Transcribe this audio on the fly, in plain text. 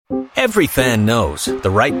Every fan knows the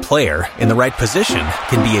right player in the right position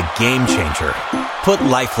can be a game changer. Put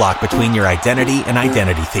LifeLock between your identity and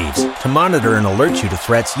identity thieves to monitor and alert you to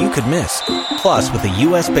threats you could miss. Plus, with a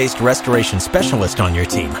U.S.-based restoration specialist on your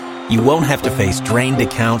team, you won't have to face drained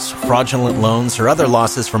accounts, fraudulent loans, or other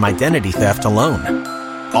losses from identity theft alone.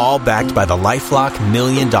 All backed by the LifeLock $1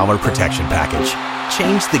 Million Protection Package.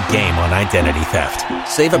 Change the game on identity theft.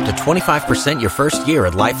 Save up to 25% your first year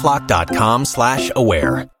at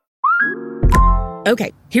LifeLock.com/aware.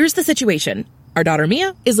 Okay, here's the situation. Our daughter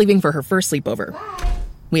Mia is leaving for her first sleepover.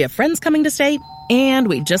 We have friends coming to stay, and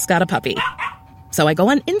we just got a puppy. So I go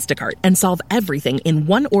on Instacart and solve everything in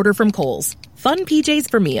one order from Kohl's. Fun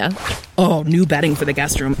PJs for Mia. Oh, new bedding for the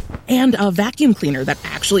guest room. And a vacuum cleaner that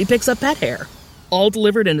actually picks up pet hair. All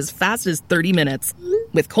delivered in as fast as 30 minutes.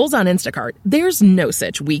 With Kohl's on Instacart, there's no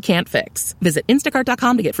such we can't fix. Visit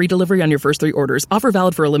instacart.com to get free delivery on your first 3 orders. Offer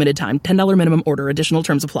valid for a limited time. $10 minimum order. Additional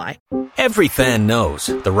terms apply. Every fan knows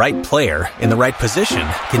the right player in the right position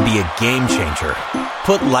can be a game changer.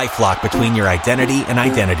 Put LifeLock between your identity and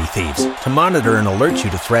identity thieves to monitor and alert you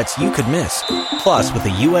to threats you could miss. Plus, with a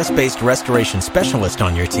U.S.-based restoration specialist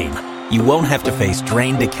on your team, you won't have to face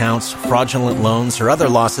drained accounts, fraudulent loans, or other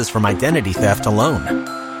losses from identity theft alone.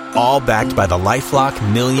 All backed by the LifeLock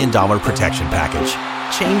 $1 Million Protection Package.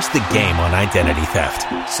 Change the game on identity theft.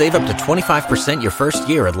 Save up to 25% your first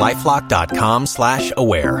year at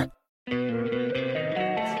LifeLock.com/aware.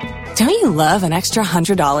 Don't you love an extra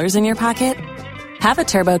 $100 in your pocket? Have a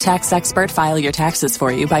TurboTax expert file your taxes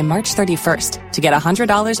for you by March 31st to get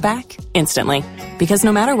 $100 back instantly. Because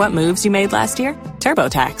no matter what moves you made last year,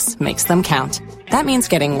 TurboTax makes them count. That means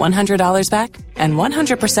getting $100 back and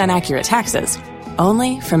 100% accurate taxes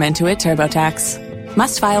only from Intuit TurboTax.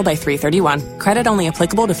 Must file by 3/31. Credit only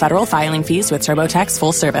applicable to federal filing fees with TurboTax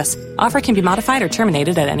full service. Offer can be modified or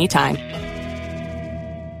terminated at any time.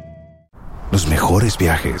 Los mejores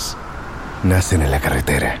viajes nacen en la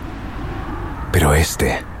carretera. Pero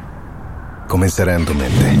este comenzará en tu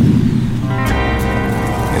mente.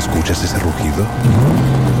 ¿Escuchas ese rugido?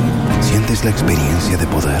 ¿Sientes la experiencia de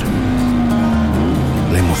poder?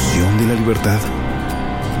 ¿La emoción de la libertad?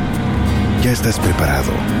 Ya estás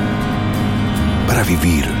preparado para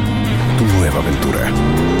vivir tu nueva aventura.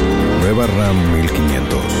 Nueva Ram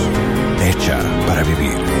 1500. Hecha para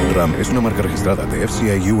vivir. Ram es una marca registrada de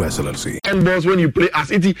FCI US LLC. Second balls when you play as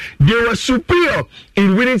it, they were superior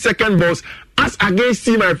in winning second balls as against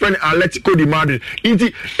my friend Atletico de Madrid.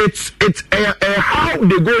 It's how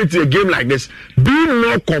they go into a game like this, being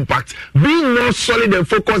more compact, being more solid and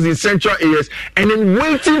focused in central areas, and then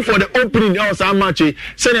waiting for the opening. Also, match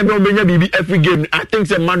every game. I think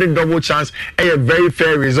the Madrid double chance a very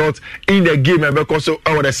fair result in the game because of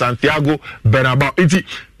the Santiago Bernabeu.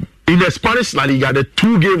 In the Spanish La Liga, the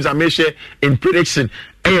 2 games I made share in prediction.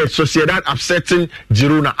 Sociedad upsetting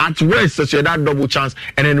Girona. At West, Sociedad double chance,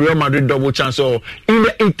 and then Real Madrid double chance. So in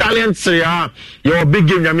the Italian Serie A, your big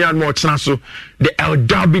game, Yamian more chance. So the El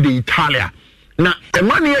Derby de Italia. Now, the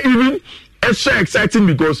money even is so exciting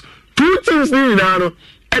because 2 teams in the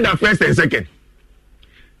first and second.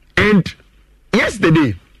 And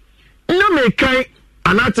yesterday, make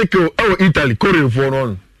an article about Italy, Korean for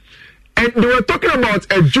on. And they were talking about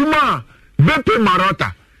a Juma Beppe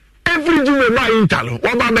Marotta. Every Juma by Inter.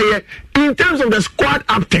 In terms of the squad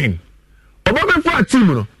up 10. For a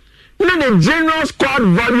team, the general squad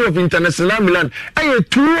value of International Milan is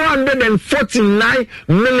 249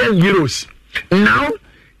 million euros. Now,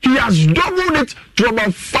 he has doubled it to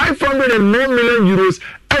about 504 million euros.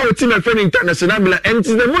 Our team at International Milan, and it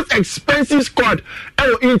is the most expensive squad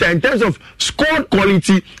in terms of squad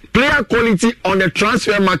quality, player quality on the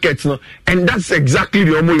transfer market. No? And that's exactly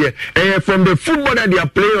the Omoye. From the football that they are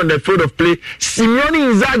playing on the field of play,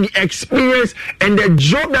 Simeone Inzaghi experience and the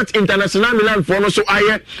job that International Milan for also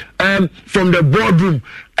from the boardroom.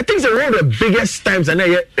 I think it's one of the biggest times, and I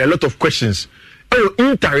hear a lot of questions.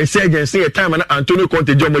 Inter resurgence a time and Antonio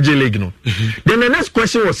Conte job league. No? Then the next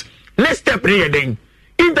question was, let's step here then.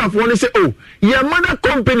 Inter for one say, your mother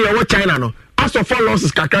company or China no, as of 4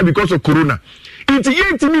 losses kaka because of Corona. It's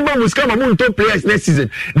yet to me must come among top players next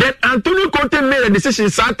season. Then Antonio Conte made a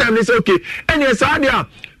decision. Sometimes they say, okay, and yes, Adia,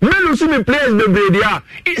 men players the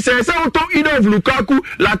it's a auto either of Lukaku,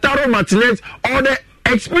 Lautaro Martinez, or the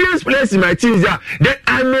experienced players in my team there. Then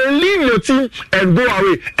I may leave your team and go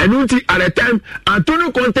away. And at the time,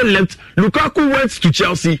 Antonio Conte left, Lukaku went to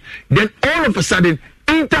Chelsea. Then all of a sudden,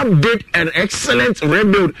 Inter did an excellent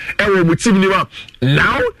rebuild with team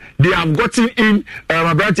now they have gotten in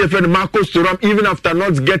my brother friend Marcos Thuram even after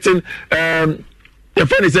not getting the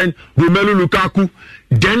friend is saying Romelu Lukaku.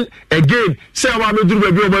 Then again, say about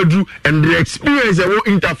Medru and the experience of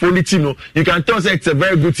Inter for the team, you can tell say it's a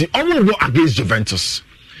very good team. Almost go against Juventus.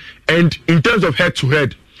 And in terms of head to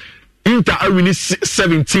head, Inter are winning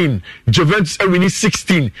 17, Juventus are winning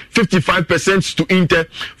 16, 55% to Inter,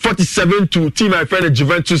 47 to team my friend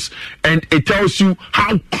Juventus, and it tells you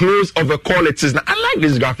how close of a call it is. Now, I like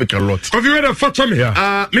this graphic a lot. Have you read a photo?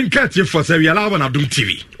 Yeah. Minkat for say we allow on Adum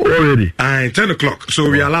TV already. 10 o'clock, so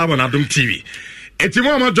we allow on Adum TV.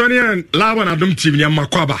 Etimo Johnny and Lawan Adum TV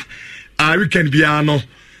Makwaba. We can be ano.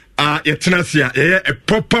 Yetenasia a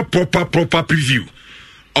proper preview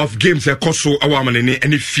of games a koso awamane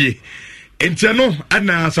any fee. Entiano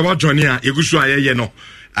ana sawa Johnny yegusu aye no.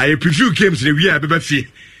 I preview games we are bebe fee.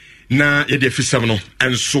 Na ye de fisam no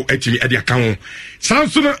and so etimi e de account.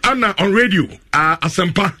 Samson ana on radio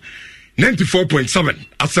Asempa 94.7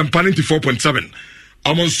 Asempa 94.7.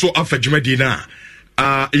 Amonso afadwumadi na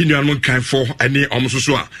inuanmo kan for any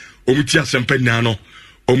omososo a omuti Asempa na no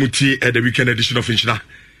omuti the weekend edition of Inchina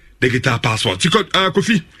the guitar password.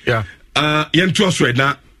 Kofi. Yeah. Yentu aso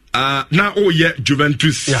na oye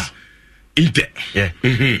Juventus. Yeah. Inter. Yeah.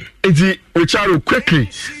 Enti Ocharo quickly.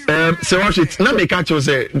 Say watch it. Na make catch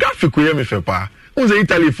say graphic we me fe pa. Unze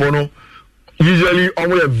Italy for no. Usually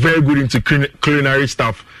almost very good into culinary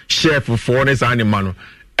stuff. Chef for honest animal.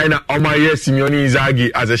 And Omaye Simeone Inzaghi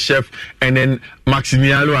as a chef, and then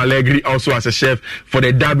Maximiano Allegri also as a chef for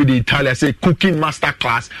the Derby d'Italia. Say cooking master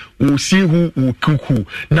class. We'll see who will cook who.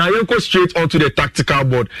 Now you go straight onto the tactical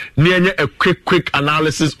board. Near a quick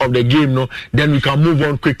analysis of the game, no. Then we can move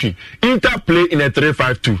on quickly. Inter play in a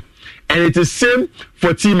 3-5-2, and it is same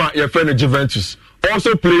for team your friend Juventus,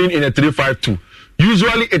 also playing in a 3-5-2.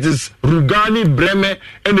 Usually it is Rugani, Bremer,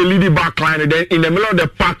 and the leading back line. And then in the middle of the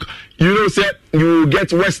pack, you know, say you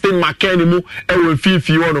get Weston McKennie and will feel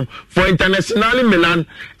Fionum. For Internazionale Milan,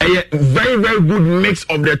 a very, very good mix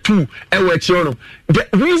of the two. The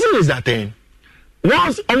reason is that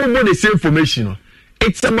once almost the same formation,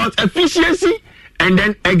 it's about efficiency and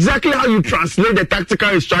then exactly how you translate the tactical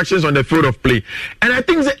instructions on the field of play. And I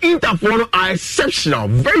think the Inter are exceptional,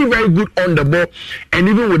 very, very good on the ball, and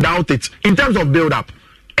even without it, in terms of build-up.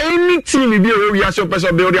 Any team in the area so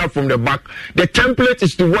person build up from the back. The template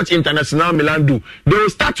is to watch Internazionale Milan do. They will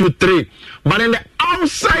start with 3, but then the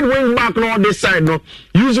outside wing back no this side no.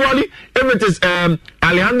 Usually if it is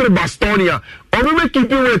Alejandro Bastonia or we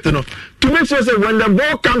keep it with to make sure that when the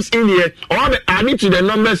ball comes in here or I need to the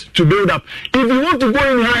numbers to build up. If you want to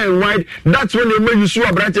go in high and wide, that's when they make you see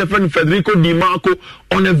a bright friend Federico Di Marco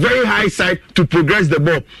on a very high side to progress the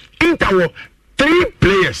ball. Inter 3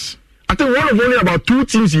 players. I think one of only about 2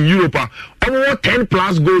 teams in Europe are almost 10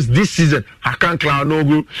 plus goals this season. Hakan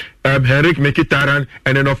Çalhanoğlu, Henrik Mkhitaryan,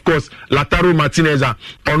 and then of course Lautaro Martinez are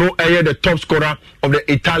the top scorer of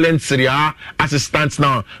the Italian Serie A as it stands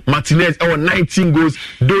now. Martinez 19 goals,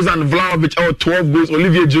 Dusan Vlahovic 12 goals,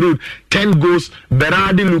 Olivier Giroud 10 goals,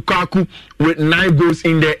 Berardi Lukaku with 9 goals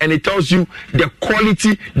in there, and it tells you the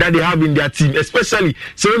quality that they have in their team, especially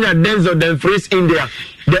so when you have Denzel Dumfries in there.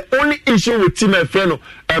 The only issue with Team Efreno,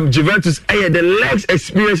 Juventus, the legs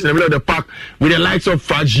experience in the middle of the park with the likes of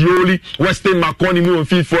Fagioli, Weston McKennie, and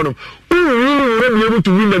Fifon, who really will be able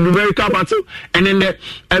to win the numerical battle. And then the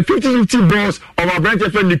 50-50 balls of our branch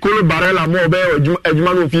friend Nicolo Barella, Mobe, or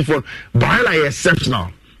Ejumano Fifon. Barella is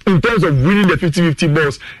exceptional in terms of winning the 50-50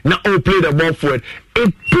 balls. Now, all play the ball forward.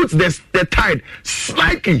 It puts the tide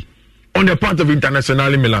slightly on the part of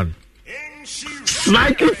Internazionale Milan.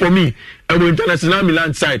 Slightly for me. Internazionale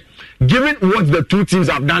Milan side, given what the 2 teams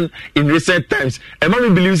have done in recent times,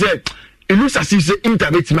 Emmanuel believes that it looks as if the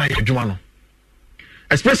Inter beats my Jumano.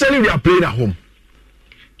 Especially if they are playing at home.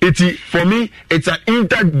 For me, it's an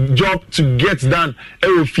Inter job to get done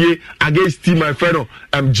against Team Alfredo,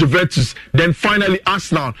 Juventus. Then finally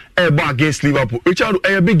Arsenal against Liverpool. It's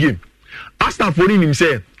a big game. Arsenal for him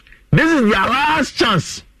say, this is their last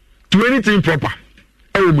chance to do anything proper.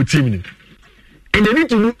 And they need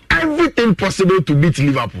to do everything possible to beat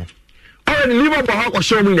Liverpool. Already Liverpool have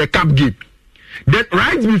shown me the cup game. Then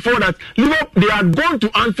right before that, Liverpool, they had gone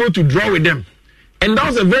to Anfield to draw with them. And that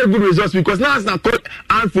was a very good result because now it's not called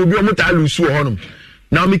Anfield.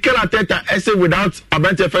 Now Mikel Arteta essay without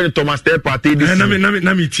Abante friend Thomas Partey this season.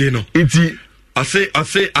 I say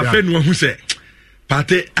no who say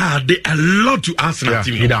Partey did a lot to Arsenal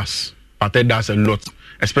team. He does. Partey does a lot.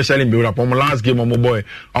 Especially in build-up. On my last game, our boy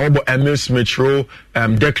Emil Smith-Rowe,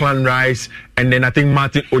 Declan Rice, and then I think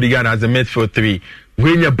Martin Odegaard as the midfield 3.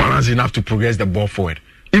 When you're balanced enough to progress the ball forward.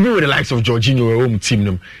 Even with the likes of Jorginho, our home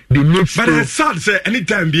team, they need but it's sad to say,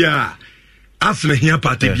 anytime Arsenal here,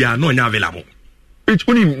 Partey, no available.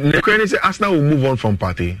 Arsenal will move on from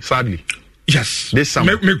Partey, sadly. Yes. This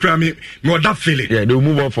summer. Me that feeling. Yeah, they'll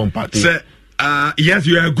move on from Partey. Say, yes,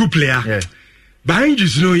 you are a good player. Yeah. But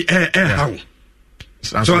injuries, how?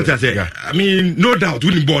 So what I say, I mean, no doubt, we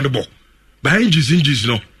didn't born the ball. But injuries,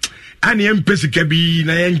 no. And yem pesika bi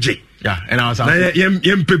na yenje. Yeah, and I was na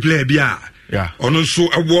yem play bia. Yeah. Ono so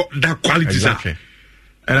that quality exactly.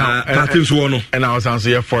 And I was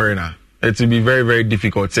answer a foreigner. It will be very, very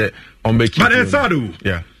difficult to on make. But it's sad.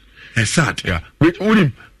 Yeah. It's sad. Yeah. With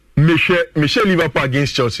Michelle Liverpool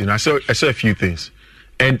against Chelsea, and I saw a few things.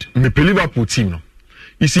 And me Liverpool team no.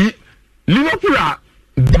 You see, Liverpool are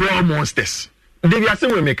brawl monsters. They are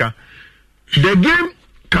same way maker. The game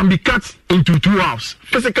can be cut into two halves.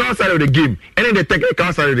 Physical side of the game and then the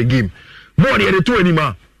technical side of the game. More the two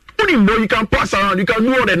anymore. Only ball you can pass around, you can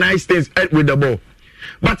do all the nice things with the ball.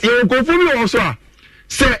 But you go for me also.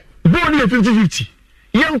 Say ball is 50-50.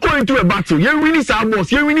 You go into a battle. You really second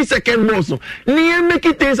balls. You really second balls. You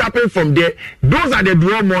making things happen from there. Those are the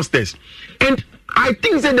draw monsters. And I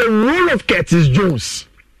think that the role of Curtis Jones.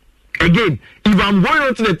 Again, if I'm going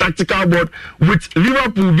on to the tactical board with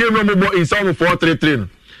Liverpool game number ball in 7-4-3-3.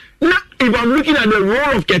 Now, if I'm looking at the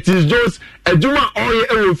role of Curtis Jones, Ejuma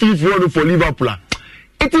Oye FIFA for Liverpool,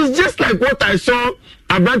 it is just like what I saw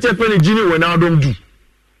Abrante Gini Wijnaldum do.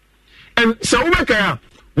 And Saubakaya,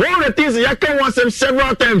 one of the things Yaka wants them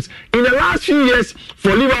several times in the last few years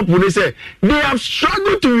for Liverpool, they say they have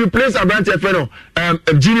struggled to replace Abrante Gini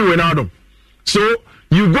Wijnaldum. So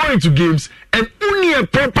you go into games and only a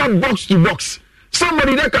proper box to box.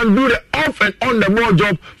 Somebody that can do the off and on the ball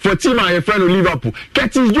job for team and friend of Liverpool.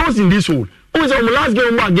 Curtis Jones in this hole. Who was on the last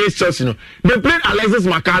game against Chelsea? You know, they played Alexis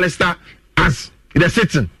McAllister as the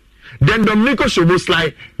sitting. Then Domenico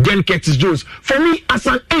Szoboszlai, then Curtis Jones. For me, as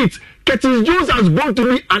an 8, Curtis Jones has grown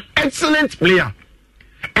to be an excellent player.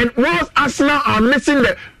 And whilst Arsenal are missing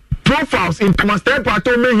the profiles in Thomas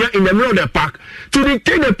Partey here in the middle of the park to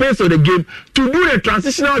dictate the pace of the game, to do the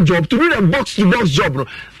transitional job, to do the box-to-box job. No?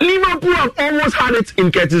 Liverpool have almost had it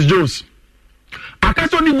in Curtis Jones.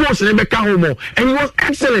 Akasoni goes in Rebecca Homo, and he was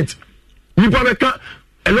excellent.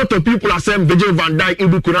 A lot of people are saying Virgil van Dijk,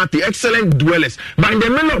 Ibu Konate, excellent dwellers. But in the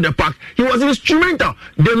middle of the park, he was instrumental.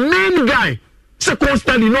 The main guy. So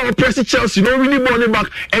constantly, no pressing Chelsea, no really running back,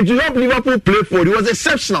 and to help Liverpool play forward, it was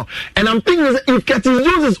exceptional. And I'm thinking if Curtis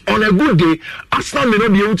Jones is on a good day, Arsenal may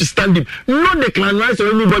not be able to stand him. Not Declan Rice or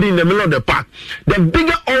anybody in the middle of the park. The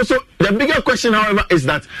bigger question, however, is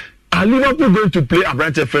that are Liverpool going to play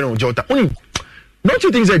Abrante Fernand Jota? Only, don't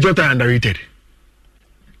you think that Jota is underrated?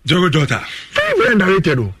 Jota. Very, very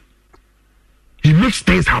underrated, though. He makes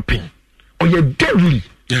things happen. Or you're deadly.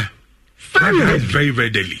 Yeah. Very, very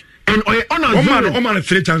deadly. And on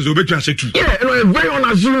 3 times over to 2. Yeah, and very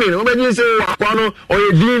unassuming. Nobody say Aquano or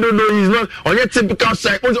you didn't know he's not on your typical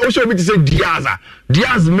side. Also, we say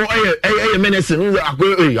Diaz more a menacing.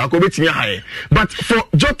 But for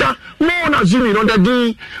Jota, more unassuming on the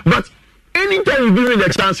D. But anytime you give him the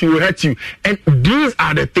chance, he will hurt you. And these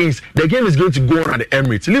are the things. The game is going to go on at the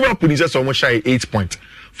Emirates. Liverpool is just almost shy 8 points.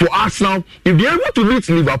 For Arsenal, if they're able to beat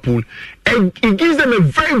Liverpool, it gives them a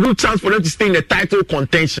very good chance for them to stay in the title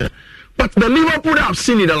contention. But the Liverpool that I've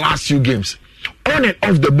seen in the last few games, on and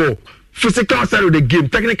off the ball, physical side of the game,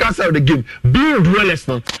 technical side of the game, being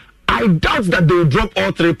relentless, I doubt that they will drop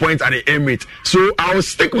all 3 points at the Emirates. So I will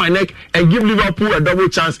stick my neck and give Liverpool a double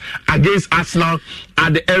chance against Arsenal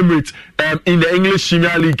at the Emirates in the English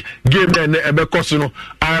Premier League game. Then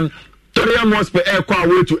Tottenham Hotspur quite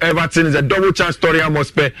away to Everton is a double chance. Tottenham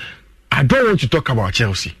Hotspur. I don't want to talk about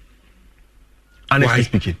Chelsea. Honestly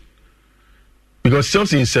speaking, because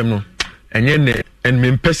Chelsea in Semno and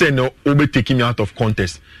me person no will taking me out of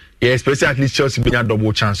contest. Yeah, especially at least Chelsea being a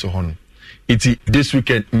double chance on. It's this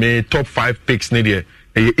weekend. May top 5 picks near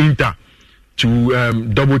Inter to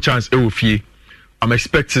double chance. I'm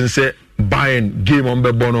expecting say Bayern game on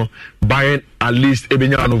Bebono. Bayern at least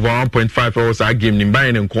Ebenya over 1.5 hours a game.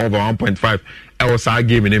 Bayern and over 1.5 hours a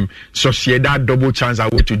game in him. Sociedad double chance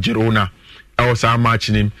away to Girona. Hours a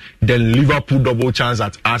matching him. Then Liverpool double chance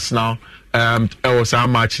at Arsenal. Hours a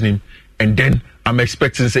matching him. And then I'm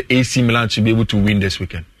expecting say AC Milan to be able to win this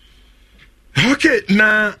weekend. Okay,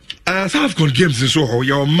 now South African games in Soho.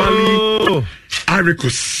 Your Mali, Ivory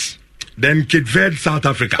Coast. Then Cape Verde, South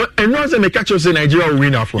Africa. And now they catch us in Nigeria will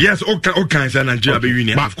win after. Yes, all kinds of Nigeria will win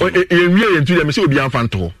after. But into them, say will be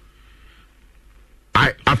unfanto.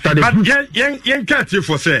 After the. But young cat you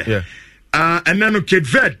for say. Yeah. And then Cape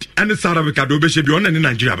Verde and the South Africa do be beyond in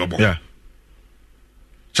Nigeria babo. Yeah.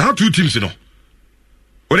 So how 2 teams you know?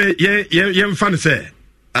 Well, yeah, fun say.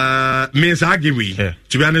 Means I give we.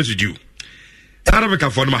 To be honest with you, South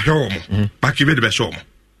Africa for my home. Back you the best home.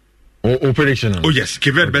 prediction. Oh yes,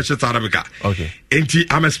 Cape Verde versus South Africa. Okay. And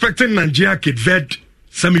I'm expecting Nigeria Cape Verde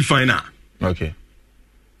semi-final. Okay.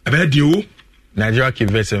 About you? Nigeria Cape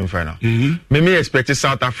Verde semi-final. Maybe expecting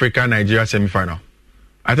South Africa Nigeria semi-final.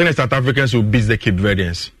 I think the South Africans will beat the Cape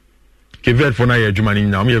Verdeans. Cape Verde for now, Germany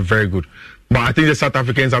now, are very good. But I think the South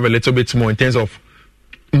Africans have a little bit more in terms of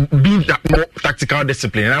being that more tactical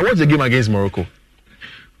discipline. And I watched the game against Morocco.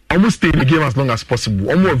 Almost stay in the game as long as possible.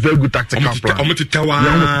 Almost a very good tactical plan. Exactly.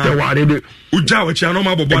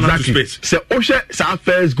 So, Osha,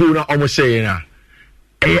 first goal now almost saying at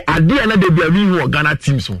the end of the day, we Ghana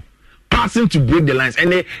teams passing to break the lines,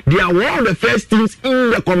 and they are one of the first teams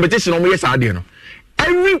in the competition. Every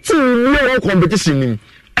team in the competition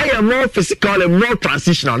is more physical and more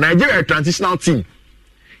transitional. Nigeria is a transitional team.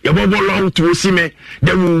 You ball long to Osimhen,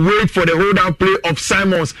 then we wait for the hold out play of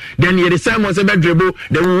Simons. Then the Simons dribble,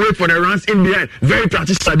 then we wait for the runs in behind. Very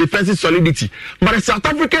transitional defensive solidity. But the South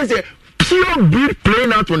Africans are pure breed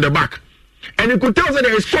playing out on the back. And you could tell that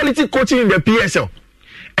there is quality coaching in the PSL.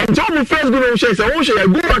 And John the first good say,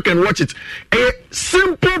 go back and watch it. A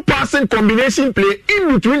simple passing combination play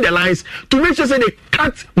in between the lines to make sure that they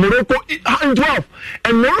cut Morocco in 12.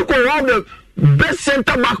 And Morocco have the best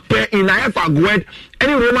centre back pair in IF Agued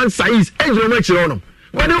and Roman Saiz,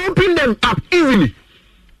 but they open them up easily.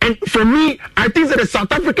 And for me, I think that the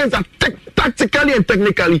South Africans are tactically and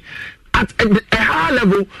technically at a higher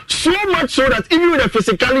level, so much so that even with the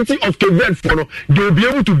physicality of Cape Verde, they will be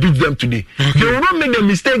able to beat them today. Okay. They will not make the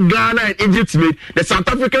mistake Ghana and Egypt made. The South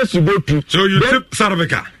Africans to go through. So you tip South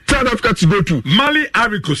Africa? South Africa to go through. Mali,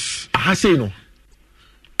 Ivory Coast. I say no.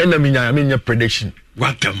 And I mean your prediction.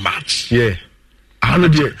 What a match. Yeah.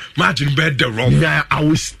 Imagine bed the wrong. Yeah, I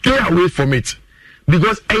will stay away from it.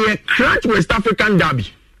 Because a crash West African derby.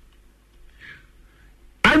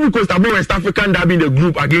 Ivory Coast about West African derby in the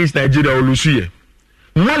group against Nigeria or Lucia.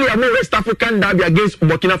 Mali about West African derby against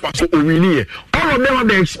Burkina Faso or Guinea. All of them have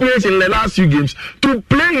the experience in the last few games to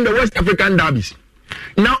play in the West African derbies.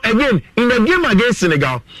 Now again, in the game against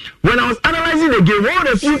Senegal, when I was analyzing the game, one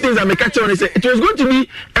of the few things I may catch on is it was going to be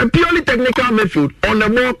a purely technical midfield on the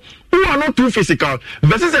ball who are not too physical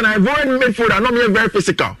versus an Ivorian midfield are not very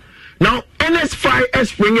physical. Now NS5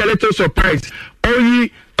 is bringing a little surprise.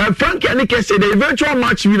 Frank Yannick said the eventual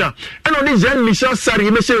match winner, and on this Jean-Michel Sarri, he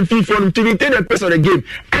mentioned FIFA to retain the pace of the game.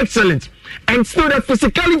 Excellent. And still the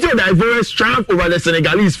physicality of the Ivorians triumph over the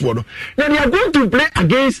Senegalese for them. Now they are going to play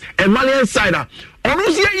against a Malian side,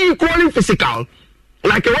 honestly equally physical,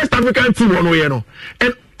 like a West African team,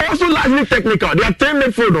 and also largely technical. They are 10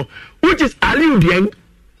 midfield, which is Aliou Dieng,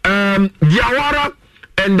 Diawara,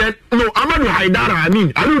 and then Amadou Haidara.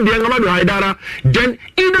 Aliou Dieng, Amadou Haidara. Then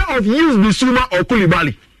either of Yves Bissouma or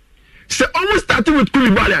Koulibaly. So almost starting with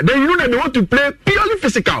Koulibaly, then you know that they want to play purely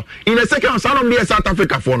physical. In the second half, some of South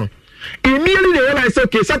Africa for them. Immediately they realized,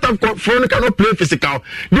 okay, South Africa cannot play physical.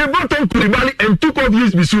 They brought on Koulibaly and took off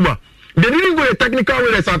Yves Bissouma. They didn't go the technical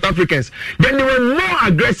way the South Africans. Then they were more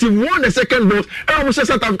aggressive, won the second goal, and almost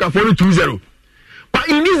South Africa for 2-0. But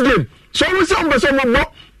in this game, so almost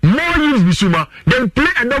more Yves Bissouma, then play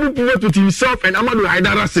a double pivot with himself and Amadou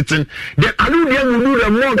Haidara sitting. Then Aliou Dieng will do the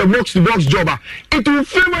more the box-to-box job. It will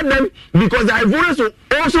favor them because the Ivorians will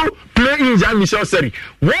also play in Jean-Michel Sarri.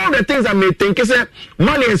 One of the things I may think is that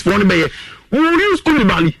Mali is for we will use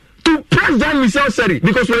Koulibaly to press Jean-Michel Sarri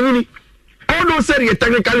because when although Sarri is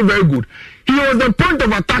technically very good, he was the point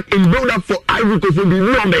of attack in build-up for Ivory Coast from the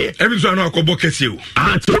Luambe. Every time I know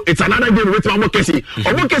Obokesi. So it's another game with Obokesi.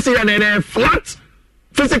 Obokesi and a flat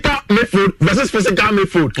physical midfield versus physical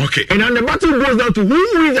midfield. Okay. And then the battle goes down to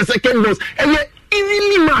who wins the second goals. And they're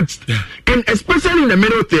evenly matched. Yeah. And especially in the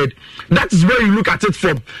middle third, that is where you look at it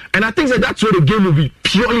from. And I think that's where the game will be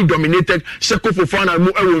purely dominated. Seko Fofana and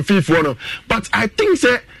Mo Fifona. But I think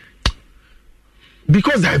that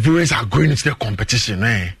because the Ivorians are going into the competition,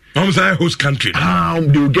 I'm saying host country.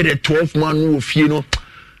 They will get a 12-man move,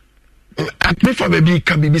 I prefer maybe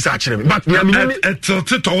can be actually, but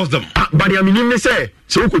it's towards them. But I mean, say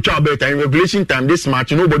so. Could try better in regulation time. This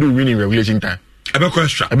match, nobody will win in regulation time. I bet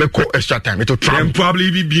extra time. It will travel. And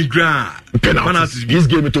probably be grand. Penalties. This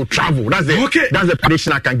game it will travel. That's the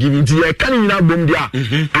prediction I can give you. I can't even boom there.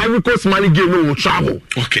 Ivory Coast Mali game will travel.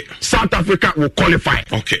 Okay. South Africa will qualify.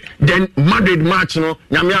 Okay. Then Madrid match,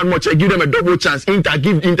 Nyamia much give them a double chance.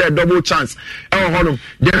 Give Inter a double chance.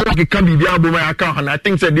 Then like can be the album my account, and I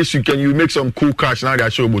think that this weekend you make some cool cash now. They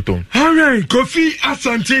show button. All right, Kofi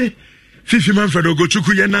Asante, Fifi Manfred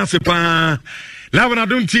Ogochukwu Yena Sepa. Live on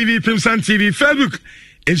Adum TV, Pimsan TV, Facebook,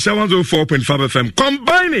 in 104.5 FM.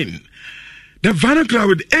 Combining the vernacular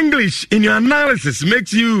with English in your analysis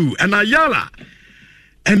makes you an Ayala.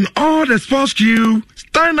 and all the sports crew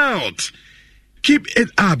stand out. Keep it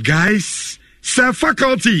up, guys. Sir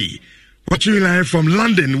Faculty, watching live from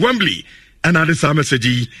London, Wembley, and at the summer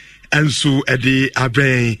city, and so at the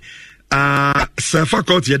Abbey. Sir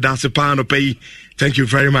Faculty, that's a pan pay. Thank you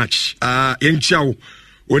very much. Yen Chow,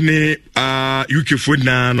 when UK food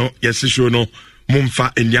no, yes, sure, no,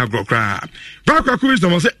 Mumfa in Yagro crab. Brakwa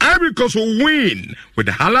Wisdom will say, Ivory Coast will win with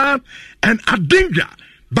the Haaland and Adingra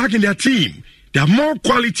back in their team. They have more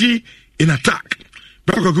quality in attack.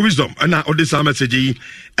 Brakwa Wisdom, and now this message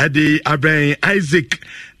at the Abraham Isaac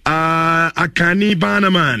Akani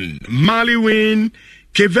Banaman, Mali win,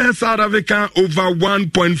 Kevin South Africa over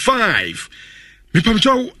 1.5.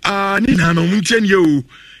 Mipamcho, Nina no Munchen yo,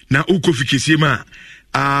 na Uko Fikisima,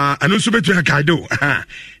 and also better Kaido,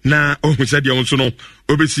 na said you also know,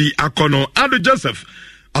 obviously Akono, Ado Joseph.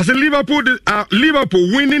 As a Liverpool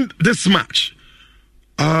winning this match,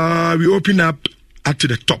 we open up to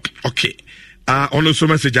the top. Okay. Also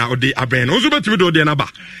message out the Aben. Also better do the Naba.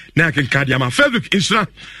 Now I can Kadiama Facebook Insta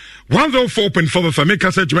 104.4 for make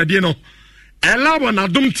us a Jumadiano. Live on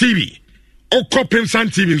Adum TV. Oko Pemsan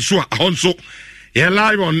TV in Swa also.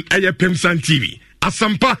 Live on Aya Pemsan TV.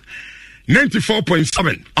 Asampa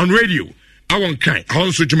 94.7 on radio. I want kind.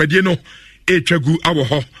 Also Jumadiano. Echagu our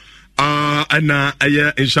ho. And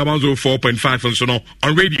Aya in Shabanzo 4.5 and so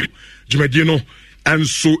on radio. Jumadiano. And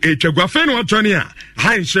so Echagu Feno Antonia.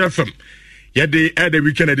 Hi in Sheriffam. Yede the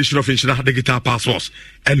weekend edition of Inshira the guitar passwords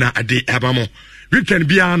and a day abamo weekend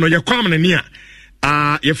bia no ye kwam near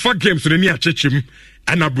ye 4 games no near chechim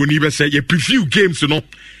and abuni be say ye preview games no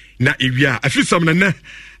na ewia afi some na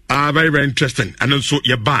very very interesting and also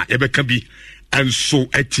ye ba ye be can be and so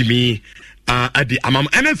etimi at the amam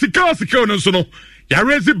and sika no so no ya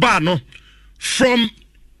raise bar no from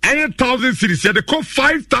 1,000 cities ye the call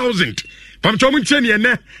 5,000 pam chomu cheni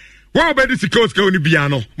ne. What about this coast going to be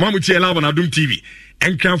ano? Mamuchi Live on Adum TV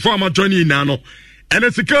and can form a Johnny Nano and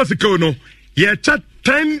it's a Kono. Yeah, chat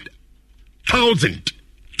 10,000.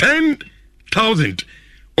 10,000.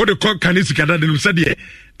 Or the cock can is Canada and said, yeah,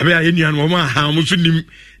 a Indian woman, how much you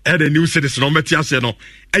add a new citizen on Metiaseno,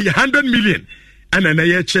 100 million and an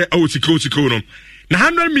a chair, oh, Sikono.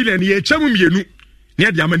 100 million, ye chamum yenu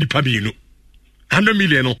near the Amani Pamino. 100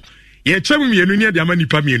 million, ye chamum yenu near the Amani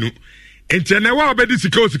Pamino. Enti na wa obedi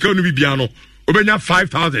sika no bibia no obenya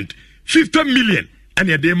 5,000 50 million and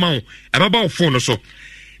ya dey ma ababa phone so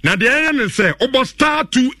na dey yan say obo star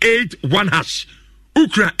 281 hash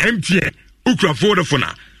ukra MTN ukra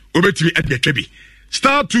Vodafone obetimi adetwa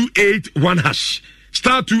star 281 hash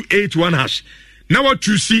star 281 hash now what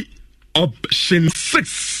you see option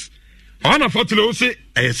 6 on a photo say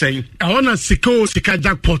I saying I want a sika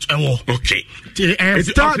jackpot okay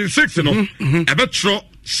it's option 6 no abetro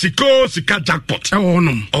Sika jackpot.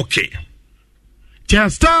 Okay.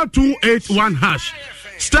 Star 281 hash.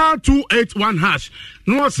 Star 281 hash.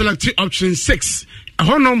 No select option 6.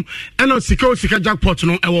 Honum and Sika jackpot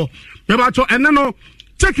no ewo. Mebato and no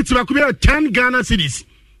take it to Bakubia 10 Ghana cedis.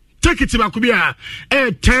 Take it to Bakubia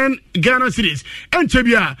 10 Ghana cedis. And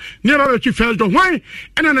Tebia never you felt the why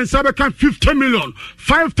and then Sabaka 50 million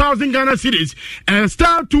 5,000 Ghana cedis and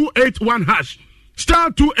star 281 hash.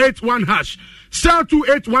 Star 281 hash. Star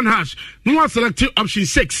 281 hash. No select option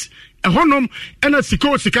 6. A honum and a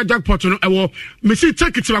Sika jackpot no ewo. Me see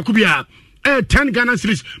take it to Bakubia 10 Ghana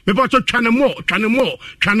cedis. Me bought trying more.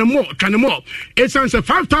 It's answer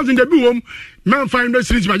 5,000 debut. Man 500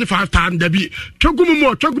 cedis by 5,000 debut.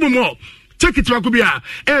 Chogumo more. Take it to Bakubia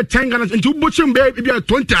 10 Ghana into Butchum baby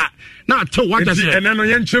 20. Now tell what I say. And then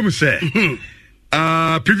yen chum say.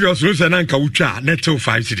 Previous rules and Anka netto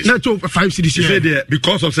 5 cities. Netto 5 cities. You say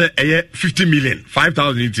because of say 50 million,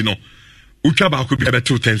 5,000 you know. Uchaba could be about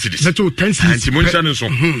 10 cities. Netto 10 cities. And Timoncha so.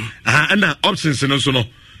 And options and also no.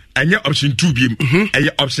 And your option 2 be and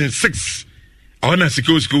your option 6. I want to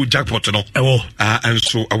secure jackpot no. And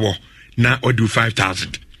so now I do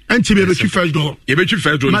 5,000. And to be able to first door. You bet you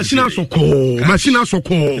first door. Machina so call.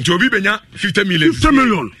 To be benya 50 million. 50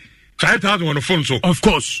 million. 5,000 on the phone so. Of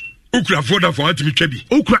course. Ukra Vodafone to me trebi.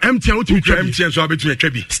 Ukra MTN so abetumi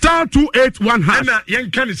trebi. Star 281 hash. Na yen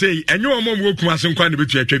kan say enyo mom wo kuma sen kwan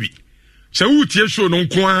betumi trebi. Se wo tie show no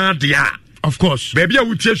kwa dia. Of course. Baby a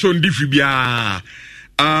wo tie show ndi bia.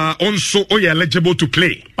 Also o eligible to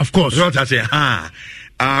play. Of course. What I say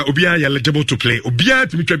obia eligible to play. Obia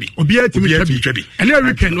to me trebi. Obia to me trebi. And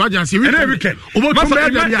every weekend what you say weekend.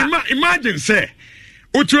 Imagine say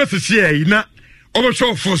o to say na over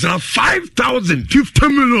show for 5,000 50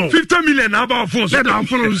 million 50 million about for that I'm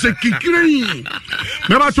for say kikiri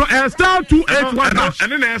remember to star 281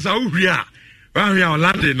 and then as a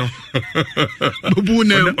Orlando no.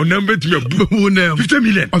 Number 50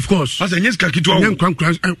 million. Of course. As a yes kakito.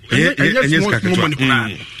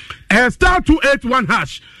 Star 281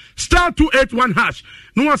 hash. Star 281 hash.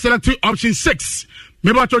 No one select option 6.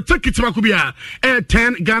 Maybe to take it to Makubia.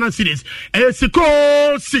 10 Ghana cedis.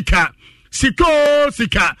 Siko Sika.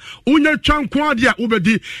 Unya Chankwadia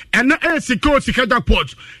Ubedi. And Siko Sika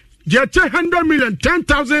jackpot. Get 100 million,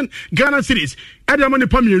 10,000 Ghana cedis. Edi money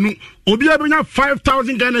paminu. Obi abenya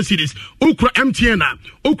 5,000 Ghana cedis. Ukra MTN,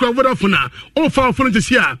 Ukra Vodafone, Ofa phone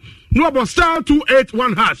this year. No about star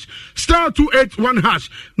 281 hash. Star 281 hash.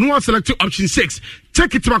 No select option 6.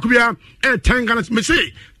 Take it to Makubia. 10 Ghana. Me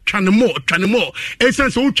say, trying more.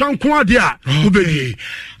 Essence o chankwa dia. Ubedi.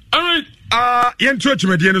 All right. Yen church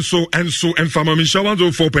mediano so and fama mi shawan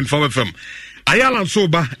 4.5 FM. Ayala so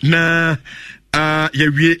ba na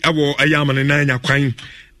yewie awo ayamane na nya kwan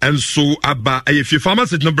enso aba ayefi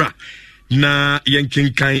pharmacy no bra na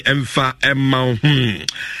yenkinkan emfa emma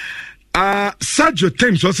Sergio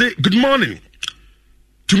Thames will say good morning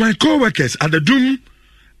to my co-workers at the Doom.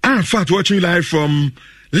 In fact, watching live from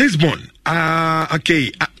Lisbon.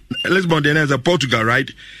 Okay, Lisbon then as a Portugal, right?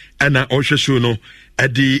 And also show no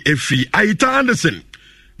at the Efi Aita Anderson.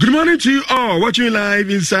 Good morning to you all watching live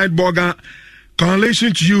inside Boga.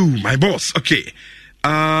 Congratulations to you, my boss. Okay.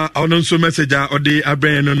 I'll also message or the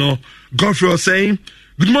Abraham no Godfrey was saying,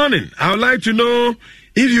 good morning. I would like to know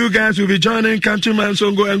if you guys will be joining Countryman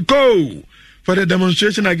Songo and Co for the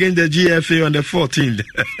demonstration against the GFA on the 14th.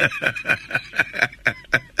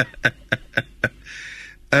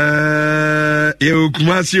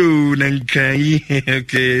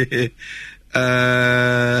 Okay.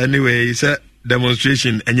 Anyway, it's a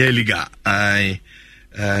demonstration. Liga.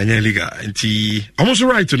 Liga. Almost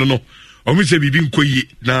right to know. Almost say we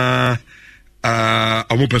na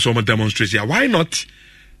almost person demonstration. Why not?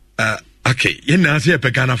 Okay, yen na say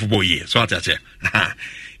pe Ghana football ye. So ata say.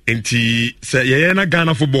 Enti say ye na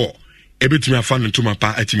Ghana football. Ebetumi afa no ntoma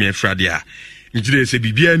pa atimi afrade a. Nti say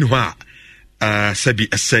bibia ni ho a sabi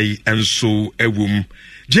essay enso ewum.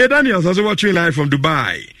 J Daniels also watching live from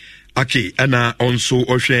Dubai. Okay, and also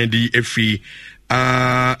Oshendi Efi.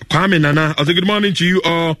 Kwame Nana, also good morning to you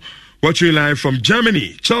all. Watching live from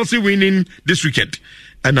Germany. Chelsea winning this weekend.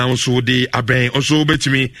 And also the Abraham also bet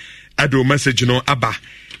me ado message no Abba.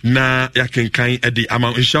 Na yakenkan at the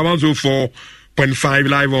amount in Shawanzo 4.5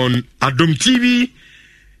 live on Adom TV,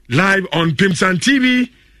 live on Pimsan TV,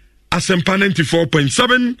 Asempa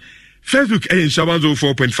 94.7, Facebook in Shawanzo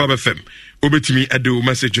 4.5 FM. Obetimi ado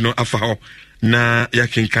message no afaho na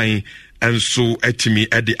yakenkan and so etimi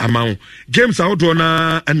at the amount. Games out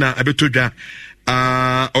na na abetodwa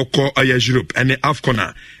oko Europe and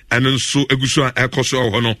Afcona and so eguso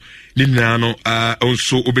ekoso hono ni na no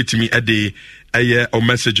also obetimi ade aye o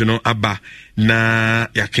message no aba na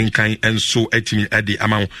yakenkan and so etimi ade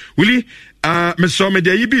amount wuli meso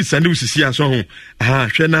media yibi sande usisi aso ho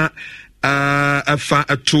hwe na afa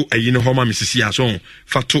ato ayi no homa misisi aso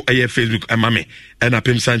fa to aye Facebook amame and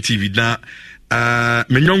Pimsan TV na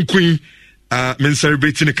menyonkun men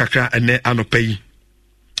celebrating kakra ene anopai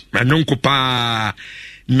manonko pa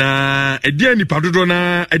na edia ni padodo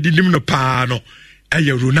na edinim no pa no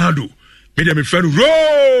aye Ronaldo media me friend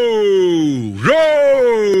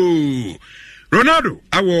Ronaldo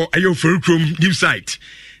awo ayo ferukrom deep site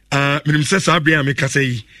minim se sabia me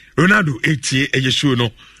kasai Ronaldo etie aye show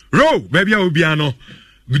no baby obia no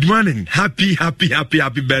good morning happy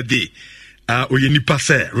birthday oyeni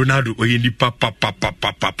passe Ronaldo oyeni papa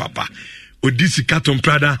odisi Katon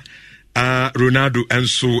Prada Ronaldo and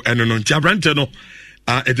so and no Tiabrante no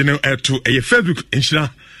edeno to a Facebook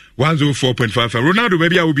inshira 104.5 Ronaldo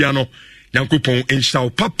baby obiano Yankopon inshira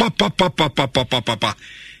papa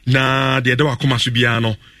na de edo akoma so bia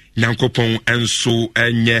no Yankopon enso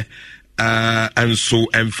enye enso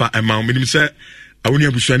emfa ema minim se awoni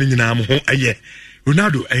abusuane nyina mo ho eye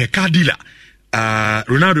Ronaldo kadila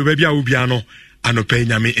Ronaldo baby obiano anope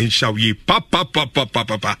nyame inshira ye papa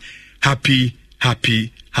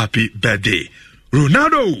happy birthday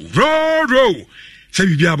Ronaldo say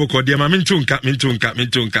we be able to dia mintunka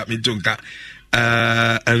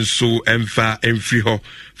and so emfa emfi ho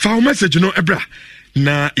fa message no ebra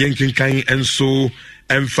na yenkinkan and so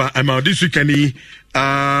emfa am this weekend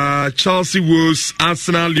Chelsea Wolves,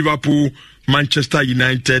 Arsenal, Liverpool, Manchester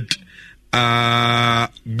United,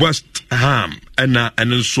 West Ham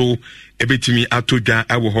and so ebetimi atoda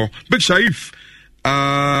awo ho Big Shaif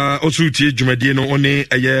also tie Jumadi no one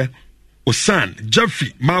aye Osan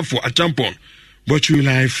Jeffrey Mafo a champion watching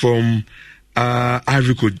live from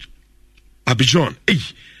Ivory Coast Abidjan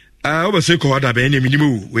over say ko da be any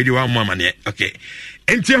minimum we dey one mama ne okay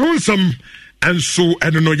enti hon some and so I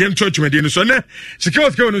don't know yen church medin so ne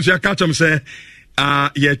security no so catch am say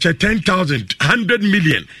ye che 10,000 100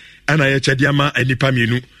 million and I che diama anipa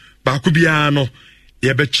mienu ba ku bia no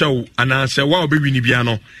ye be chew ana say wa obe wini bia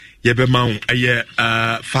no ye be ma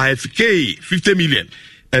 5k 50 million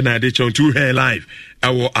and I dey chew to her live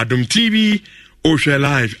our Adom TV or share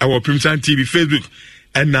live our Primsan TV Facebook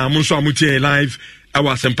and na mo so amutie live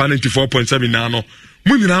our Sempa 94.7 na no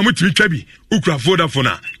mo nyina mo tiri twabi ukura Vodafone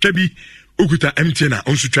a twabi ukuta MTN a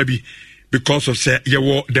onso twabi because of say ye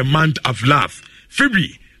were the month of love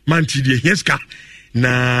February month die heska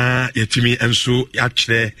na yetimi enso ya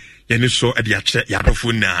kire ye ne so e de ya kire ya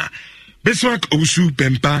dofo na Bismarck Owusu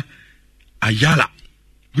Bempa Ayala.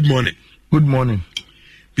 Good morning.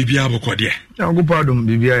 Bibia bokode. Ya go pardon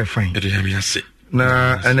bibia e fine. E de ya me ase.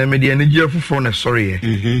 Na ene me de energy afufo na sorry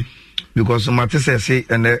because mate say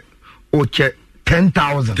ene o che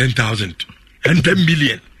 10,000 and 10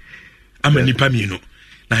 million. Amani pamino.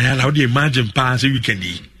 Na ya la dey imagine pass weekend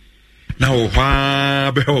yi. Na o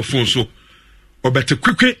hwa be ho phone so. O bete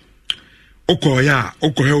kwekwe. Okoya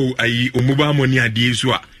ayi o mobile money ade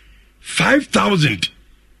so a 5,000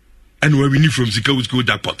 and we need from Sikawu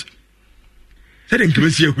jackpot. Say den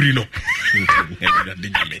kemesi ahuri no.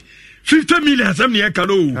 50 million some near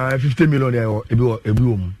kano. 50 million there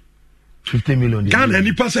ebi 50 million. Can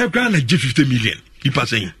ni pass can 50 million. Ni pass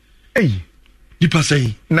saying. Hey. Ni pass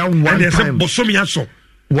saying. Now one time. Bosomi aso.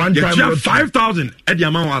 One time. You have 5,000 at the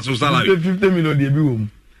amount of salary. 50 million dey ebi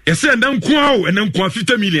You say and then kwa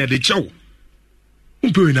 50 million dey chow.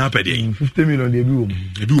 Umpe na apede. 50 million dey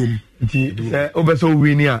ebi Nti say obeso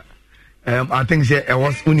win here. I think say I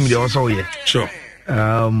was unim dey also here. Sure.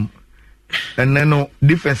 And then no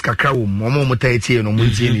difference kakra wo mo tie no mo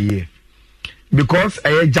tie ni here. Because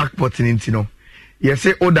a jackpot in no. You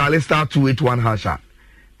say Odale star 281 hasha.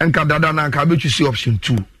 And kadada na ka be choose option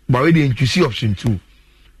 2. But we didn't choose option 2.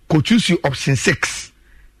 Ko choose option 6.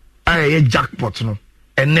 A jackpot no.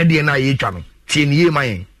 And na dey na ye twa no. Tie ni ye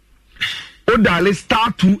man. Odale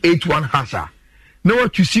star 281 hasha. Now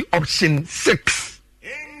what you see option 6.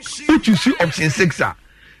 What you see option 6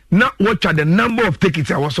 now what are the number of tickets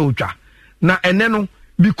I was ultra. Now and then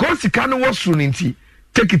because the can was running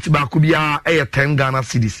tickets back could be a 10 Ghana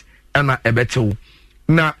cedis and a better.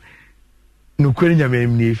 Now no quenya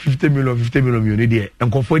me 50 million you need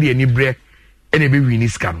and go for the any break any baby in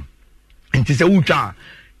scam. And it's a ultra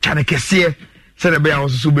can kese said a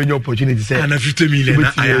also so many opportunities say and 50 million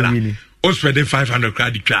ayala. O spend 500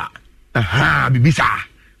 credit card. Aha, bibisa.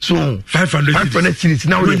 So 500 cities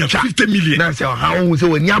now we 50 million. Now say how we say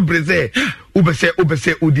when ya breze ubese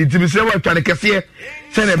udi tibise wa twa ne kese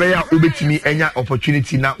say na be ya ubetimi enya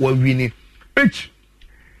opportunity na wa win it.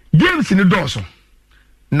 Games in the doors.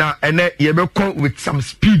 Na ene ye be come with some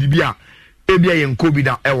speed bia ebia ye nkobi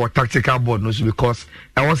da e tactical board no so because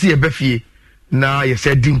I want see ye be fie na ye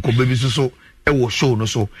say din ko baby so e wo show no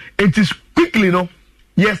so it is quickly no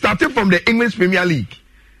ye started from the English Premier League.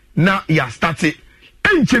 Now you started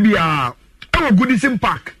Enchebia Goodison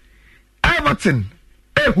Park Everton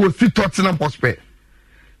host Tottenham Hotspur.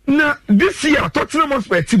 Now this year Tottenham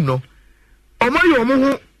Hotspur team no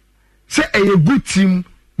omo say a good team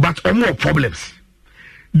but more problems.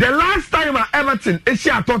 The last time Everton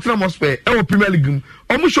share Tottenham Hotspur Premier League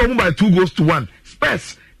omo show by 2-1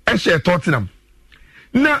 Spurs share Tottenham.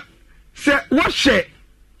 Now say what share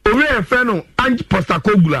Ore Feno and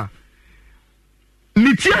Postecoglou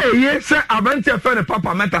Nitia ye say Abante Feno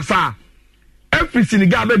Papa Metasa every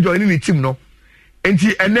Senegal be joining the team no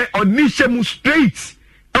enti ene odishemu straight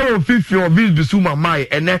e won fifi of Bissouma mai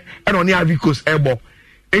ene e no ne Avicos ebo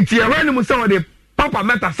enti e wan mu say o de Papa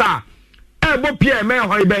Metasa ebo Pierre Emerick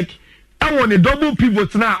Højbjerg e won the double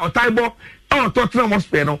pivot na Otaibo e Tottenham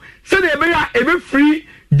Hotspur no say the be free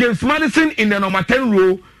James Maddison in the number 10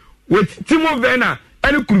 row with Timo Werner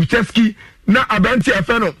and Kulusevski na Abante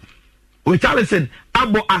Feno with Alisson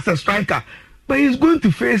Abo as a striker, but he's going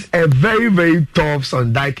to face a very, very tough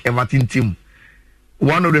Sondijk Everton team.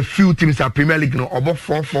 One of the few teams at Premier League, about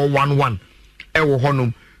 4-4-1-1. Ewo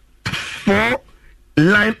honum 4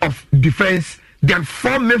 line of defense, then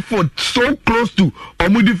 4 midfield so close to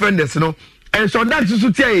Omu defenders, And Sondijk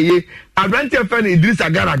so tia ye, Abante Feno Idris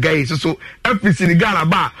Agara guy, so FC Senegal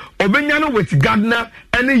ba, Obenyano with Gardner,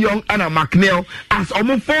 any young Anna McNeil, as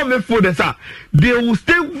Omu 4 midfielders they will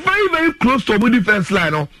stay very, very close to Omu defense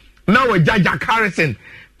line. Now with Jack Harrison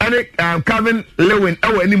and Calvin Lewin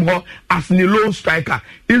as the lone striker.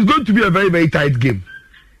 It's going to be a very, very tight game.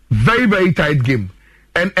 Very, very tight game.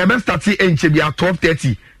 And Eber started in Chebia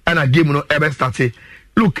 12:30 and a game Eber started.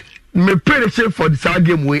 Look, me prediction for this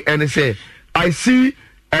game way and say I see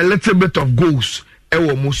a little bit of goals.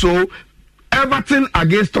 So Everton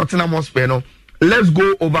against Tottenham Hotspur, no, let's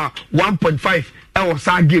go over 1.5. Was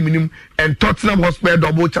our game in him, and Tottenham Hotspur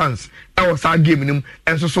double chance. Was our game in him,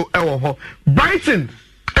 and so Brighton,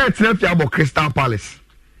 it's not about Crystal Palace.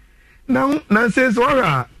 Now, nonsense,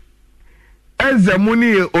 what as the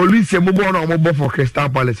money always a mobile for Crystal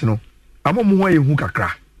Palace, no. I'm a more who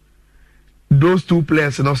kakra. Those two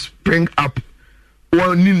players, spring up.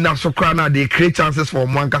 One need na sokrana, they create chances for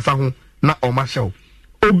one kasa na Omashao.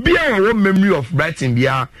 Obia one memory of Brighton,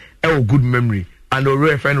 bia a good memory, and the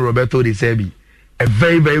real friend Roberto De Zerbi. A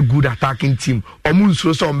very, very good attacking team.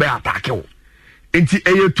 Omunso some be attacking.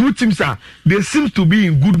 Into two teams they seem to be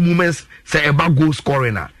in good moments. Say about goal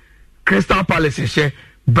scoring. Crystal Palace share.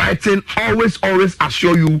 Brighton always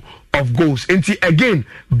assure you of goals. Into again,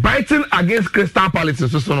 Brighton against Crystal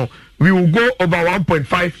Palace. So we will go over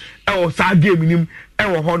 1.5. Our side game in him.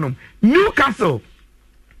 Our honor. Newcastle.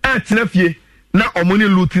 Tenefie. Now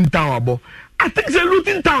Omoni Luton Town abo. I think say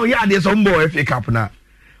Luton Town. Yeah, there's some more FA Cup now.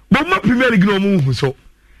 But my Premier League no move so.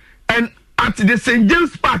 And at the St.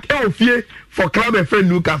 James Park, for Club FA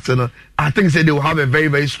Newcastle, I think say they will have a very,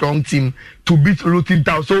 very strong team to beat Luton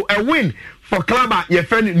Town. So a win for Club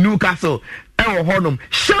FA Newcastle.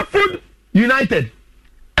 Sheffield United.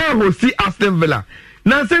 See Aston Villa.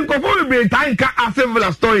 Now, saying conform be time Aston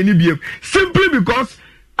Villa story in EBM simply because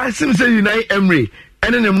I seem say United Emery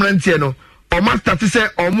and then Mrantiano or master to say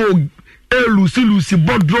or more. Lucy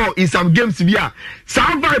ball draw in some games via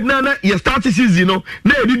sound vibe nana you start the season na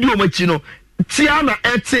you do much Tiana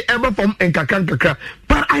etse ever from Nkaka.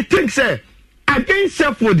 But I think say against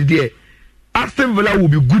Sheffield there Aston Villa will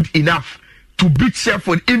be good enough to beat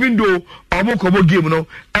Sheffield even though Omokobo game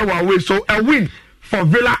away. So a win for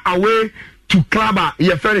Villa away to Club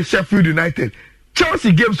Sheffield United.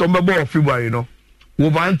 Chelsea games on the ball of February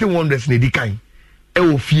Wolverhampton Wanderers ne dikan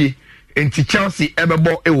fie enti Chelsea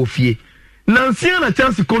ball fie. Nancy and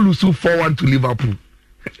Chelsea call lose 4-1 to Liverpool.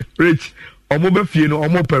 Rich, Omobe Fieno,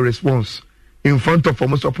 Omo response in front of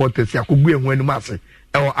Omo supporters. Yakubu and when Massey,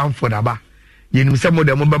 or Amford Abba. You some of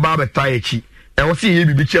them Mobaba Tayachi. I will see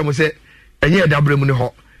you be chairman say, and yeah, double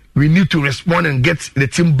we need to respond and get the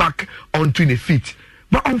team back onto the feet.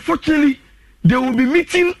 But unfortunately, they will be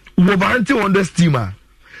meeting Wolverhampton on the steamer.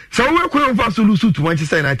 So we're going to lose to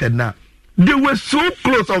Manchester United now. They were so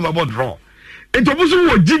close on about draw. It was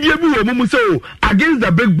against the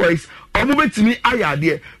big boys. Me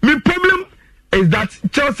problem is that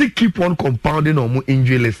Chelsea keep on compounding on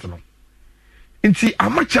injury list. I'm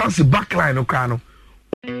a Chelsea backline.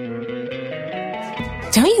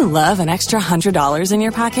 Don't you love an extra $100 in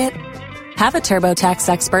your pocket? Have a TurboTax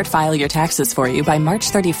expert file your taxes for you by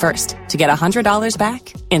March 31st to get $100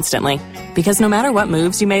 back instantly. Because no matter what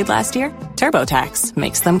moves you made last year, TurboTax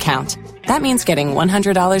makes them count. That means getting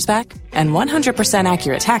 $100 back and 100%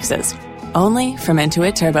 accurate taxes only from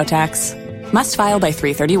Intuit TurboTax. Must file by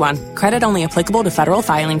 3/31. Credit only applicable to federal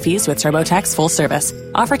filing fees with TurboTax full service.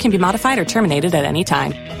 Offer can be modified or terminated at any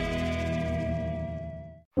time.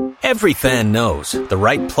 Every fan knows the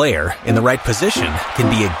right player in the right position can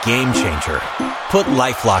be a game changer. Put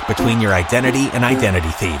LifeLock between your identity and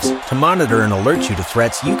identity thieves to monitor and alert you to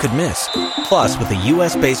threats you could miss. Plus, with a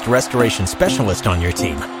U.S.-based restoration specialist on your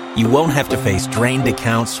team, you won't have to face drained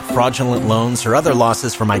accounts, fraudulent loans, or other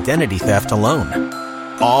losses from identity theft alone.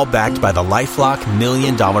 All backed by the LifeLock $1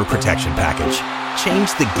 Million Protection Package. Change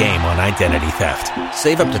the game on identity theft.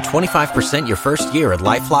 Save up to 25% your first year at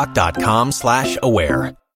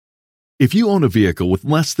LifeLock.com/aware. If you own a vehicle with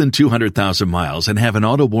less than 200,000 miles and have an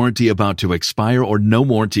auto warranty about to expire or no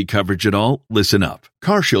warranty coverage at all, listen up.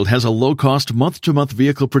 CarShield has a low-cost month-to-month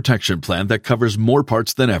vehicle protection plan that covers more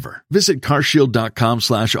parts than ever. Visit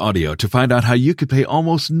carshield.com/audio to find out how you could pay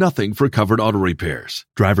almost nothing for covered auto repairs.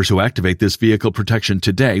 Drivers who activate this vehicle protection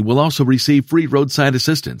today will also receive free roadside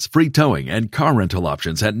assistance, free towing, and car rental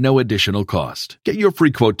options at no additional cost. Get your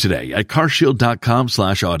free quote today at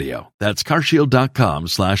carshield.com/audio. That's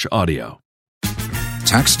carshield.com/audio.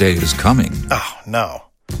 Tax day is coming. Oh, no.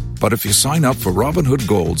 But if you sign up for Robinhood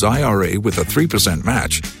Gold's IRA with a 3%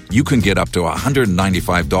 match, you can get up to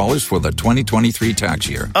 $195 for the 2023 tax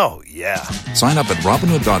year. Oh, yeah. Sign up at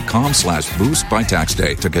Robinhood.com/boost by tax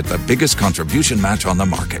day to get the biggest contribution match on the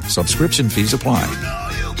market. Subscription fees apply.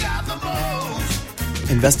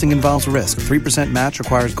 Investing involves risk. 3% match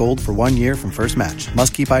requires gold for 1 year from first match.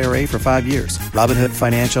 Must keep IRA for 5 years. Robinhood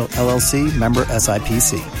Financial, LLC, member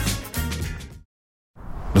SIPC.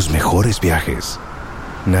 Los mejores viajes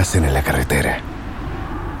nacen en la carretera,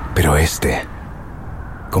 pero este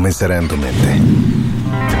comenzará en tu mente.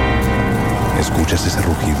 ¿Escuchas ese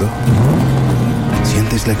rugido?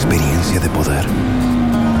 ¿Sientes la experiencia de poder?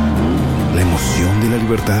 ¿La emoción de la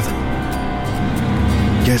libertad?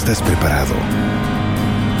 ya estás preparado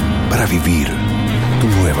para vivir tu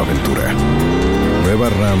nueva aventura. Nueva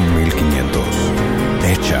RAM 1500.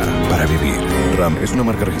 Hecha para vivir. RAM es una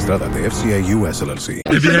marca registrada de FCI US LLC.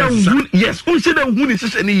 Yes, we should have won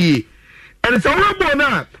this any. And it's a rubber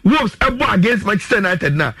now. Wolves ever against Manchester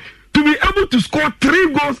United now. To be able to score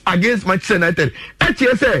 3 goals against Manchester United.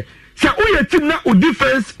 HSA, say, oh, your team now,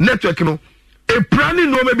 defense network, you know. A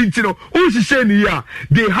planning no maybe, you know, who's saying here,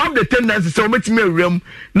 they have the tendency to make me a realm,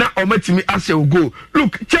 now, or make me as you go.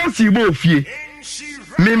 Look, Chelsea, both ye.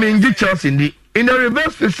 Meaning, Chelsea in the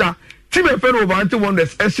reverse fixture. Team FN over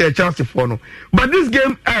anti-wonders SC Chelsea for no. But this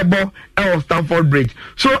game, airball, was Stamford Bridge.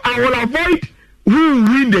 So I will avoid who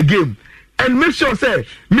win the game. And make sure, say,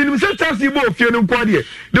 minimum Chelsea both feeling quadri.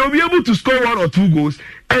 They will be able to score 1 or 2 goals.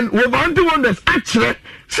 And with anti-wonders, actually,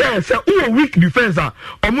 say, who a weak defender,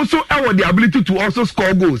 almost so have the ability to also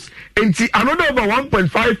score goals. And see, another over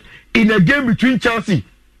 1.5 in a game between Chelsea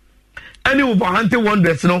and over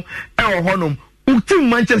anti-wonders, no, our honor, who team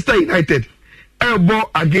Manchester United. Elbow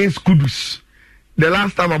against Kudus. The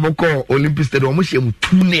last time I'm call Olympic Stadium, almost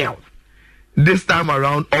 2-0. This time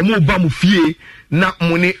around, almost Bamufie, not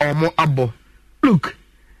money, almost abo. Look,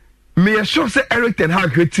 me sure say Eric Ten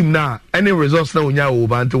Hag great team now. Any results now, unya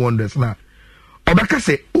over anti-wonders now. Obaka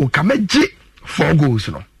say, oh, kameji 4 goals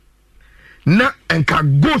no. Na enka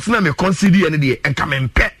goals na me consider any day enka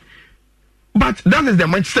mempe. But that is the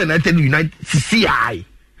Manchester United CCI.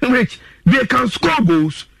 Which they can score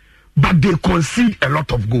goals. But they concede a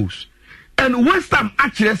lot of goals. And West Ham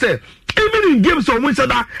actually said, even in games on which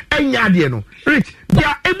other Rich, they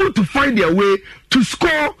are able to find their way to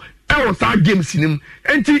score our games in him.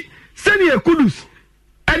 And Senior Kudus,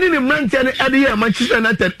 and in the Manchester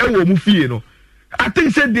United, I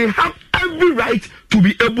think said they have every right to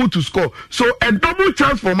be able to score. So a double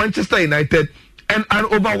chance for Manchester United and an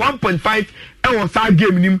over 1.5 our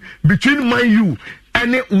game in him between Man U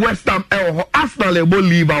and West Ham, Arsenal, and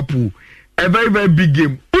Liverpool. A very, very big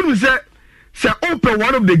game. Who say open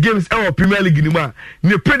one of the games our Premier League in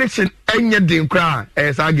the prediction anything cry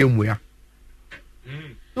as our game where.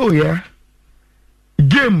 Oh yeah.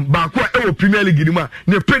 Game back our Premier League in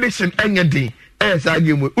the prediction anything as our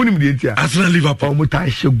game where. Arsenal Liverpool.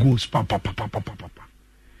 Mutasha goes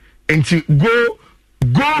and to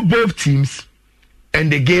go both teams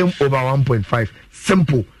and the game over 1.5.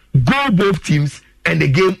 Simple. Go both teams and the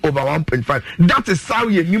game over 1.5. That is how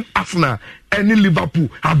you name Arsenal and Liverpool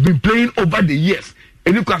have been playing over the years.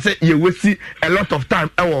 And you can say you will see a lot of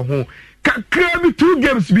time our home. Can clearly 2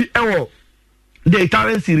 games be our the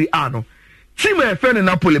Italian Serie A no. Team FN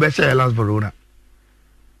Napoli be Hellas Verona.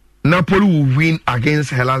 Napoli will win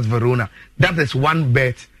against Hellas Verona. That is one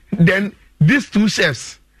bet. Then these 2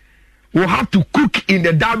 chefs will have to cook in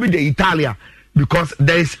the Derby d'Italia because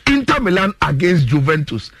there is Inter Milan against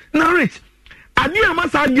Juventus. Now Rich, Adia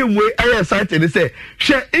masa game way I excited. They say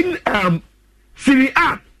share in Serie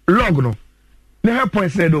A log no. Never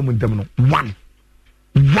points there do no.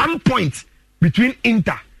 1 point between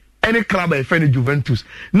Inter and a club and Juventus.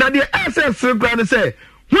 Now the SS ground say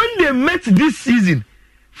when they met this season,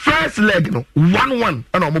 first leg no 1-1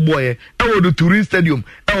 and our boy the Turin Stadium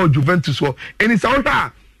our Juventus won and it's out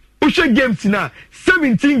there. Ushe games now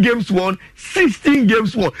 17 games won, 16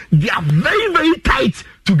 games won. They are very, very tight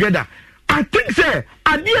together. I think say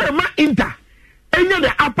Adiama Inter any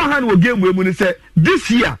the upper hand will game we say this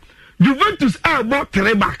year Juventus are more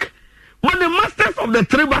 3 back. But the masters of the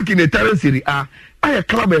 3 back in the Italian Serie A are a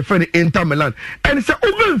club of Inter Milan. And it's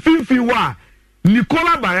over Finfiwa,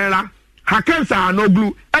 Nicola Barella, Hakan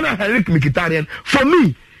Sahanoglu, and Henrik Mkhitaryan. For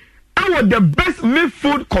me, I was the best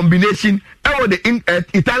midfield combination I was the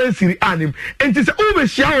Italian Serie A. And it's over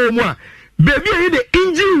Xiao baby, the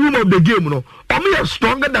engine room of the game, no. We are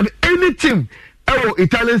stronger than any team our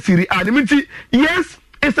Italian Serie A. Yes,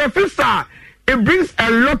 it's a first star. It brings a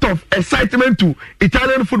lot of excitement to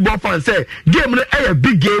Italian football fans. Say game a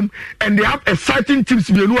big game, and they have exciting teams.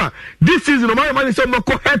 This season, my man is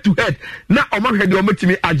head to head. Now,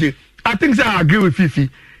 I think I agree with Fifi.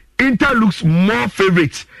 Inter looks more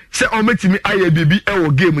favorites. Say Ometimi IABB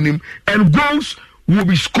our game in him, and goals will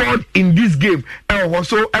be scored in this game.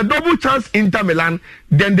 So a double chance Inter Milan,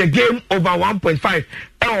 then the game over 1.5.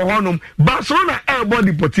 Barcelona airball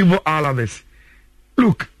Deportivo Alaves.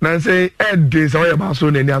 Look, now say Ed days all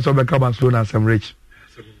Barcelona and also become Barcelona some rich.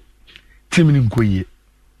 Team in Koye.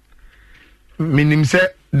 Meaning say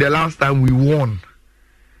the last time we won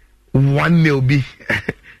 1-0 be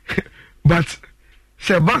but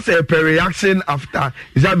Sebase per reaction after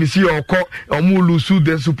Zabisi or Mulusu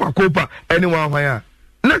the Super Copa anyone where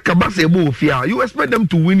you expect them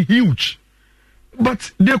to win huge,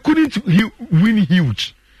 but they couldn't win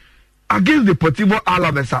huge. against the Deportivo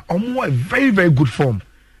Alaves, a very, very good form.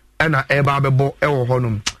 And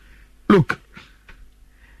look,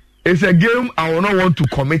 it's a game I will not want to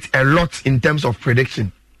commit a lot in terms of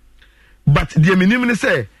prediction. But the minimum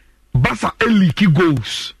say Barca leaky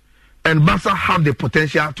goals, and Barca have the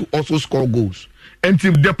potential to also score goals. And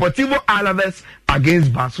Team Deportivo Alaves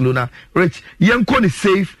against Barcelona, Rich, Yankon is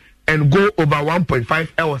safe and go over 1.5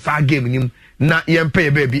 hours a game. Na pay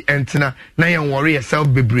baby entina na yan worry yourself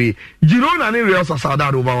bebre. Girona and Real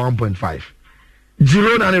Sociedad over 1.5.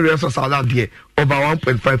 Girona and Real Sociedad there over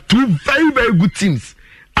 1.5. Two very, very good teams.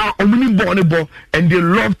 Are ball and they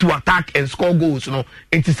love to attack and score goals, you know.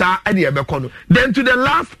 Then to the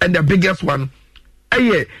last and the biggest one,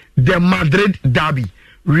 the Madrid derby.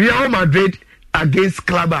 Real Madrid against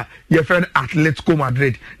Club, your friend Atletico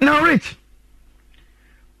Madrid. Now, Rich,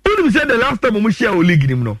 who said the last time we share a league,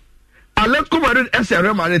 you know? Atletico Madrid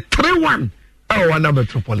Real Madrid 3-1 Wanda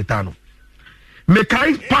Metropolitano. Me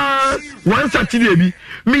kai pass one Saturday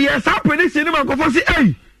me yes prediction ma go for say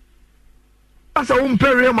hey. Asa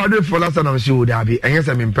Real Madrid for last time show derby and yes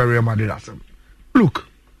I'm Real Madrid asem. Look,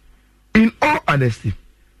 in all honesty,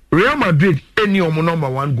 Real Madrid any number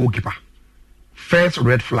 1 goalkeeper. First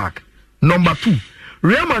red flag. Number 2,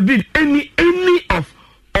 Real Madrid any of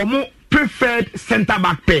preferred centre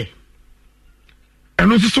back pair.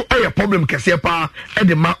 And also a problem Kesepa at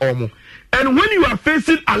the ma omo. And when you are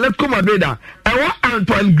facing Atletico Madrid, I want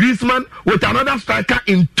Antoine Griezmann with another striker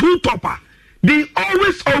in 2 topper. They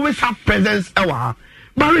always have presence. But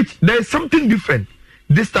Rich, there is something different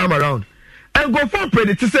this time around. And go for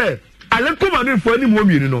credit to say Atletico Madrid for any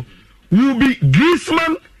moment, you know, will be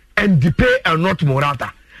Griezmann and Depay and not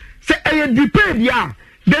Morata. Say Depay, yeah.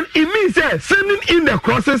 Then it means sending in the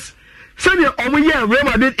crosses. Send your Real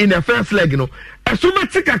Madrid in the first leg, you know.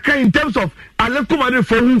 Assumatic in terms of Atletico Madrid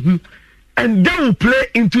for and that will play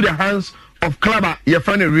into the hands of Club, your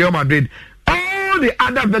friend Real Madrid. All the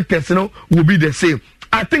other vectors, you know, will be the same.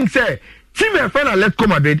 I think, say, team your friend Atletico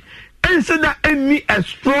Madrid, and say that any a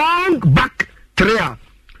strong back trio.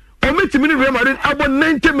 Or make team Real Madrid about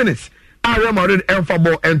 90 minutes. Real Madrid and for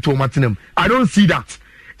ball and to Martinez. I don't see that.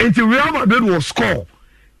 Until Real Madrid will score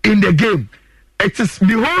in the game. It is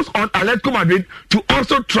beholds on Atletico Madrid to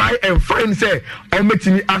also try and find say or make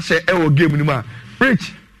me ashe game nima.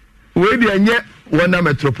 Rich, we dey Wanda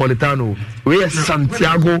Metropolitano, we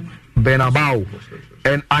Santiago Bernabeu,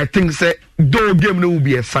 and I think say though game will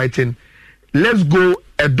be exciting. Let's go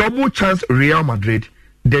a double chance Real Madrid,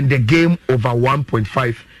 then the game over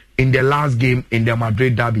 1.5 in the last game in the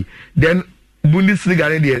Madrid derby. Then Bundesliga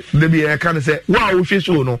there, kind of say wow, we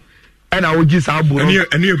show no. And I will just have bonus.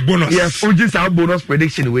 Bonus. Yes, we'll just have bonus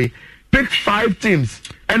prediction way. Pick 5 teams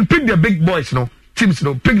and pick the big boys, no teams,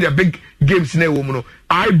 no pick the big games, no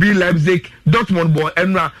IB Leipzig, Dortmund,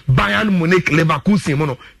 Enra, Bayern Munich, Leverkusen,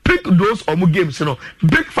 no. Pick those games, no.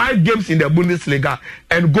 Pick 5 games in the Bundesliga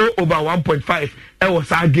and go over 1.5. And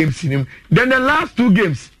was our games in him. Then the last 2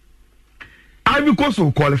 games, Ivory Coast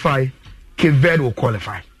will qualify, Cape Verde will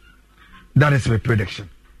qualify. That is my prediction.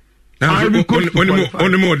 Now, on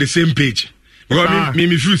the same page. Because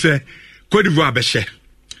me feel say Cote d'Ivoire be share.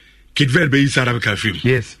 Cape Verde be South Africa film.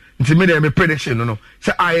 Yes. It's me my prediction, no.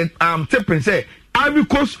 So I am tipping say Ivory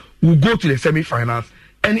Coast will go to the semi-finals,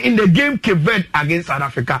 and in the game Cape Verde against South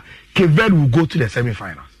Africa, Cape Verde will go to the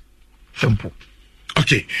semi-finals. Simple.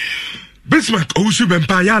 Okay. Bismarck Owusu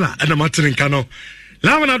Bempayala and Martin Kano.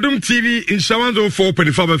 Lawan Adum TV in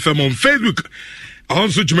 104.5 FM on Facebook.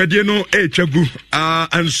 Also Jumediano Chagu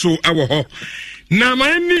and so our ho. Na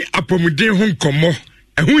mani apomuden ho nkomo.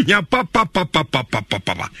 Ehu hia papa.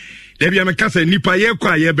 Debi amekasa nipa ye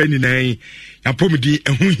kwa ye bani nan. Apomudi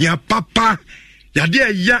ehu hia papa. Yade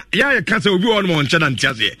ya kasa obi won mo nche na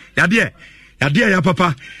ntiase. Yade ya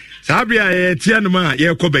papa. Sabia ye tia no ma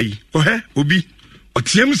ye kobai. Ohe obi.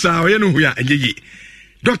 Otiem sa oye no hu ya anyeye.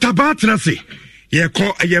 Dr. Batrase ye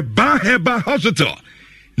ko ye ba heba hospital.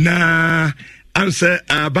 Na answer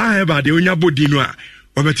ba de onya bodi no a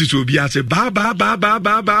obeti so obi ase ba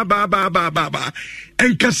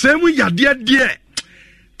enkasemu yade de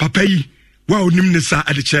papa yi wa onim ne sa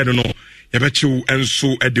ade che no ye bechiw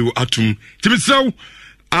enso ede atum timisew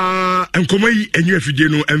enkomayi enyu afidie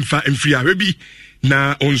no emfa emfiri a bi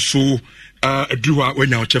na onso aduwa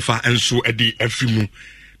wanya ochefa enso ede afimu.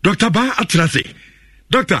 Dr. Ba Atrase,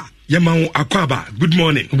 Doctor Yamau Akwaba, good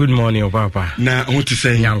morning. Good morning, Papa. Na I want to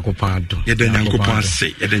say Yankopado. Yeden Yankopa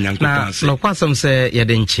say, Yeden Yankopa say. No kwasam say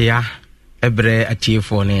Yeden Chia, Ebre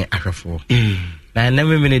atiefo ne ahwefo. Na na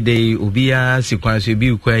me day obia sequence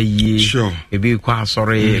bi kwa yi. Sure. Ebi kwa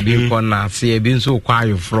sore, ebi kwa na se, ebi nso kwa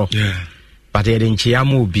ayofro. Yeah. But Yeden Chia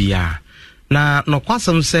mo bia. na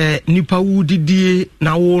nokwasem se nipa wudidie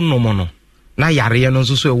na wo nomo no na yare no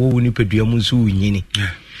nso so wo nipadua mu nso unyini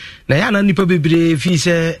na ya na nipa bebre fi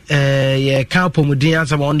se ye ka pomudin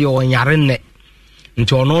asem on de o yare nne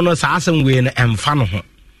nti ono no sa asem we na emfa no ho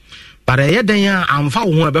bare ye den a amfa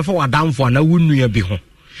wo ho e be fa wadamfo na wunua bi ho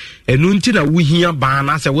enu nti na wuhia baa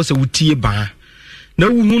na se wo se wutie baa na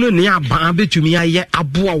wuhunu ne abaa betumi aye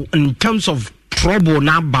aboa in terms of trouble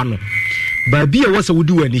na aba no ba bia wo se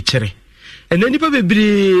wudi wani kire ena nipa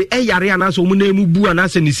bebre yare anaso mu na mu bu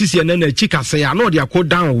anaso ne sisi na na chikase ya na odi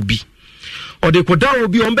akodan obi odi kodan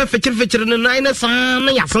obi on be fekire ne nan na san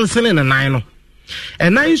na yasansene ne nan no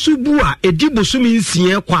enan su bu a edi bosumi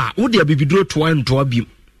nsie kwa wo de abibiduro toa ntoa bi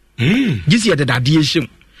gisi ya dadade ehim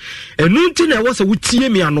enu nti na wo se wutie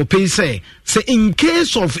mi anope se in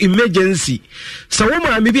case of emergency se wo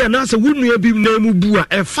ma me bi anaso wunua bi na mu bu a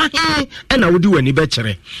efa na wodi wani be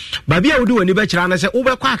kire ba bia wodi wani be kire na se wo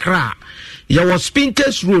be kwa akra ya was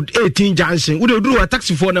Spintex Road 18 Junction wo de duru wa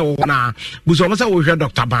taxi for na wo na buso mo se wo hwe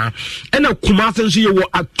Dr. Ban na kuma se nso ye wo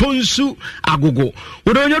Atonsu Agogo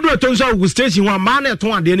wo de onye duru Atonsu Agogo station wa ma na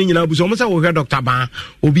eton ade ne nyina buso mo se wo hwe Dr. Ban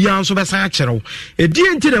obi anso be san akere wo edi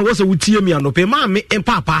enti na wo se wutie mi anope ma me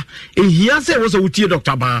papa ehia se wo se wutie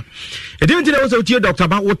Dr. Ban edi enti na wo se wutie Dr.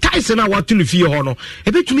 Ban wo taise na wa tunu fie ho no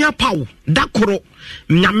ebetumi apawo dakoro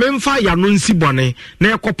nyamemfa ya no nsi bone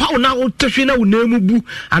na ekopa na wo tehwe na wo namu bu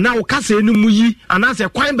ana wo kasa enu mu yi ana se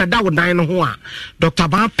kwan beda wo dan no ho a Dr.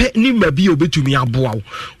 Ban pe ni mabi obetumi aboa wo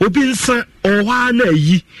obi nsa ohwa na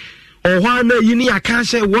yi ni aka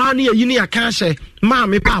hye wa na yi ni aka hye ma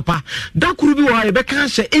me papa dakoro bi wa e be ka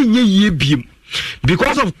hye enye yie biem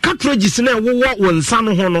because of cartridges na wo nsa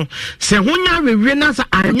no ho no se honya wewe na sa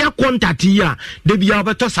anya contact ya de bia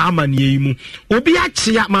obeto sa amane yi mu obi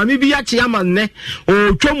achia maame bi achia manne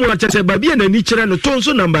o twomu a chese ba bia na ni kire no to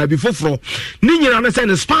nso namba bi foforo ni nyina na se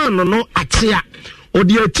ne span no achia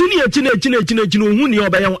odi achine ohun ni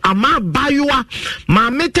obaye ama bayoa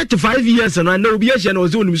maame 35 years na obi ahia na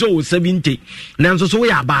ozi onum so 70 na nso so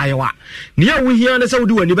ya bayoa ne ya wo hia na se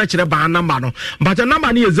wodi wani be kire ba number no but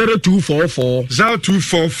number ni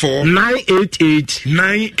 0244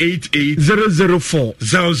 988 004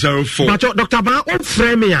 but Dr. Ban o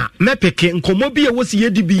frame ya me peke nkomo bi e wo si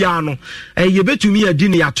yedi bia no ye betumi adi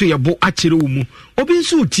ne yato ye bo akire wo mu obi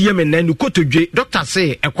nso tie me na ni kotodwe doctor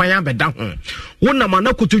say ekwan abeda ho wona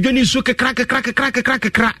mana kotodwe ni su kekra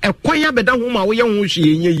ekwan abeda ho ma wo ye ho hwe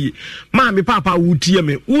yenye yi ma me papa wo tie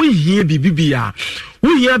me wo hie bibibia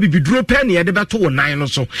wo hie bibiduro pe ne ye de beto wo nan no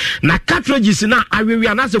so na cartridges na awewe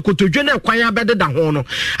anase kotodwe na ekwan abeda ho no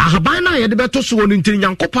ahaban na ye de beto so wonu ntiri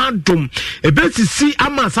nyankopa adom ebesisi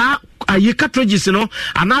amasa ayi cartridges no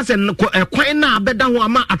anase ekwan na abeda ho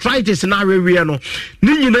ama arthritis na awewe no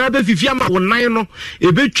ni nyina be fifi ama wo nan no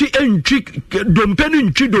ebetwi entwi dompe no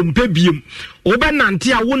ntwi dompe biem obe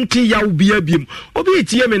nante a wonte ya obia biem obi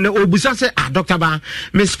etie me na obusa se Dr. Ban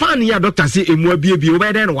me span ya doctor se emu abie bie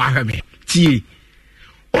obe den wa hwe me tie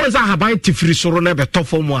o za haban tifiri soro na be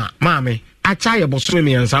tofo a maame acha ye boso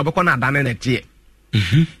me yansa beko na dane na tie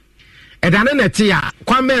edane na tie a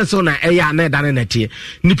kwame so na eya na edane na tie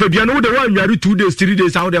nipadua no wo de wa nware 2 days 3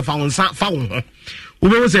 days how de fa wonsa fa wo ho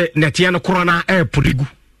wo se na tie no korona poligu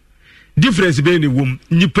difference be ni wom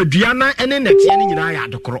nipadua na ene na tie ni nyina ya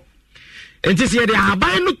adokoro enti se de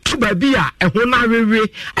haban no tuba bi a eho na wewe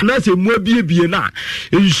anase mu abiebie na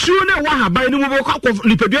nsuo na wa haban no mu bokọ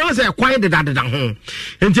nipadua se kwan dedadeda ho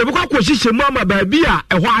enti bokọ hyehyɛ mu ama ba bi a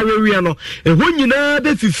eho awewe no eho nyina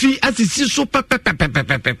be fifi asisi so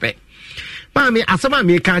pepepepepepepe maame asama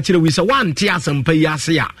me ka kire wi se wante asampa yi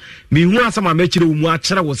ase a me hu asama me kire wo mu a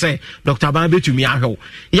kire wo se Dr. Ban betumi ahwew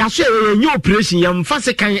ya so ye operation ya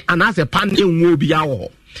mfase kan anase pan enwo bi a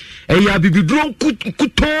wo eya bibiduro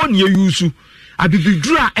kuto ne yusu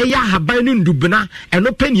abibiduro a eya haban no ndubena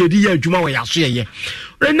eno pe ne yedi ya adwuma wo ya so ye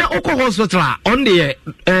rena okọ hospital on the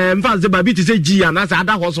mfanze babi ti se gi anase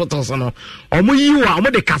ada hospital so no omo yiwa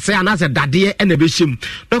omo de kase anase dade e na be hyem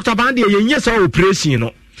Dr. Ban de ye nyesa operation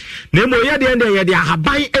no na mo ye de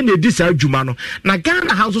ahaban ene di sa adwuma no na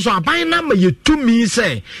Ghana ha so aban na ma yetumi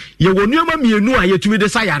se ye wonuama mienu a yetumi de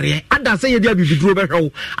sa yare ada se ye dia bibiduro be hwew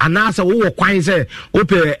ana se wo kwan se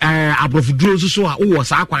ope abrofuduro so a wo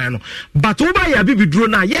sa kwan no but wo ba ya bibiduro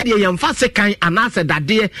na ye de ye mfa se kan ana se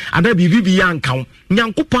dade ada bibibi ya nkan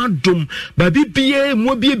nyankopa dom ba bibie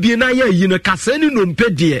mo bibie na ye yi no kasa ni no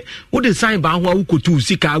mpede wo de sign ba ho a wo kotu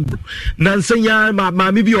sika agu na nsanya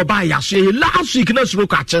ma me bi oba ya so ye last week na suro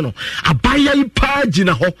ka che no abaya ipa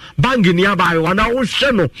gina ho bangini abayo wana wo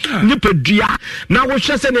hwe no nipadua na wo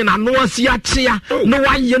hwe se ne na no asi atia no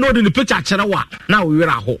waye no de ne picture kere wa na wo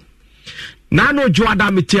wira ho na no jo ada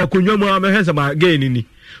meti akonwa mu amehese ma gani ni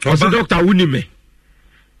ɔsɛ doctor woni me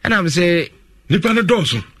ɛna am sɛ nipa no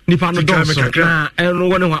dɔɔso na ɛno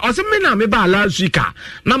wɔ ne ho ɔsɛ me na me ba last week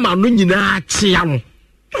na ma no nyinaa kyea no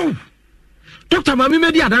doctor ma me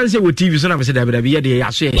medi adanse wɔ TV so na me sɛ dabi yɛ de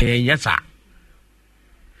yaso yɛ saa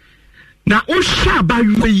na o sha ba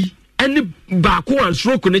yi ɛne baako an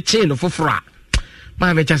stroke ne chain no foforo a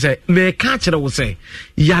ma me kyɛ sɛ me ka kyerɛ wo sɛ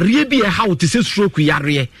yare bi ha wo te sɛ stroke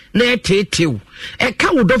yare na ɛtetew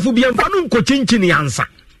ɛka wo dɔfo bi amfa no nkɔkyinkyin yansa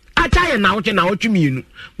acha ye na wo mienu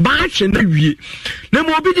ba hwe na wie na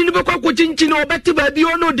mo obi di ne bekɔ kɔkyinkyin obɛte ba bi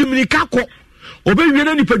ono diminika kɔ obɛwie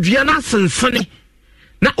na nipadua na sensene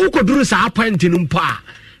na ukoduru sa appoint no mpa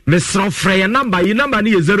me srɔfrɛ ya number yi number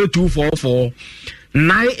ne 0244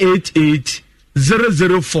 988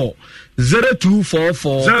 004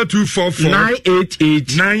 0244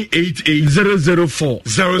 988 004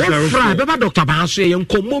 004 beba Dr. Banso ye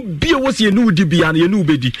nkomo bia wosi enu udi bia na enu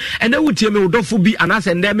bedi ena wutie me wodofo bi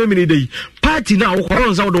anase nda me mini dei party na wo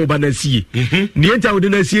koronza wo do banasie ni enta wo de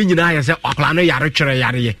na sie nyina ya se akla no yare twere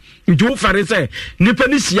yare ye nti wo fare se nipa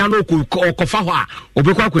ni sia no kofa ho a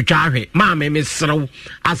obekwa kwatwa ahwe ma me mesrew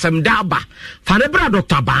asem da ba fa ne bra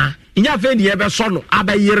Dr. Ban nya fe ni ebe so no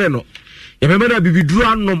abayire no yɛbɛmɛna bibiduru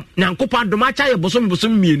anom nyankopɔ adom akyɛ yɛ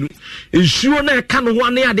bosom mienu nsuo na ɛka no ho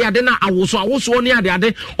ne ade na awoso ne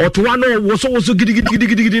ade ɔtoa no woso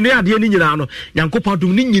gidigidi ne ade ne nyinaa no nyankopɔ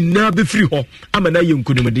adom ne nyinaa bɛfiri hɔ ama na yɛ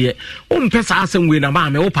nkonimdeɛ wompɛ saa asɛm wei na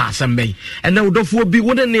maame wopɛ asɛm bɛyi ɛnɛ wodɔfoɔ bi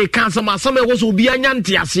wode ne ka asɛm ɛwɔ sɛ obi anya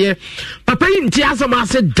nteaseɛ papa yi nte asɛm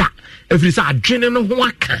ase da ɛfiri sɛ adwene no ho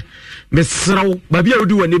aka mesraw babia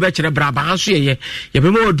wodi wani be kire braba so ye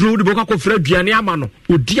yebema waduro wodi bokwa kofra aduane ama no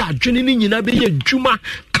odi adwene ni nyina be ye dwuma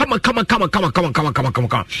kama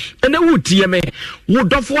ene wutie me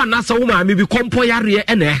wodofo anasa wo maame bi kompo yare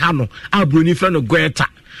ene ha no abroni fra no goeta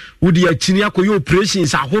wodi akini akoye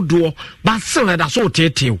operations ahodo ba sele da so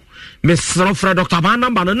tetew mesraw fra Dr. Ban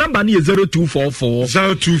number no 0244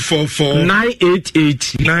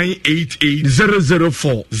 988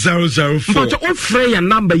 004 but ofre ya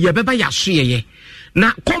number ye beba ya so ye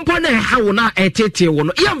na company ha wo na etete wo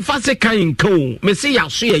no ye mfa se kan nkan me se ya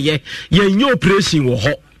so ye nye operation wo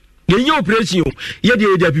ho ye operation ye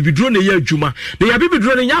de bibiduro na ye adwuma na ya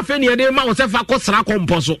bibiduro na nya fe ne ye de ma wo se fa kosra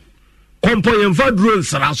kompo so kompo ye mfa duro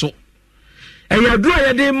nsra so duro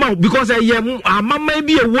ya de ma because amama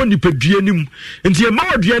bi ewo nipadua nim nti ma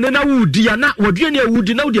waduane na wudi ya na waduane ya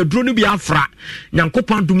wudi na wudi duro no bi afra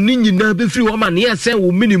nyankopɔn dum ni nyina be firi ho ma ne ese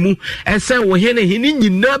wo minimu ese wo hene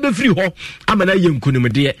nyina be firi ho ama na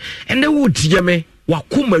yenkunimde ene wudi ya me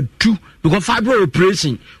wakoma tu because fibro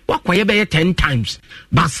operation wakoye be 10 times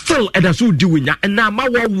but still edaso di wonya na ma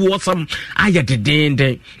wo some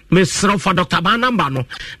ayededende me sro for Dr. Ban number no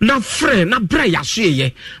na frɛ na bra ya so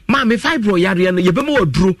ye ma me fibro yare no ye be ma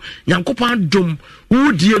waduro nyankopɔn dom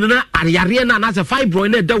wudie no na yare na na se fibro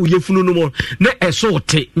na da wo yefunu no mo na ɛso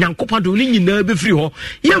te nyankopɔn dom ni nyina be firi ho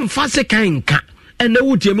ye mfa se kan nka ene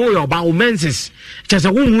wutie me wo yoba wo menses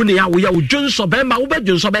kyese wo hu ne ya wo dwonso be ma wo be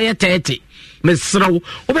dwonso be ye 30 mesraw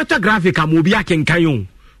obeto graphic am obi akenkan yo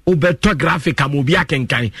obeto graphic am obi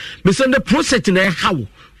akenkan me send the process na hawo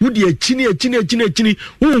wudi akini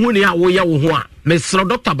hu ne ya wo ya wo ho a mesraw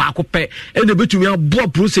Dr. Baako pɛ ene betumi abo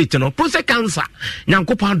process no process cancer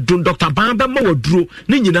nyankopɔn don Dr. Ban be ma waduro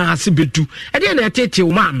ne nyina ase betu ede na etete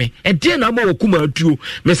wo maame ede na ma wakuma atuo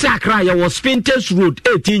me se akra ya wo Spintex Road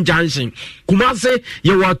 18 junction Kumase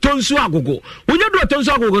ye wa Tonsu Agogo wonya do Tonsu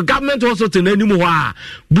Agogo government hospital na nimu ho a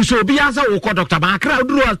buso obi asa wo ko Dr. Ban akra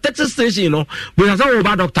duro Texas station no bo asa wo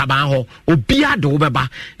ba Dr. Ban ho obi ade wo beba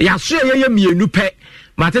ya so ye mienu pɛ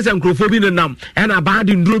matese nkrofo bi nenam ena ba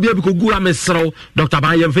de nduro bia bi ko gu amesrew Dr.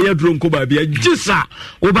 Ban yemfe ya duro nko ba bia gisa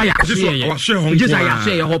wo ba ya so ye gisa ya so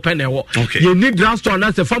ye ho pene ho ye need drugstore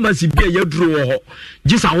na se pharmacy bia ya duro ho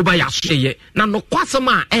gisa wo ba ya so ye na no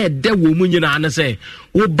kwasema de wo mu nyina na se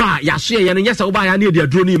wo ba ya so ye ne nyesa wo ba ya na de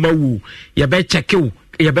duro ni ma wu ye be check wo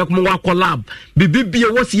ye be ko wa collab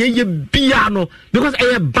bibibia wo se ye bia no because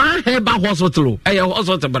e Ban Herbal Hospital e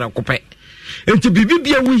hospital bara ko pe enti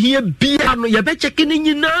bibibia wo hie bia no ye be cheke ne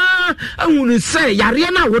nyina ahunu se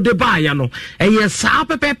yare na wo de ba ya no eye saa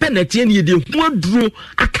pepepe na tie ne de hu aduro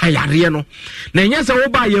aka yare no na nya se wo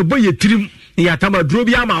ba ye bo ye tirim ya tama duro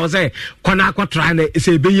bia ma wo se kona akwa try na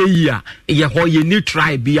se be ye yi a ye ho ye ni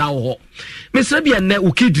try bia wo mesra bia na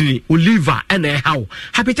wo kidney wo liver na how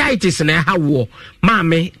hepatitis na how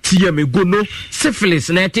maame tie me gono syphilis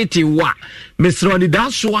na tete wa mesra ni da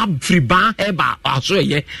so afri ba eba aso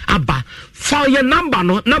ye aba for your number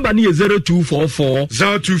no is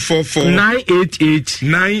 0244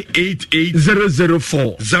 988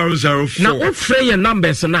 004 na o free your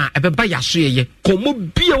numbers na ebeba yaso ye komo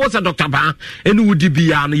bia wo sa Dr. Ba enu wudi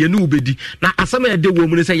bia no ye nu bedi na asama ye de wo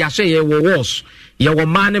mu se yaso ye wo wos ye wo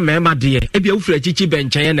man me ma de e bia wo free chichi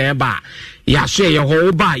benchen na eba yaso ye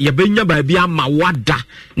ho ba ye benya ba bia ma wada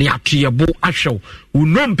na yatoyebo ahwew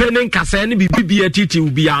uno mpene nkasa ne bibia titi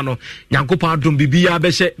ubia no nyankopɔn adom bibia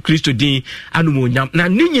bɛhyɛ Kristo din anumonyam na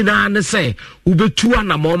ne nyinaa ne sɛ ubetu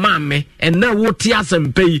anamo maame ɛna wo te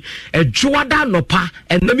asɛmpa yi ɛdwoada nopa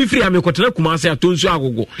ɛna mi firi amekɔtena kumase atonsu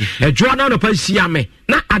agogo ɛdwoada nopa hia me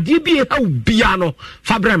na ade bi ha ubia no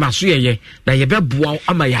fabra maso yeye na yɛbɛboa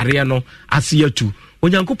ama yare no ase atu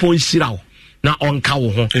onyankopɔn hyira wo na onka wo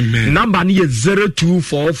ho number ni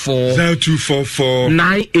 0244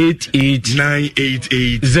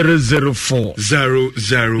 988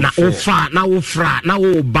 004 na ofa na wo fra na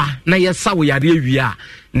wo ba na yesa wo yare awia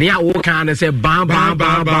ne a wo kan ne se ba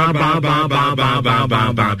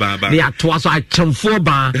ne ato aso achemfo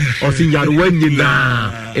ba o si yare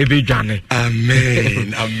wanyina ebedwane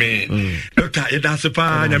amen Dr.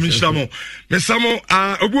 Edasepa nyamishamo mesamo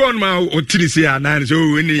obu on ma otirisi anan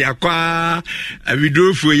so eni yakwa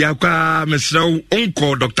awidofu yakwa mesra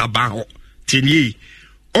onko Dr. Baho tini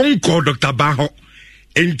onko Dr. Baho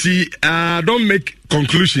enti don't make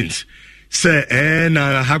conclusions say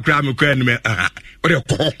na hakra me kwa me ore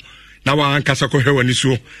ko na wa ankasa ko hewa ni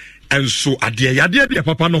so enso ade yade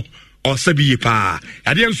papa no o sabi pa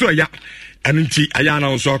ade enso ya enti aya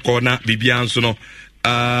na nso akọ na bibia nso no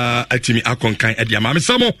atimi akonkan ade ama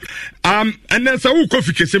mesamo enen sa wo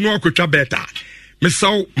kofi kesem no akotwa beta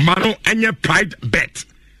mesaw mano enye pride bet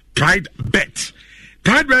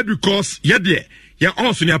because yede ya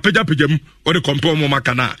onso ni apagapagam o de kompo mo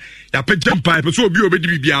makana ya pagam pipe so obi obedi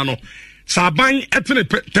bibia no saban etene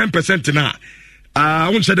 10% na I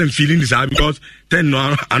won't say them feeling this because 10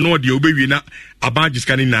 no ano de obewi na abagis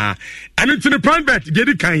kan na and it's in the prime bet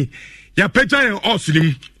dey kan ya pagya en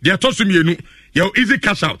oslim dey atosum yenu ya easy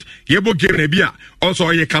cash out ye bo game na bia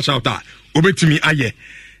also ye cash out a obetimi aye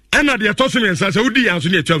and na dey atosum en say odi yan so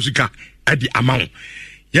na 12 sika adi amount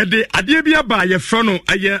ye de ade bia ba ye fro no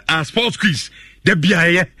aye sports quiz de bia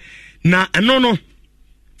ye na eno no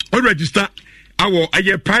o register awo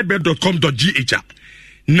aye pridebet.com.gh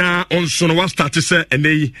na onso no was start say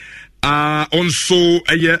enei onso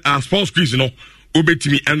aye sports quiz no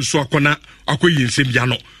obetimi enso akona akoyi nsem bia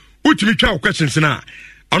no utimi twa questions na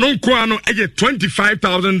anon ko ano aye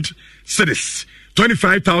 25,000 cedis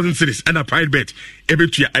and a pride bet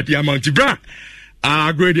ebetua at the amount bra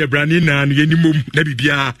agrade brand na yenimum na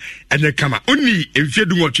bibia enye kama oni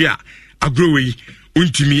emfiedu nwotwe agrowe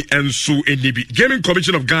untimi enso enibi Gaming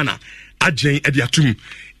Commission of Ghana agen ediatum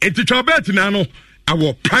etitwa bet na no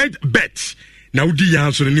our pride bet na udi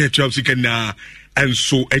ya so ne 12 sika na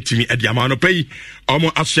enso etimi ediama no pay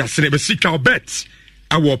omo asiase ne be sika bet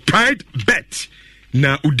our pride bet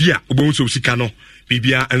na udi a obo so sika no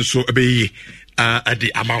bibia enso ebe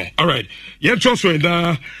adi amount. All right, yen so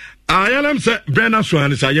da ayanam se brena so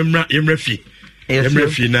an sa yemra fi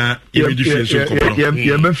na yemdi fi so ko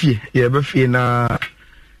yemba fi na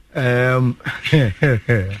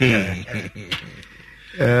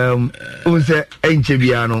unse enche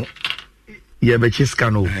biano ye be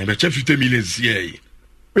chiskano be 50 million ye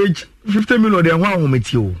 50 million de ho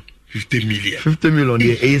ahometi o 50 million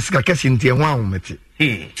de eska kesinti ho ahometi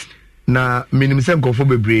na minimum se nkofo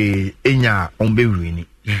bebre enya onbe wini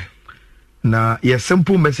na ye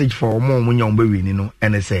simple message for omo nya onbe wini no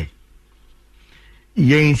ene say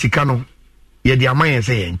ye sika no ye de amaye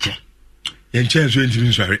say yenche so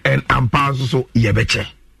enjini sorry and ampa so ye beche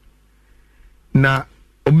na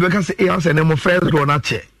obeka say e say na mo first draw na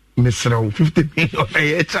che misrew 50 million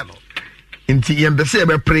ye chano nti ye be say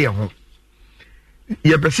be pray ho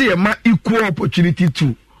ye be say ma equal opportunity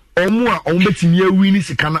to omo a omo betimi awini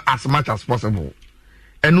sika no as much as possible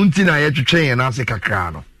enu nti na ye twetwe ye na ase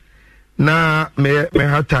kakra no na me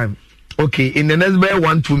have time okay in the next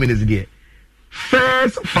 1-2 minutes there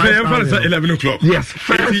first 5,000 11 o'clock yes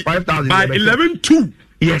first 5,000 by 11-2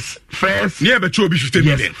 yes first near becho be 50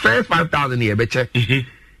 million yes first 5,000 near beche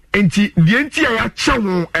enti the enti ya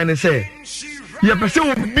chewo ene say ye pese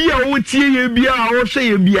obi a wo tie ye bia a wo hwe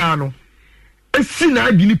ye bia no esi na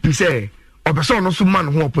adini pese obese ono so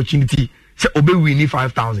man ho opportunity say obe win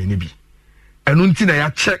 5,000 ni bi enu nti na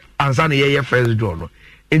ya check answer na ye first draw no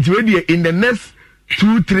enti we in the next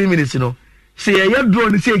 2-3 minutes say ye draw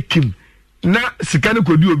ni say kim na sika no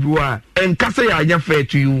kodi obi wa enkasa ya anya fair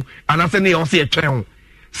to you anase ne o se etwen ho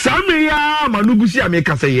same ya manugusi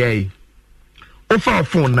ameka say ye ofa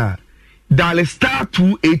phone na dial star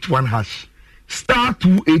 281 hash star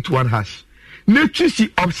 281 hash na choose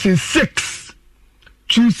option 6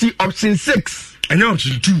 choose option 6 and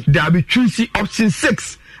option 2 there be choose option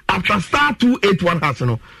 6 after star 281 hash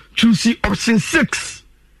no choose option 6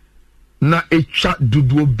 na echa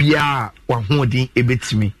duduo bia wa hodin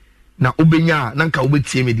ebetimi na obenya na nka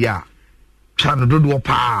obetie me dia cha no duduo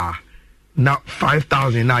pa na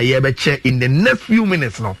 5,000 na ye be che in the next few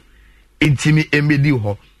minutes no intimi emedi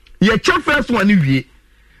ho ye che first one wie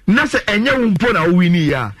na se enye wo mpo na wini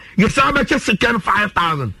ya ye sa be che second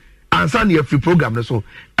 5,000 ansa na free program no so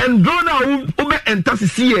and go na ube enter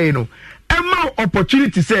CCA no emma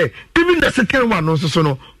opportunity say even the second one no so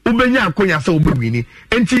no ubenya akonya say ubewini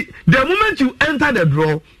enti the moment you enter the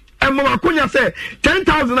draw emma akonya say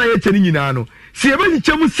 10,000 na ye cheni nyina no si ebe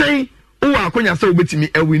chichemu sen wo akonya say ubetimi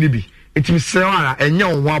ewini bi enti misewara enya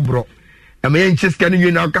wo abro emma ye ncheska no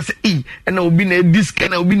yina ka say na obi na disk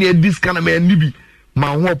na obi na disk na ma nibi ma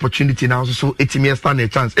ho opportunity now so etimi stand a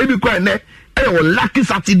chance ebi kwa ne e wo lucky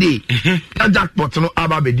Saturday na jackpot no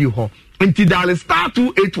aba bedi ho enti dial star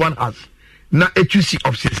 281 hash na etusi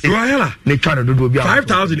option 6 na try do bia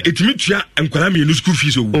 5,000 etimi tua enkwala me no school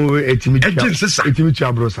fees o etimi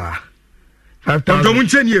tua brosa 5,000 do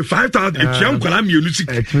muncheni 5,000 etua enkwala me no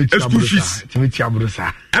school fees etimi tua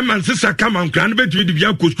brosa eman sisa kama nkran no betumi de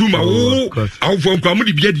bia ko school ma wo awfo nkwa mu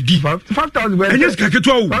de bia didi 5,000 enyes ka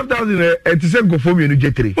keto o 5,000 etise gofo me no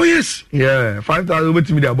jetre oh yes yeah 5,000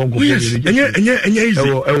 betumi de abon gofo enye easy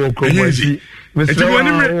ewo kromosi Mr.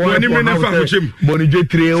 Wani na fa hojim boni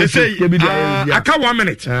jetre o ke bi dia aka 1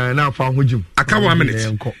 minute na fa hojim aka 1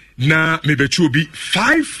 minute na me bechu obi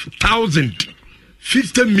 5,000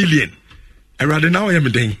 50 million erade na o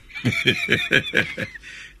yamden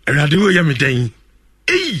erade o yamden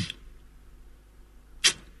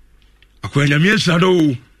akwanya mi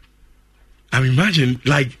esado I imagine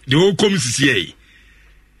like the whole community here.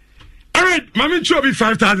 All right, mama chu obi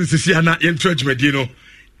 5,000 sisi na encourage me di no.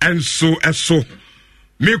 And so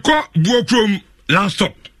me ko buokrom last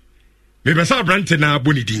stop me besa brante na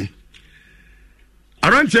bonidin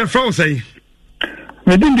arante from say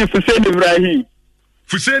me din de Hussein Ibrahim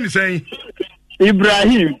say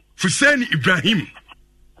Hussein Ibrahim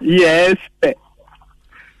yes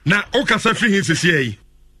na o kasa free hin sisi aí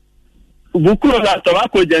Bukuro last stop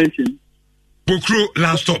Akko junction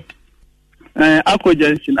Akko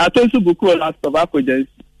junction atonsu Bukuro last stop Akko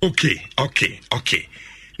junction okay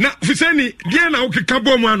now, Fuseni, Diana, okay,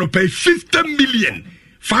 Cabo Mano pay 50 million,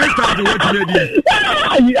 5,000 what you did.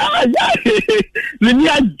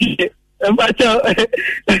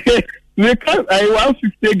 I want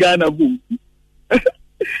 50 Ghana boom.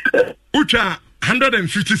 Ucha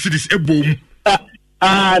 150 cities a boom.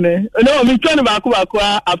 No, me trying to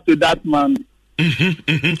up to that man.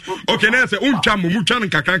 Okay, now say Muchan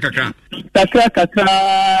Kakaka.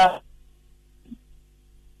 Kakra.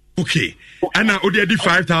 Okay. And now Odi adi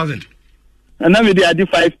 5,000. And now we did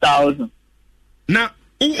 5,000. Now,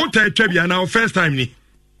 who type Trebi now first time ni?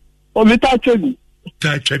 Oh, me type Trebi.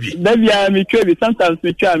 Type Trebi. Maybe I me Trebi. Sometimes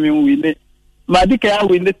me try me win it. Madike I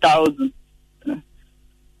win 1,000.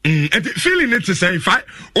 And feeling it to say 5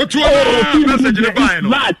 or 2 message in the buy.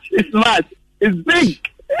 It's smart. It's big.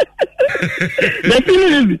 The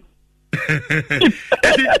feeling is.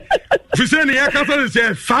 If you say I can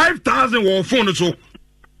say 5,000 or phone so.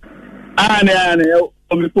 On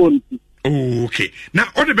my phone. Oh, okay. Now,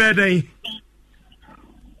 what the bad day?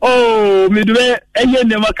 Oh, me do any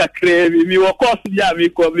never crazy. Me walk off the me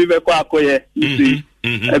call me back. I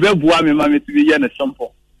be boy me mammy to be in a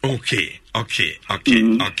sample. Okay. All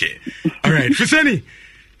right, Fuseni.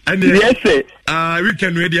 And yes, sir.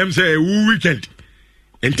 Weekend ready. I'm saying weekend.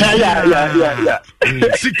 Yeah.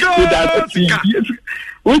 Sika.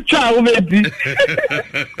 Which are we?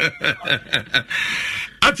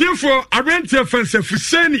 Atiefo arente fanse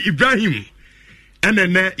Hussein Ibrahim and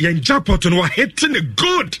then yen jackpot no hitting a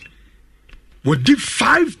good what did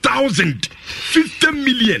 5,000 50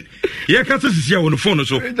 million ye ka se sia on phone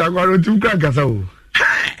so jaguaro tim kan kasa o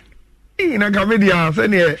ina kamedia se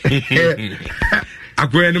ne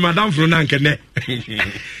akwe ni madam fro na nkene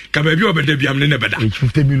ka ba bi obeda biam ne beda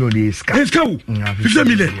 50 million is ka 50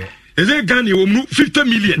 million is it Ghana wo 50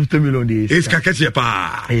 million 50 million is ka kese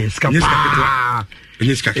pa is ka pa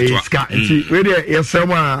Eska nti we dey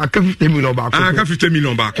yesema aka 50 million back aka 50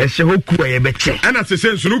 million back e she hoku e be che ana se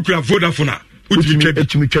sense no kura Vodafone a utimi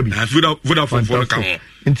twabi Vodafone for ka ho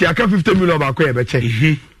nti aka 50 million back e be che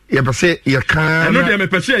ye be se ye kan no dey me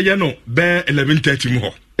pese ye no be 11:30 mu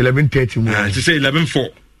ho 11:30 mu. To say 11:04.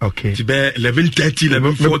 Okay. To be 11:30,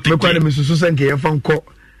 11:40. Me kwade me susu senke ye fan ko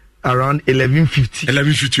around 11:50.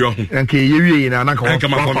 11:50 oh. Enke ye wie na na ka wa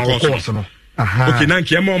course no. Aha. Okay, na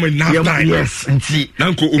nke mo enough time. Yes, nti.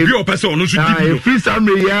 Na nko obi o pese ono so di. Ah, free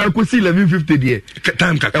summary ya ko si 11:50 de.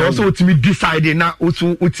 Time ka. E also otimi decide na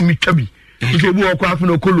otimi twabi. Nso obi o kwa afa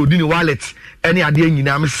no call di ni wallet. Any ade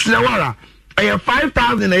nyina me slewara. E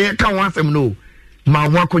 5,000 e ka wan asem no. Ma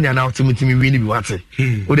ho akonya na otimi win bi wate.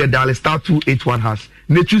 O de dial *281#.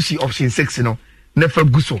 Ne choose option 6 no. Ne fa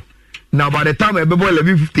guso. Now by the time e be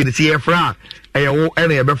 11:50 the see fra wo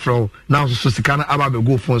ene e be fra now so sika na aba be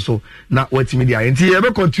go phone so na watimi dia enti e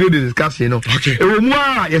be continue the discussion no. Okay. E wo mu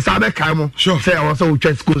a ye sa be kai mo. Say I was so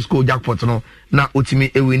chess school jackpot no. Na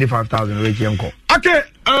otimi e win 5,000 we enko. Okay,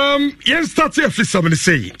 yen start here for somebody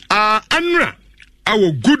say Anra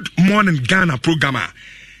our Good Morning Ghana programmer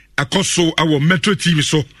akoso our Metro TV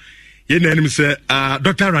so yen name say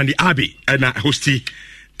Dr. Randy Abbey and hosty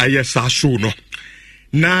ayesa show no.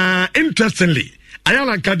 Na interestingly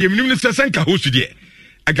ayala academy minister senka host there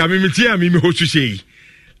agamimiti a mimi host say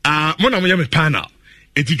mo na mo ya me panel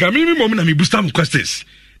etika mimi mo na me boost some questions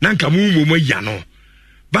na nka mo ya no,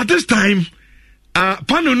 but this time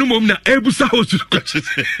panel no mo na ebusa host questions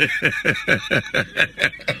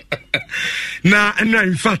na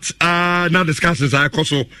in fact now discussions I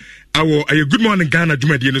also our Good Morning Ghana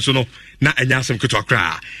Jumadi no so no na anyasem keto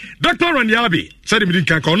akra Dr. Randy Abbey said me din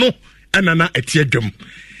kan no na etiedwom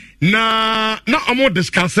na amo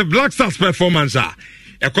discuss Black Stars performance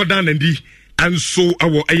ekodan ndi anso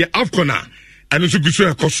awo Afcon and so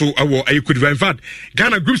guso ekoso awo could in fact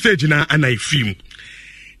Ghana group stage na ana film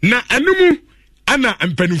na anumu ana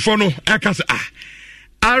mpanufo no akase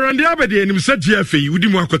Randy Abbey enim se GFA wudi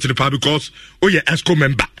mu akote pa because ESCO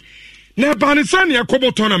member na banisani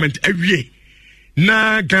akobo tournament awie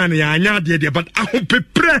na Ghana ya anya de but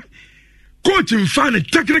ahopepre coach in fan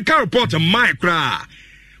technical report my cra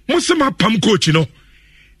musema pam coach no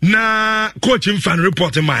na coach in fan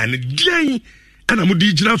report mine dey ana mu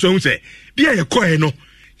di gina so say dia ye koe no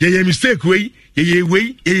ye mistake we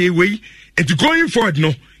ye and going forward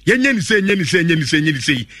no ye nyani say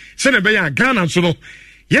say na be ya Ghana so no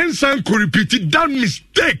yen san ko repeat that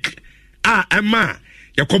mistake ama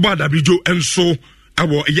ye ko ba dabijo enso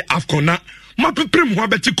awo ye Afcon na mapeprem ho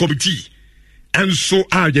abeti committee and so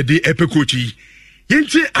the day epicochi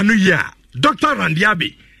yenti anuya Dr. Randy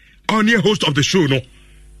Abbey on your host of the show no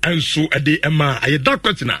and so a day emma aye that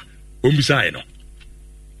question ombisa no.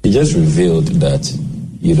 He just revealed that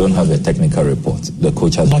you don't have a technical report. The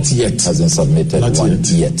coach hasn't submitted one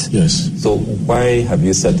yet. Yes. So why have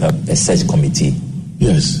you set up a search committee?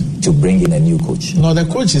 Yes. To bring in a new coach? No, the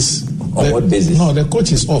coach is on what basis? No, the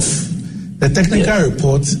coach is off. The technical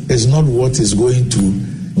report is not what is going to.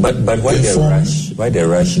 But why the rush? Why the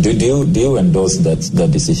rush? Do you endorse that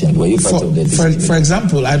decision? Were you part of the decision? For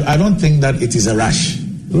example, I don't think that it is a rush.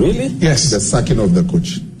 Really? Yes. The sacking of the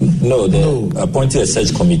coach. No. Appointed a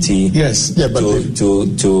search committee. Yes. Yeah, but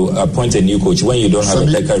to appoint a new coach when you don't have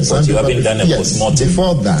a technical report, you haven't done a post-mortem.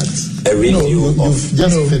 Before that, a review you've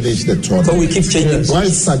just finished the tournament. But we keep changing. Why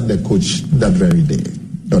sack the coach that very day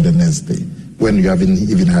or the next day when you haven't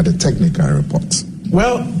even had a technical report?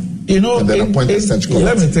 Well, you know, and then appoint a search committee.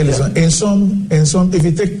 Let me tell you something. In some, if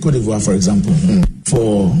you take Côte d'Ivoire, for example,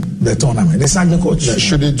 for the tournament, they sacked the coach.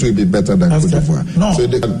 Shouldn't it be better than Côte d'Ivoire? No. So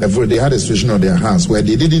they had a situation on their hands where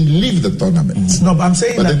they didn't leave the tournament. No, but I'm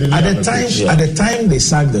saying that at the time they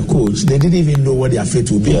sacked the coach, they didn't even know what their fate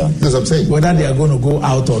would be. That's what I'm saying. Whether they are going to go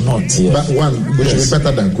out or not. But one, which should be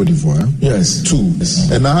better than Côte d'Ivoire. Yes. Two.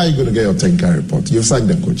 And now how are you going to get your technical report? You've sacked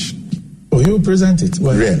the coach. Oh, you present it.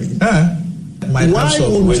 Well, really?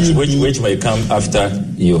 Which may come after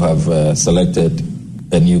you have selected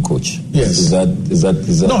a new coach. Yes. Is that?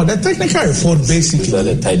 No, the technical report basically. Is that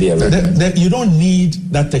a tidy arrangement? You don't need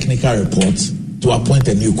that technical report to appoint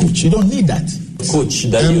a new coach. You don't need that. Coach,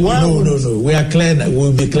 no. We are clear.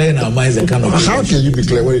 We'll be clear in our minds. How can you be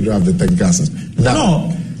clear when you don't have the technical assets?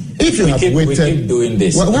 No. If you have waited, we keep doing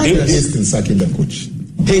this. Why is haste in sacking the coach?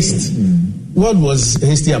 Haste. What was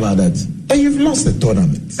hasty about that? And you've lost the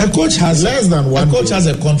tournament. A coach has less than one. A coach has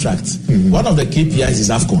a contract. One of the KPIs is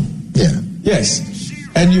AFCON. Yeah. Yes.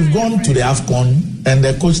 And you've gone to the AFCON and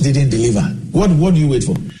the coach didn't deliver. What do you wait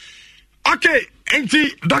for? Okay,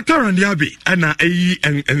 Dr. Randy Abbey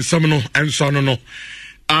and some no and son no.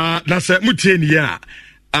 Na se mutie ni ya.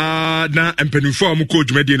 Na empenufo mu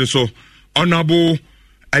coach medie so honorable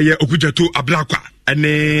Okujato Ablakwa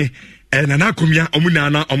ene Nana Kumia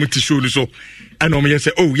omunana omuti show ni so and omo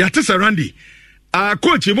say oh yatesa Randy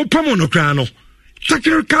coach mo pamo no kra no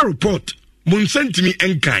technical report mun sentimi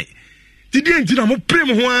enkai Didi enti na mo pray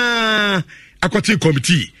mo ho a akwati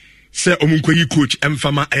committee say omunkoyi coach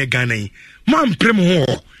emfama e Ghana yi. Man pray mo ho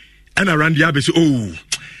and around the abe say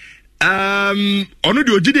ono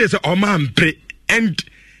de ogide say o man pray and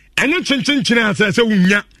eno chinchin say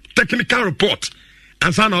unya technical report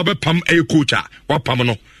ansa na obepam e coach a wapam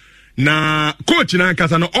no na coach na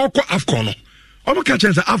nkasa no okọ AFCON no omo ka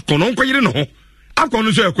chen say AFCON no nkoyire no ho AFCON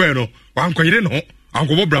no so ekwe no wankoyire no ho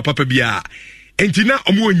ankobo bra papa bia enti na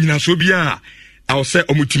omo onyina so bia aw say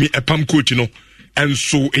omo tumi epam coach no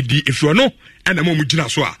enso edi efuo no ena mo gina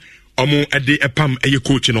so a omo ede epam eye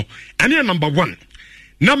coach no ene number 1.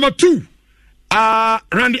 Number 2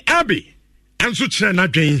 Randy Abbey enso kire na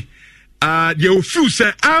dwen de ofiu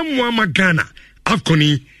say amwa Ghana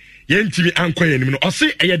AFCON yentimi ankoye nim no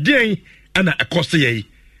ose eye den ena ekoste ye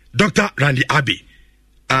Dr. Randy Abbey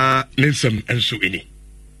Ninsem enso eni.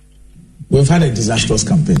 We've had a disastrous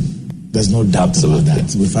campaign. There's no doubt about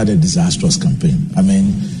that. We've had a disastrous campaign. I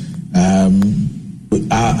mean,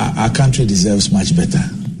 our country deserves much better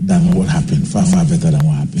than what happened, far better than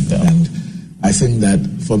what happened. Yeah. And I think that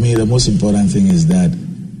for me, the most important thing is that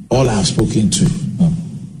all I have spoken to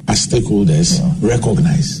as stakeholders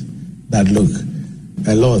recognize that, look,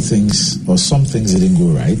 a lot of things or some things didn't go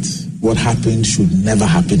right. What happened should never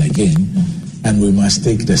happen again. And we must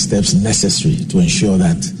take the steps necessary to ensure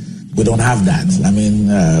that we don't have that. I mean,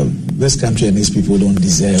 this country and these people don't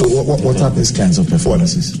deserve what are these kinds of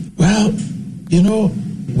performances. Well, you know,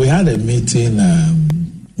 we had a meeting,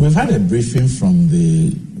 we've had a briefing from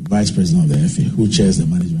the Vice President of the FA, who chairs the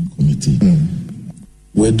management committee.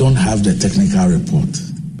 We don't have the technical report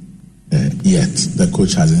yet. The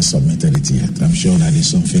coach hasn't submitted it yet. I'm sure that is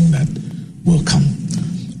something that will come.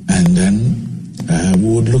 And then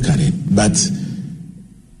we would look at it. But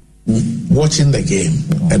watching the game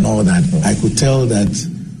and all that, I could tell that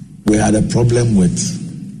we had a problem with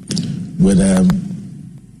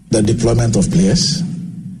the deployment of players,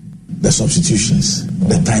 the substitutions,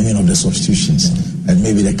 the timing of the substitutions, and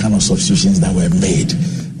maybe the kind of substitutions that were made,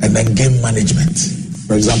 and then game management.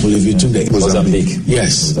 For example, if you took the Mozambique.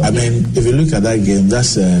 Yes, Mozambique. I mean, if you look at that game,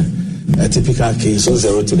 that's a typical case of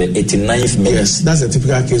 0 to the 89th minute. Yes, that's a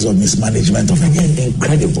typical case of mismanagement of a game.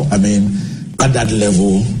 Incredible. I mean, at that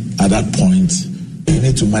level, at that point, you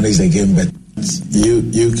need to manage the game better.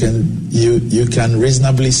 You can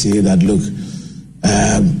reasonably say that, look,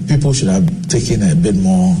 people should have taken a bit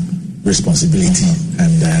more responsibility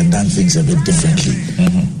and done things a bit differently.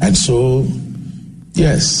 And so,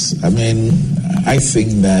 yes, I mean, I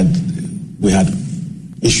think that we had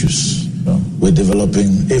issues with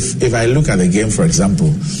developing. If I look at the game, for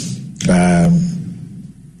example,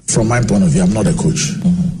 from my point of view, I'm not a coach,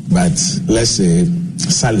 but let's say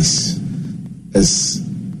Salis is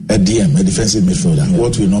a DM, a defensive midfielder,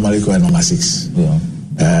 what we normally call a number 6.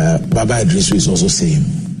 Baba Idrisu is also same.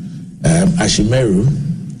 Ashimeru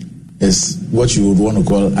is what you would want to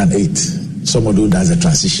call an 8, somebody who does a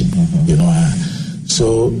transition. You know,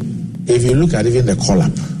 so if you look at even the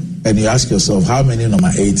call-up and you ask yourself how many number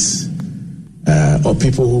 8s or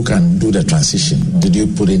people who can do the transition did you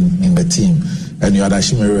put in the team, and you had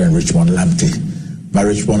Ashimeru and Richmond Lamptey. But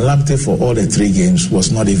Richmond Lamptey for all the 3 games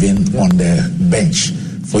was not even on the bench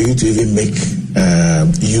for you to even make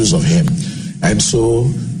use of him. And so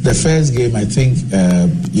the first game, I think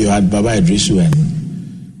you had Baba Idrisu and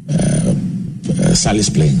Salis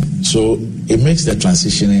playing. So it makes the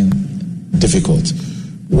transitioning difficult.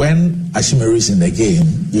 When Ashimeru is in the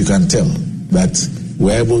game, you can tell that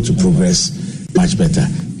we're able to progress much better.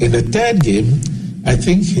 In the third game, I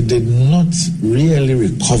think he did not really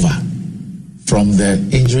recover from the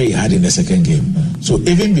injury he had in the second game. So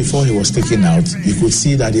even before he was taken out, you could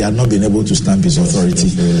see that he had not been able to stamp his authority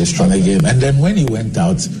on the game. And then when he went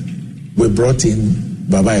out, we brought in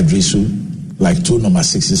Baba Idrisu, like 2 number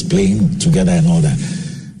 6s playing together and all that.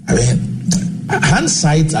 I mean,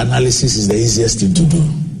 hindsight analysis is the easiest thing to do,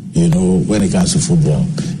 you know, when it comes to football.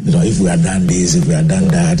 You know, if we had done this, if we had done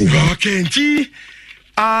that. Okay,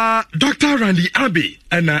 Dr. Randy Abbey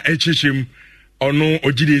and HHM ono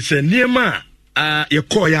ojide se niema ye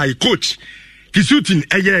coach Kisutin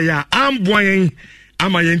ya amboyen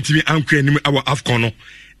amayentimi ankwanim awa AFCON no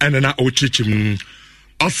ene na ochechim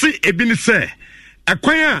ose ebini se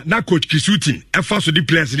akwan na coach Kisutin efa so di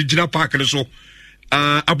players di gina park no so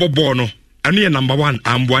abobo no ene number 1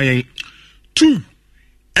 amboyen 2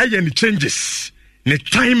 eye ni changes ne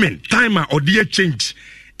timer or the change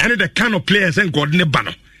and the kind of players and god ne ba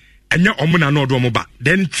no enya omuna no do mo ba.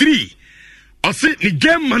 Then 3 also the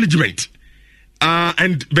game management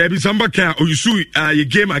and baby Samba can you see your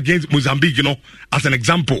game against Mozambique, you know, as an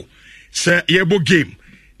example say yebo game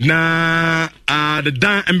na the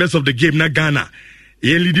down embers of the game na Ghana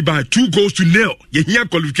ye lead by 2-0 ye here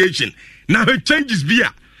qualification now her changes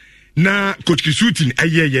bia na coach Kisutin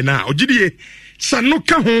ye na ogidie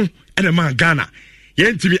sanoka ho ene ma Ghana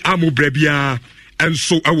ye ntimi amu brabia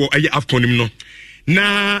enso awo aye afcon nim no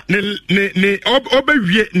na ne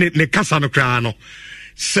obawie ne kasa no kra no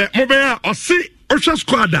se mobea osi osha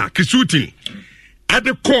squad Kisutin at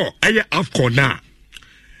the core aye afcon na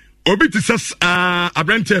obi ti sas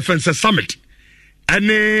abrante fence summit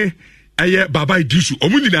ane aye baba idisu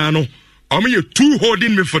omunyina no omuye 2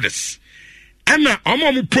 holding midfielders ana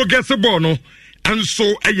omo progress ball no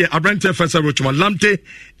enso aye abrante fence Rochman Lamte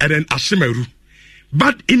and then Ashimeru.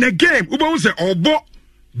 But in a game, Uba say Obo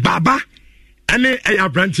Baba and a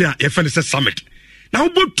Abrantia FNS Summit. Now,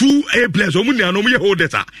 but 2 A players, Omunia, no me hold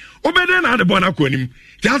it. Obeden had a bonaconim.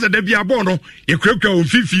 Just a debia bono, a crocodile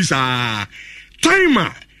fifis.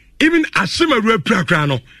 Timer, even Ashimeru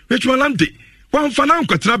Pracrano, which Malante, one Fanam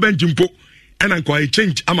Quatraben Jimpo, and I quite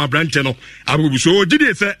change Ama Branteno. I will so did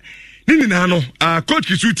it, sir. Ninano, coach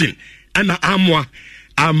Kisutin, and Amwa.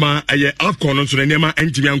 Ama aye afcon so nema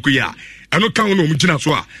entimi ankoya ano kan no mugina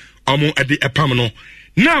so a omo ede epam no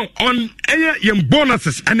now on aye yem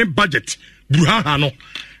bonuses and budget buhaha no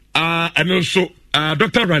and so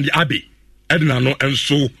Dr. Randy Abbey edna no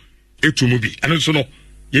enso etumu bi and so no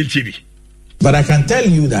yentibi. But I can tell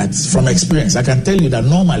you that from experience, I can tell you that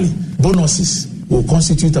normally bonuses will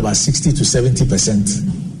constitute about 60 to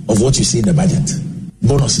 70% of what you see in the budget.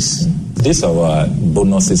 Bonuses. This is our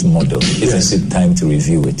bonuses model. Isn't it time to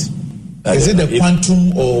review it? Is it the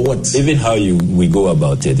quantum or what? Even how we go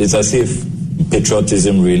about it. It's as if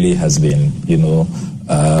patriotism really has been,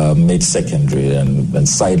 made secondary and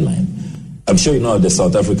sidelined. I'm sure you know the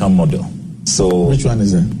South African model. So which one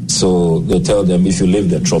is it? So they tell them, if you leave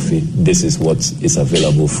the trophy, this is what is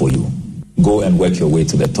available for you. Go and work your way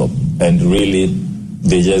to the top. And really,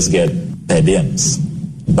 they just get per diems.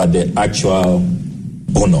 But the actual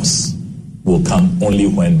bonus will come only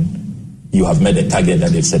when you have met the target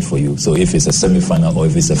that they've set for you. So if it's a semi-final or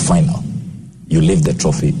if it's a final, you leave the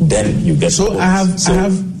trophy, then you get. So I have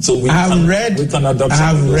read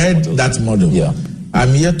that model. Yeah,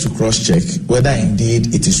 I'm yet to cross-check whether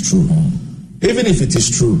indeed it is true. Even if it is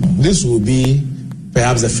true, this will be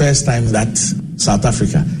perhaps the first time that South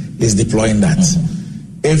Africa is deploying that.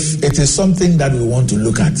 If it is something that we want to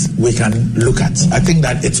look at, we can look at. I think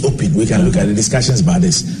that it's open. We can look at the discussions about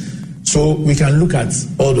this. So we can look at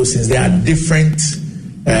all those things. There are different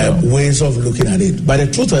ways of looking at it. But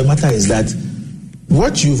the truth of the matter is that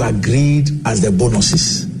what you've agreed as the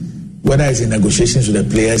bonuses, whether it's in negotiations with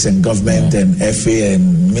the players and government and FA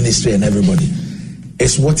and ministry and everybody,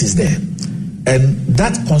 is what is there. And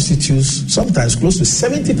that constitutes sometimes close to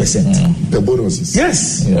 70%. The bonuses.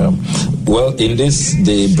 Yes. Yeah. Well, in this,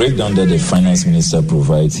 the breakdown that the finance minister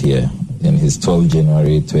provides here in his 12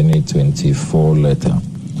 January 2024 letter,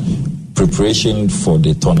 preparation for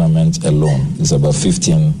the tournament alone is about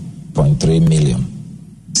 15.3 million.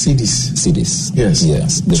 Cedis.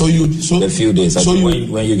 Yes. The few days.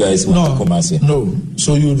 When you guys went to Kumasi. No.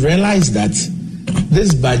 So you realize that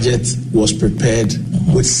this budget was prepared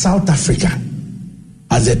with South Africa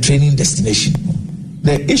as a training destination.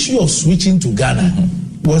 The issue of switching to Ghana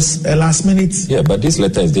was a last minute. Yeah, but this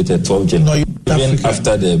letter is dated 12 January. Even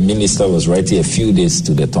after the minister was writing a few days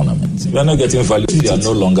to the tournament. We are not getting value if you are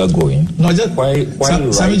no longer going. No, just why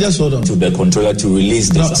Sammy, just hold on to the controller to release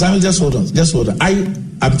this. No, Sammy, just hold on.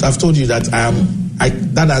 I've told you that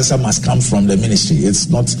that answer must come from the ministry. It's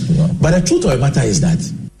not. Yeah. But the truth of the matter is that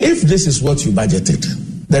if this is what you budgeted,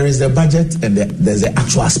 there is the budget and there's the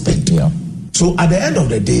actual spend. Yeah. So at the end of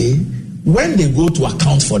the day, when they go to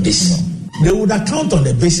account for this, they would account on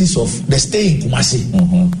the basis of the stay in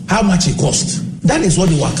Kumasi, how much it cost. That is what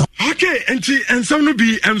they will account. Okay, and some no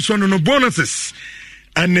be and so no bonuses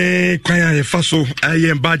and kwaya faso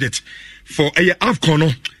budget for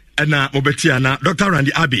AFCON and Mobetiana, Dr.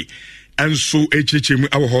 Randy Abbey, and so HHM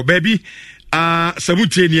our baby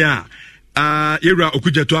Samutenia Ira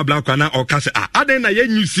Okujeto Blakana or Kasa. Adena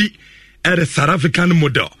you see at a South African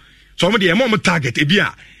model. So I'm the mom target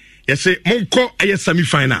ebia. Yes, say Monko a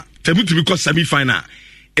semi-final. Temuti because semi-final.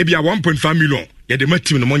 Ebia 1.5 million. Ya de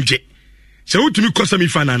team no monje. So to me semi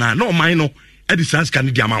final na no mine edisans kan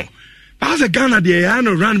di amount. As a Ghana de ya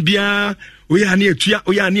no run bia we are near tua.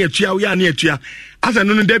 As a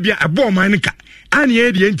no de bia a ball mine ka. Ani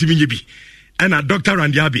e de ntimi nye bi. And Dr.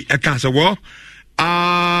 Randy Abbey e ka say wo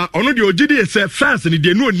ono de ogidi say first ni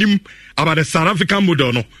de no nim about the South African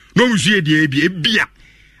model no. No musie de bia.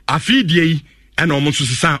 Afi de and almost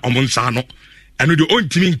so almost no. And the only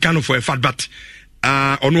team can for a fat but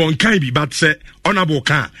ono on kan bi but say honorable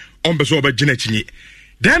kan on be so be gina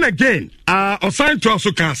then again osan to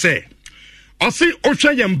also can say osi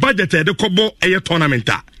ohwe yem budget de kobo eye tournament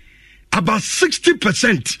about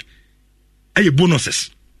 60% eye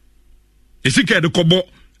bonuses esika de kobo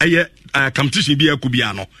eye competition bi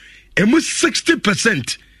akubia no emu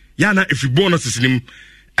 60% yana if bonuses nim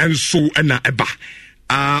enso na eba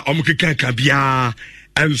omukeka ka bia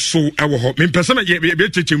enso ewo ho me person ye be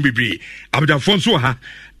chechem bibiri abdafon so ha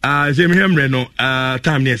zemhemre no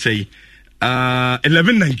time near say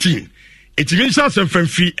 11:19 it means some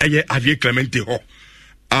free Javier Clemente ho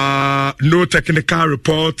no technical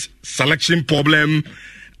report selection problem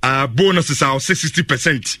bonuses are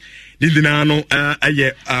 60% nindinano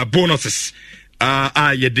bonuses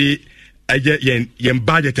yede yen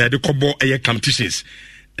budget de kobo competitions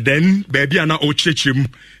then baby ana o chechim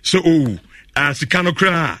so sikano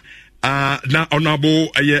kra na honorable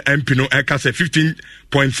MP no eka say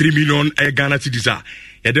 15.3 million Ghana cedis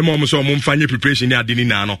yede mo so mo mfanye preparation ni adini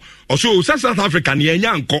na no also South Africa ne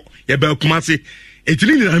enya nko ye ba kumase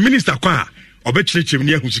etini na minister kwa obechechim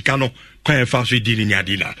ne ahusika no kwa fa so di ni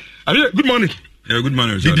adina. Good morning. Yeah, good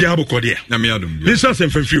morning. Bibi abokode na me adom. Minister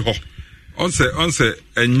semfamfi ho on say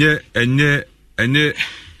enye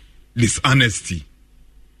dishonesty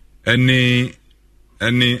any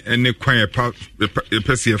kwan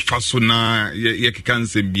person faso na ye keka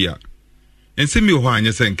nsem bia ensem mi ho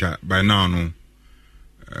anye senka by now no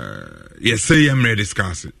yes say I'm ready to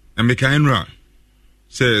discuss it and me can enra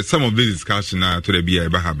say some of these discussion na to the bia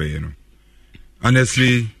eba have you know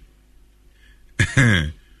honestly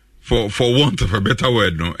for want of a better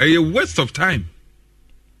word no a waste of time.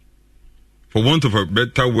 For want of a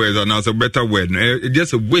better word, and as a better word, it's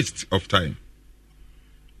just a waste of time.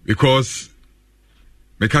 Because,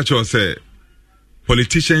 Mekacho said,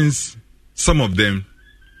 politicians, some of them,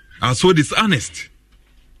 are so dishonest.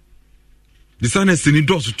 Dishonest in it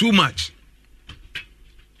too much.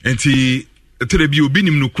 And to the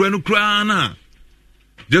binim no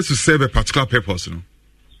just to serve a particular purpose. No?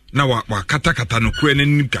 Now, kata no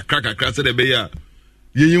krenu kakra se de beya.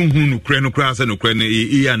 Ye hu no krenu se no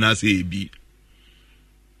krenu na se bi.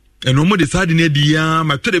 And no more deciding the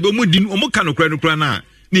my to the bomudin omoka no krenu na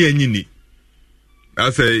anyini. I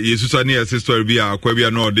say Yesusa ni sister bi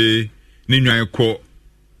akwa no de ni nwan kọ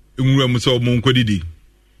nwura mu so mo nkodidi.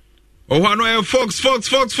 O ha no fox.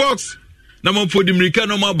 Na mo for the American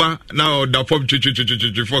no maba na da pop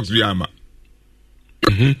fox bi ama.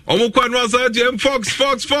 Omukwa no say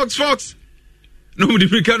fox. No the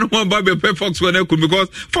American no maba be fox when could because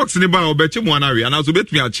fox ni ba obechi mo anawe and so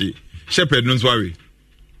betumi achi shepherd no so awe.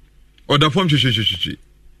 Or da pop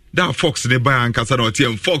that fox ni ba ankasa na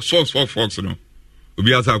otie fox no.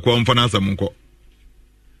 Obi asa kwa mfana asa munko.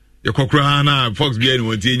 Ye kokra na fox bi eni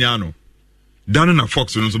wontie nya no. Dan na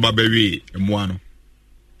fox no so ba bewe emo ano.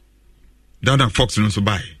 Dan na fox no so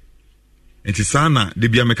bai. Enti sana de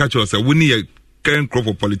bia meka cho say woni ye current crop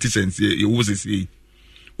of politicians ye wo sisi.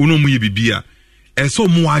 Uno mu ye bibia. Eso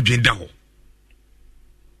mu adwenda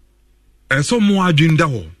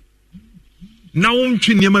ho. Na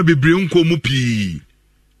wontwe niam bebre nko mu pi.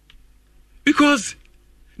 Because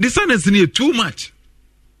the sun is near too much.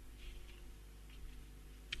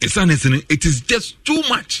 The sun is in it is just too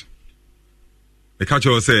much. The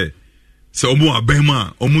catcher say, so omu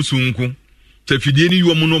abema, omu sunku. So if you didn't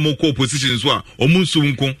you no more oppositions, omu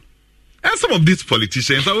sunku. And some of these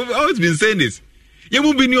politicians, I've always been saying this. You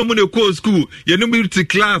will be new money core school, you know be to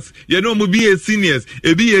class, you know be a seniors,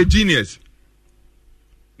 be a genius.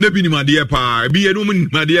 Nebi ni madia pa, be a woman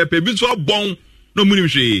madia pa, be so bon, no money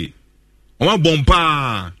she. Oma bon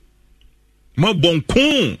pa. Ma bon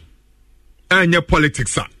kon. Anya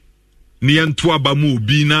politics a. Ni ento aba mu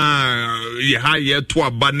bi na ye ha ye to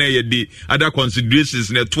aba na ye di other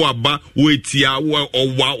considerations na to aba we tia wo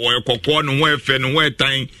owa o kokko no ho efe no ho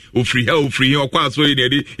etan ofri ha okwa so ye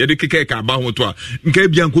de keke ka aba ho to a nka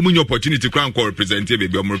bia nko mu opportunity kran ko represent e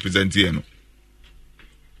be o represent here no.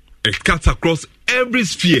 It cuts across every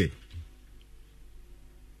sphere.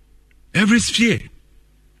 And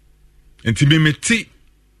to be meti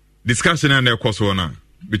discussion and the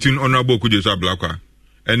between Honorable Kujosa Blakwa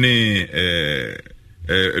and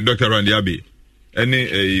Dr. Randy Abbey and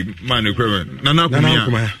a man equipment. Nana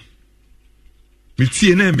Kumia.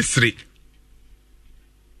 Meti name is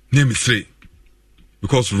three.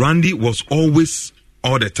 Because Randy was always,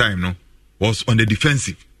 all the time, was on the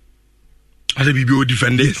defensive. As a BBO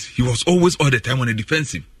defender, he was always all the time on the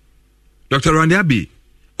defensive. Dr. Randy Abbey,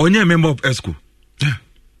 only a member of ESCO. Yeah.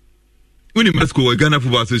 When you ESCO, Ghana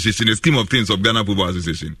Football Association, the scheme of things of Ghana Football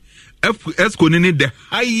Association, ESCO need the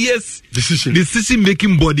highest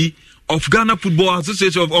decision-making body of Ghana Football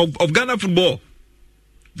Association of Ghana Football.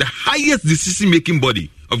 the highest decision-making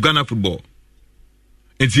body of Ghana football.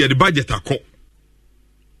 And see the budget are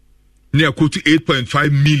near to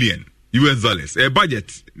 8.5 million US dollars. A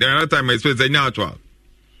budget. The other time I spent a natural.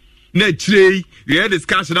 Next we had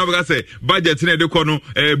discussion about say budget in the corner,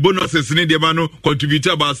 bonuses in the mano contribute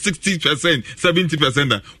about 60%,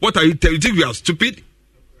 70%. What are you telling? You think we are stupid?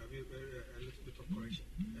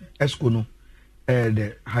 ESCO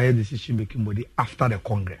the higher decision making body after the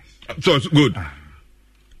Congress. So it's good.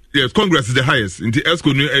 Yes, Congress is the highest. In the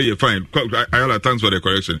ESCO, fine. Ayala, thanks for the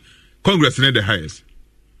correction. Congress is not the highest.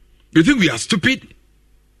 You think we are stupid?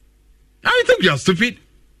 I think we are stupid.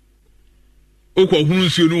 Oko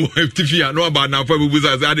hunsu no FTF no about now for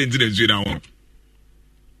buza za dey nti na ho.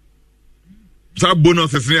 Some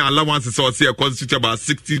bonuses and allowances so say constitute about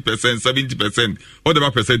 60%, 70%.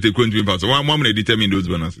 Whatever percent they couldn't be. So one woman determine those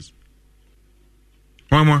bonuses.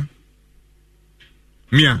 Mama.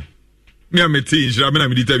 Mia me tea insure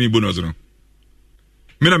me determine bonus no.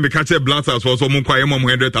 Me na me catch a blasters for so mo kwa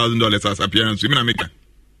 $100,000 as appearance. Me na make.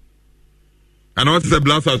 And I want to say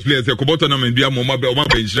blasters players say kobo tournament bia mo ma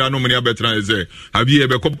insure no money abetra say abi e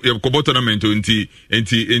be kobo tournament enti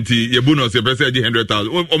your bonus you say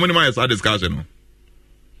 $100,000. O money ma is discussion no.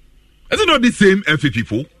 Is it not the same FA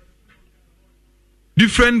people?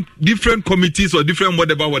 Different committees or different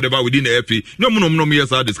whatever within the FA. No yes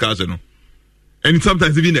discussion no. And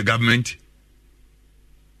sometimes even the government.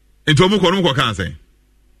 Enti omo ko kan say.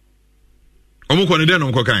 Omo ko ne den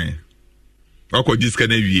no ko kan. Wako jiska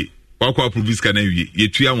na wie. Wako approve ska na wie. Ye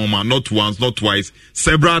tua mama not once, not twice,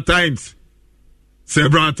 several times.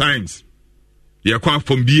 Ye kwa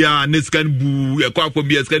from bia ne scan bu, ye kwa from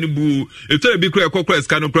bia scan bu. E to be kra kokra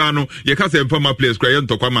scan kra no, ye ka say former players kra ye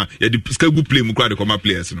ntokwa ma, ye di ska gu play mu kra de former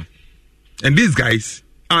players no. And these guys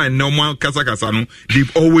are normal kasa no,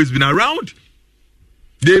 they've always been around.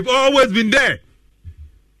 They've always been there.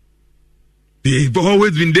 They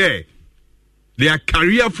are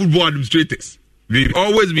career football administrators. They've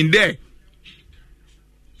always been there.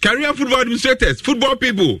 Career football administrators, football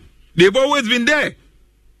people, they've always been there.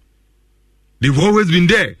 They've always been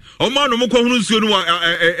there. They've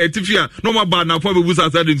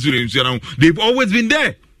always been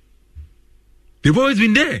there. They've always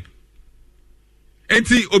been there. And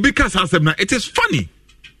see, Obikas has said, it is funny.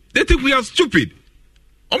 They think we are stupid.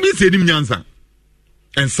 And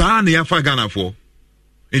Sa ne yafa Ghana for.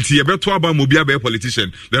 And see, a better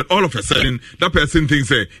politician. Then all of a sudden, that person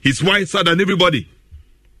thinks he's wiser than everybody.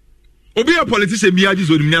 Obi a politician be ajis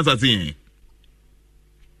odimnyansa tin.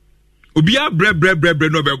 Obi a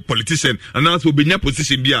bread no be politician and now so be nya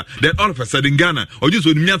position bia. Then all of a sudden Ghana or just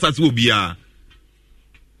odimnyansa ti obi a.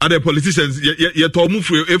 Other politicians ye to mu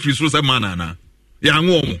free every so say man na. Ya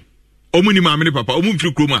nwo omo. Omo ni ma me papa, omo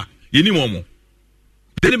free kroma. Ye ni omo.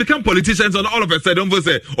 Then they become politicians and all of a sudden don't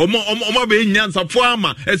say omo be nyansa fo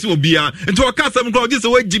ama esi obi a. Nti o ka sam ko just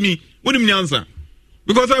say Jimmy, wonim nyansa.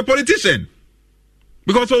 Because I'm a politician.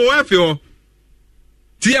 Because of what for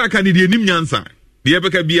Tia can the nim nyansa. The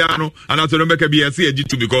Ebeka Biano and after Rebecca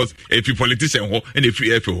BSC because if you politician ho and if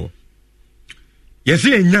you FO. Yes,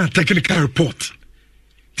 a technical report.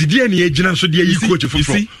 Did you any agent so dear you coach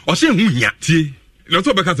from or say who ya? Let's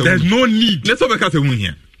go back. There's no need. Let's go back at the win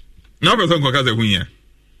here. Now person go the win here.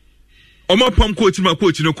 Oma pom coach no ko.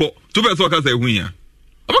 Two person go the win here.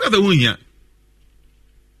 Oba the win here.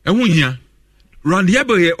 And win here. Randy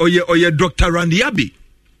Abbey or your Dr. Randy Abbey.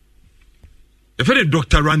 If any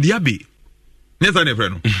Dr. Randy Abbey, yes, I never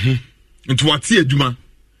know. Into what's here, Juma?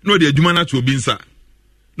 No, the Juma not to be inside.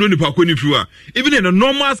 No, the Pakuni Fua. Even in a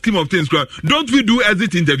normal scheme of things, don't we do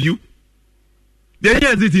exit interview? Then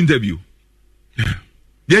exit interview.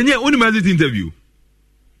 Then only exit interview.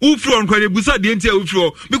 Who from Kwanebusa the entire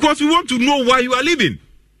because we want to know why you are living.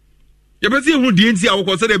 You be see who the NCA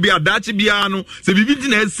will say be a dachi biano, se bibi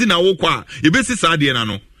na esi na wo kwa, you be see sadie na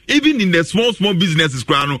no. Even in the small businesses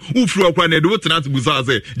kwa no, who flow kwa na do tena busa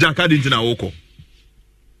say, jaka di na wo ko.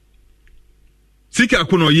 Sika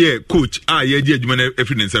kono ye coach, ye di adwuma na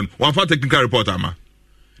every nsem. One for technical report ama.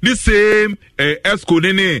 This same ESCO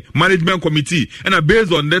nene management committee and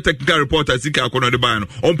based on the technical report sika kono de ban,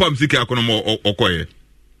 on pam sika kono mo okoye.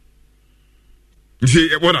 You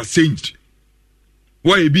see what has changed?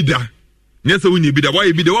 Why you be that? Yes, when you be that, why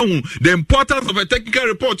you be the one who the importance of a technical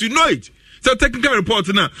report, you know it. So technical report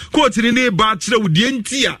now, quote in the bachelor with the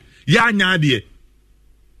NT, ya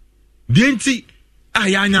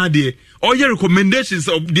all your recommendations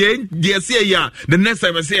of the CAR, the next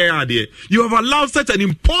time I say you have allowed such an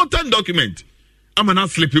important document. I'm not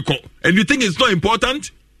sleepy call, and you think it's not important?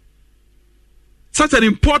 Such an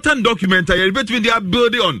important document, between their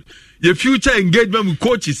building on your future engagement with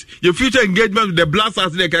coaches, your future engagement with the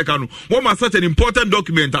Blasters. What was such an important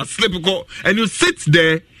document as slip and you sit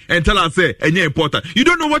there and tell us, say, and you're important. You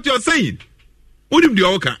don't know what you're saying. You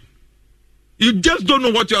just don't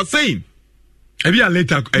know what you're saying. Maybe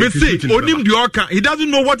later. He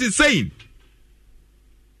doesn't know what he's saying.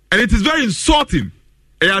 And it is very insulting.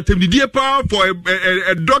 For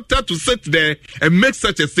a doctor to sit there and make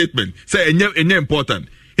such a statement, say and you're important.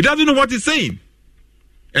 He doesn't know what he's saying.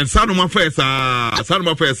 And Sanoma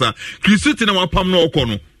Fesa, Christian and Pam no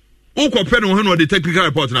Kono. Oko Peno Heno the technical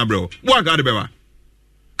report na bro. What got the beba?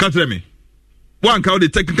 Can't tell me. One count the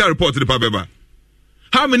technical report to the Pabeba.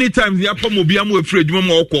 How many times the Apomo Biamu afraid you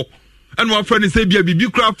more and my friend is say be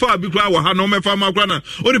craft far, be craft or no me farmer grana.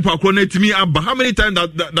 Only Paconate me up. How many times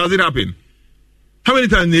does it happen? How many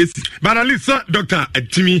times is? But at least, Doctor,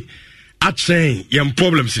 to me, at saying, young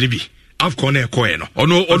problems, Libby. I've gone a coin. Or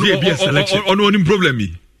no, only problem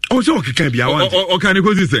me. Also, can be our or can you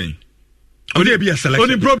go to saying? Only be a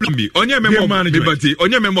selection. Only problem be. On your member management,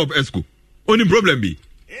 on your member of ESCO. Only problem be.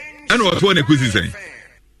 And what one quiz is saying?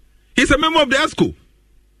 He's a member of the ESCO.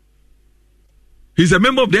 He's a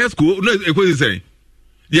member of the ESCO. No, a quiz is saying.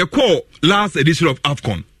 You call last edition of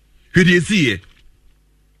AFCON. Who do you see it?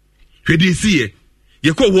 Who do you see it?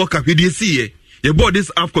 You call Walker, who do you see it? You bought this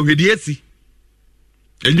AFCON, who do you see?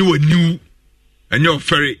 And you were new, and you're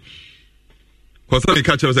very. Because some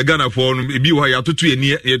catch us a Ghana for be why you have to two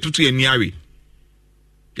near you to near. You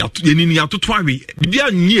have to twabi. Be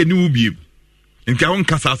a near new beam. In Kawan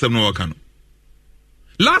Casasam no can.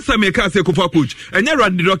 Last time I can't say Kofa coach, and you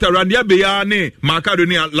ran the doctor Randy Abayane,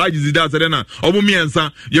 Marcadoni, large Zida Serena, or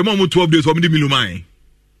Mumiansa, your mom 12 days from the Milumai.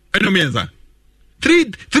 And Mumiansa.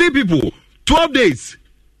 Three people. 12 days.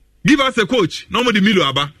 Give us a coach. No more the Milo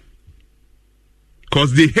Abba.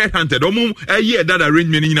 Because they headhunted. A year that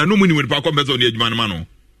arrangement in a no money with Pacombes on the edge man.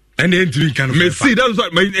 And then three kind of. See, that's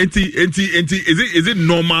what my is it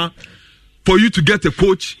normal for you to get a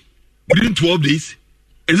coach within 12 days?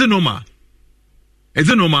 Is it normal? Is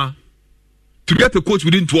it normal to get a coach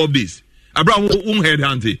within 12 days? Abraham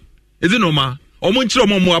headhunted. Is it normal? Or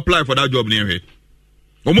more apply for that job near here?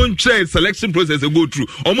 Omo check selection process go through.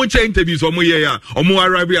 Omo check interviews. Omo Omo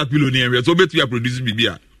arrive at billionaire. So bet we are producing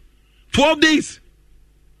BBA. 12 days.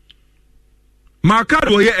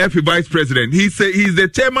 Marcado here, FA vice president. He's the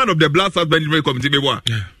chairman of the Blasters Management Committee.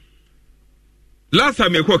 Yeah. Last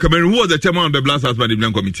time you called Cameroon, who was the chairman of the Blasters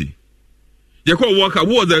Management Committee? You called Walker,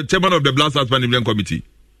 who was the chairman of the Blasters Management Committee?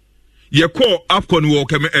 You called AFCON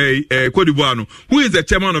Cote d'Ivoire, who is the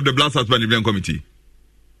chairman of the Blasters Management Committee?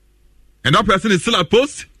 And that person is still at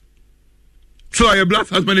post? So are you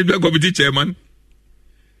Blasters Management Committee chairman?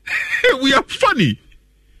 We are funny.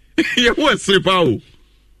 You want to say, Pao? You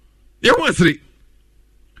want to say?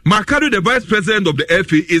 Marcado, the vice president of the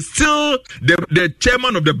FA, is still the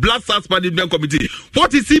chairman of the Blasters Management Committee.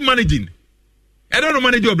 What is he managing? I don't know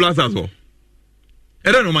managing of Blasters.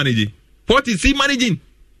 I don't know managing. What is he managing?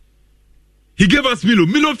 He gave us Milo.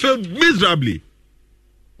 Milo failed miserably.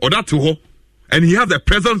 Or that's all. And he has the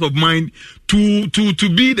presence of mind to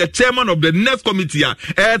be the chairman of the next committee.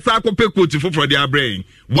 For their brain.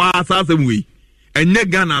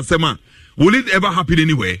 And Ghana Sema. Will it ever happen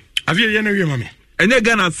anywhere? Have you any mommy? And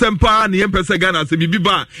Ghana Sempa and Yempesa Ghana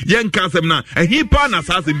Semibiba, Yan Kasemna, and he pan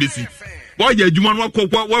assassin busy. Why you man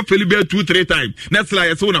what Philip 2-3 times? That's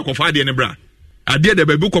like a son of Fadi and Bra. I did the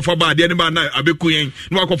book of Faba, the enemy, Abiquin,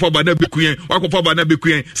 walk of Faba, Nabiquin, walk of Faba,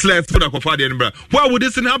 Nabiquin, slash for the Fadi and Bra. Why would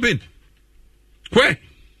this happen? Where?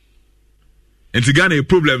 And to Ghana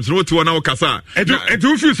problems, no to 1 hour Casa. And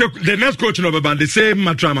to feel the next coach of the band, the same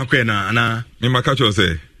Matrama Quena, and in my catcher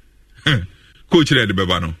say, Coach Red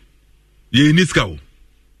Babano. Ye Niska.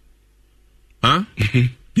 Huh?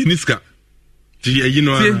 Ye Niska. You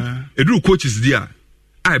know, a new coach is there.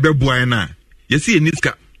 I be Buana. You see a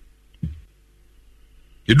Niska.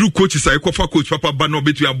 A new coach is a coach Papa Bano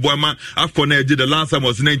between Buama after the last time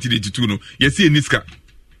was 1982. No, you see a Niska.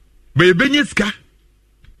 But you Benyeska.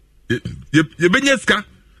 You Benyeska.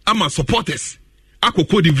 I'm a supporters. Ako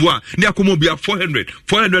Cote d'Ivoire. Ni akomo be $400.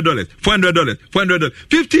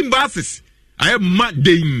 15 buses. I have mad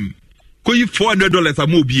dame. Koyi $400 a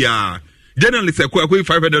mobia. Generally say koyi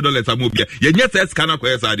 $500 a mobia. Ye nyesa scanner ko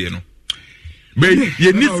esa de no. Be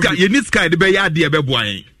ye niska de be ya de be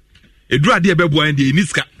boan. Edu ade be boan de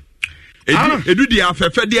niska. Edu de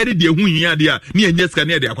afefe de hu hia de a ne ye nyeska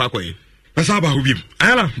ne de akwakoye. Pesa ba hobim.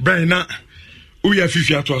 Ayala ben na uya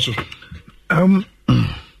fifi ato aso.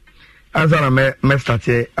 Azara me start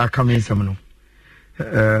a coming some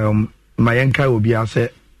no. Mayenka obi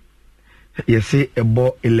ase you say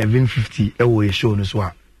about 1150 away show no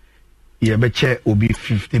so you be check obi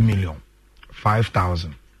 50 million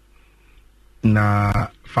 5,000 na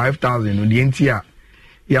 5,000 no the entia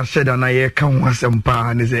ya said na ye kan wasem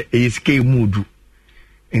pa ne say e scale mudu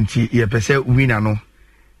enti ye pese winner no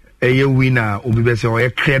eye winner obi be say o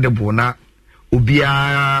credible na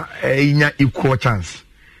obia enya equal chance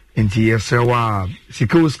enti ye say wa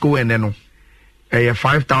sika score ene no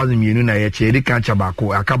 5,000 million na ye che di kan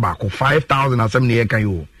chabako akabako 5,000 asem ne ye kan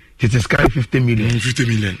yo it is kind 50 million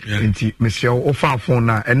yeah. Enti monsieur offer phone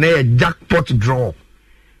na ene ye jackpot draw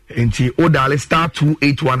enti odale star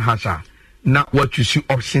 281 hasha na what you see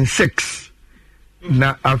option 6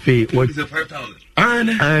 na afi what is 5,000 and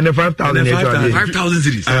 5,000 5,000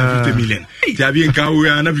 cities 50 million tiabi nka we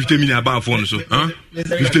na 50 million about phone so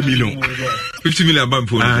 50 million about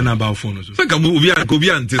phone na about phone so saka mu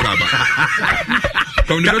obi ante saba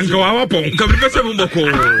ka wa pon ka bi pese mu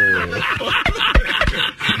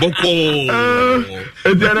boko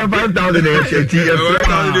it's 5,000 in the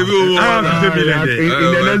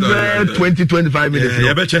next 20-25 minutes.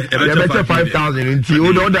 You better 5,000 until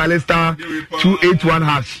you know the star 281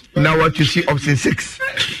 hash. Now what you see option 6.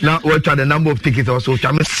 Now what are the number of tickets also?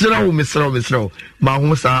 Misro.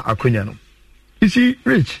 Mahusa Akunyano. You see,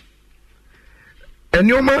 Rich. And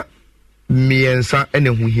Yoma Miensa and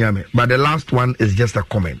who hear me. But the last one is just a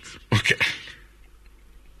comment. Okay.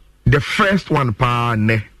 The first one pa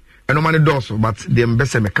ne eno mane doso but the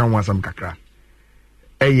mbese me kan wasam kakra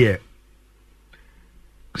eye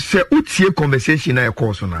se utie conversation na e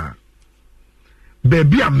course na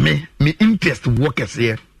baby a me interest workers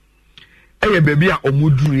here eye baby a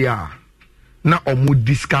omuduru ya na omu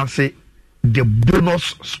discuss the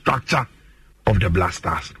bonus structure of the Black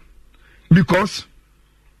Stars because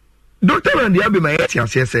Dr. Randy Abi my say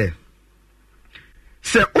se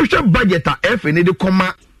usha budget a FNA de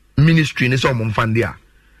comma ministry in some fundia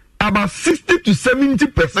about 60 to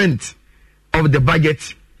 70% of the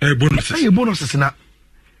budget bonuses na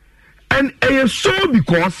and so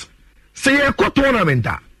because say a tournament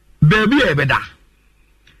baby ebeda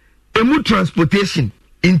emu transportation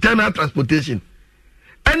internal transportation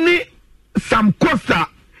any some cost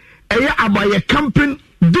about your camping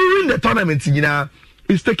during the tournament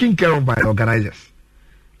is taken care of by the organizers.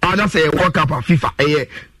 I just say World Cup of FIFA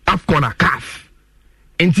AFCON a CAF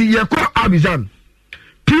nti ye ko Abidjan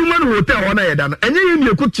Pullman hotel ona ye da no enye ye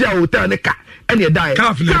mekutia hotel ne ka ene da ye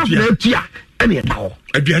CAF na tua ene da ho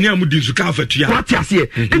aduane amudi nsu CAF atua what ya say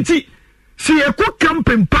nti si ye ko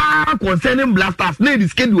campaign pa concerning Black Stars na the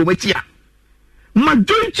schedule we chia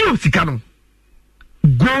majority of sikano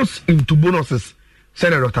goes into bonuses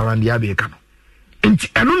said Dr. Randy Abeka no nti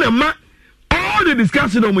eno na ma all the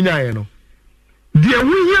discussion o munya ye no the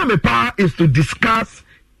we hear me pa is to discuss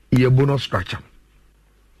your bonus structure.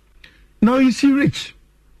 Now you see, Rich.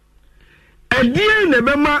 And dear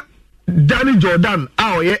Nebema Danny Jordan,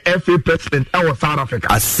 our FA president, our South Africa.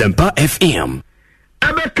 Asempa FM.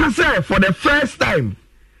 Ebeka say for the first time,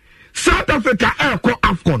 South Africa Airco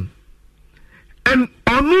AFCON. And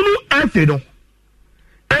Onunu FA no.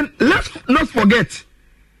 And let's not forget,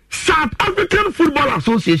 South African Football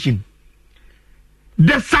Association.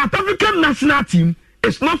 The South African national team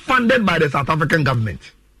is not funded by the South African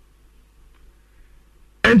government.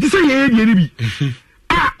 And this is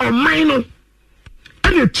on mine and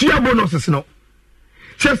the tia bonuses no.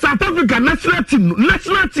 So South Africa national team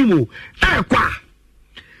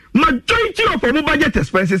majority of our budget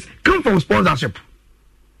expenses come from sponsorship.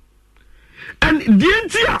 And the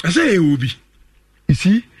entire I say it will be. You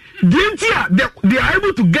see, the entire they are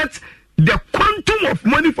able to get the quantum of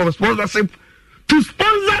money from sponsorship to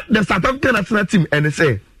sponsor the South African national team and they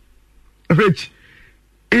say, Rich,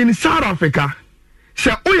 in South Africa,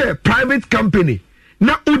 say a private company,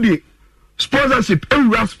 na udi sponsorship,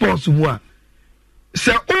 every sports one.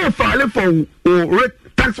 Say file for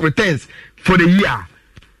tax returns for the year,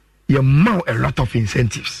 you mount a lot of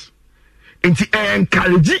incentives. And to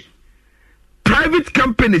encourage private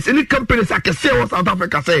companies, any companies like I say what South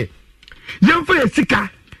Africa say, you for a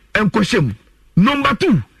sika and question. Number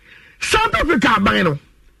 2. South Africa bangino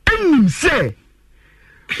and say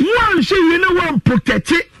one say you know one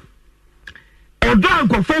protect it or don't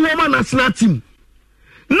go for woman national team.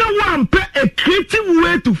 No one pay a creative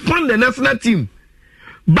way to fund the national team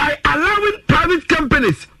by allowing private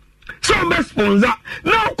companies some best sponsor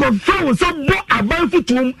now confirm some more about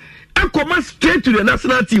to and come straight to the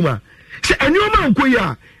national team. Say any man go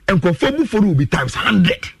here and confirm for will be times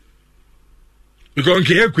 100. Because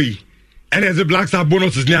and as a Black Star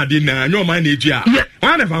bonus is near dinner, no mind it. Yeah,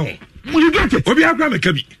 whatever. You get it? We are going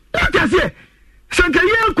to be. What I say?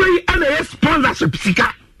 Sankaye Kwe and a sponsorship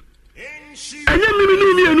sika. ɛnyɛ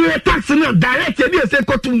mimi tax no direct ɛde ɛsɛ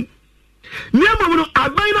kɔtum nneɛma no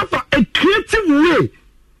aban for a creative way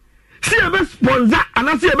see a sponsor and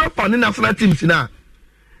I see a fund national teams na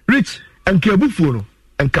rich and kabufu no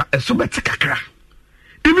and ka ɛso bɛte kakra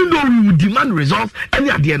even though we would demand results any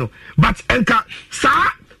idea no but enka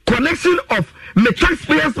sa connection of the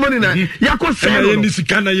taxpayers money na yako say ni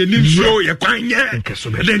sikana ye nim show ye kwanye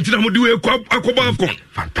den tina mo di we akoba afcon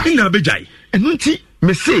fantastic ina bejai enunti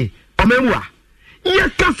me say omemwa ye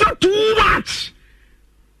kasa too much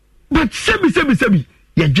but sebi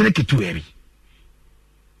ye dwene ketu eri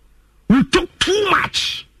we talk too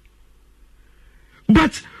much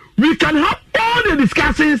but we can have all the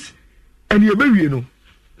discussions and ye be no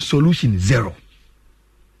solution zero.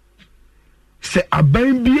 Say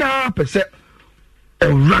aban bia pese or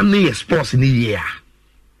running a sports in the year.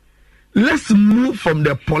 Let's move from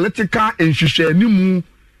the political institution.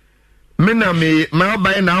 Mena me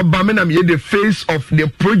buy now ba mena me the face of the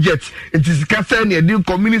project. It is kasa ne the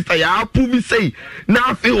community ya approve say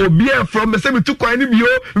na fe obi from me say me to kwa ni bio,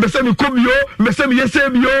 me say me ko bio, me say me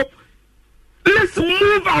yese bio. Let's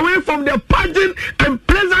move away from the pageant and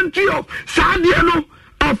pleasantry of Sadiano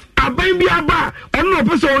of Abambiaba or no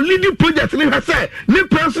person leading project in her say, no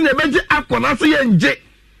person a major Akonasi and J.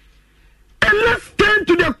 And let's turn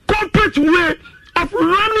to the corporate way of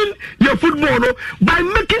running your football by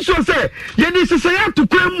making sure say, this is a to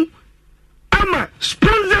come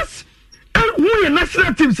sponsors and who are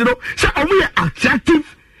national teams, say we are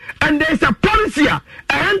attractive and there is a policy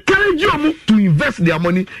I encourage you to invest their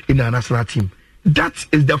money in a national team. That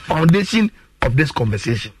is the foundation of this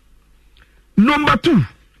conversation. Number 2,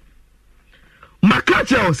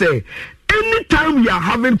 McCarthy will say, anytime we are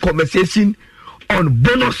having conversation on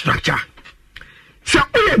bonus structure, so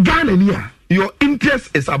your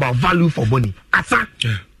interest is about value for money. Asa.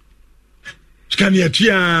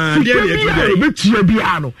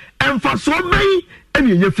 And for so many, and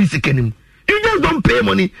you physically, you just don't pay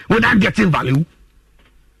money without getting value.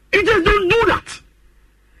 You just don't do that.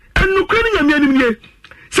 And Ukrainian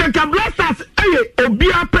Second Blasters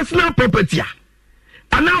obia personal property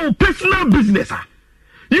and now personal business.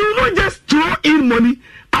 You not just throw in money.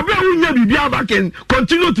 Abraham can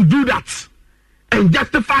continue to do that and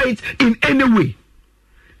justify it in any way.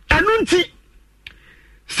 And unti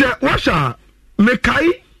say Russia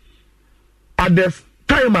mekai at the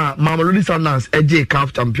time Mamelodi Sundowns AJ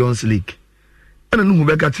CAF Champions League. And no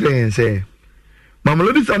beka tire and say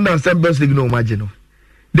Mamelodi Sundowns Champions League no margin.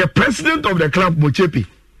 The president of the club Mochepi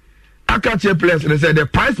Akache players and said the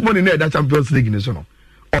prize money in that Champions League is no.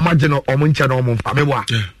 Imagine Omuncha no Famewa.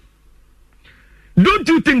 Don't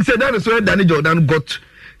you think say that is where Danny Jordan got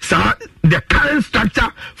the current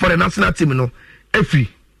structure for the national team no?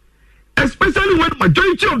 Especially when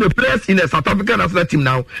majority of the players in the South African national team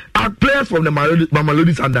now are players from the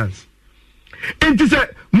Mamelodi Sundowns. And to say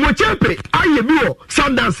Mochepi Ayebiwo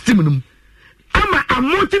Sundowns team no. I'm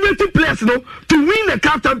motivating players to win the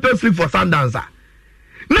CAF Champions League for Sundowns.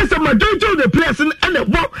 Now, the majority of the players and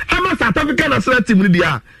the I'm a South African national team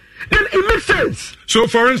then it makes sense. So,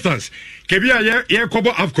 for instance, Kebia, yeah,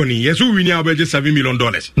 Kobo Afconi, yes, we win our budget $7 million.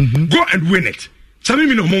 Go and win it. $7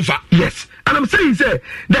 million. Yes, and I'm saying, sir,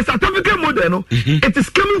 the South African model, it is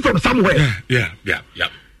coming from somewhere. Yeah.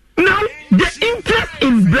 Now, the interest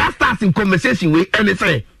in Blasters in conversation with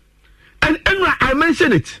anything, and I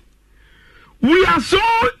mentioned it. We are so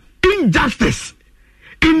injustice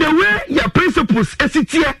in the way your principles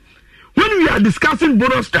sit here when we are discussing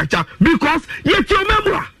bonus structure because yet you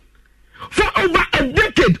remember for over a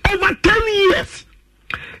decade, over 10 years,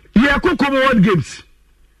 Yako Commonwealth Games,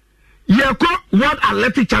 Yako World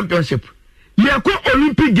Athletic Championship, Yako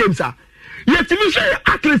Olympic Games, yet you say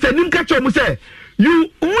athletes and Nimkacho say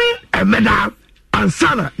you win a medal and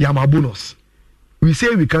sana yama bonus. We say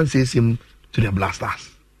we can't say him to the Blasters.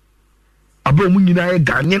 Abro munyina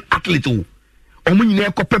Ghanaian athlete o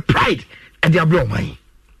munyina kope pride and the abro man.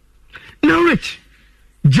 Now Rich,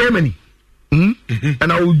 Germany, and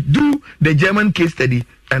I will do the German case study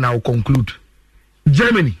and I will conclude.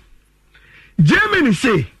 Germany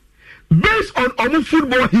say based on our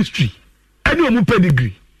football history and our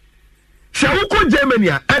pedigree. So Germany,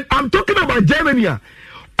 and I'm talking about Germany. Our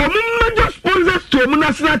major sponsors to our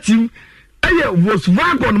national team was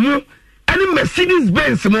Volkswagen and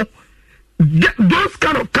Mercedes-Benz mo. Those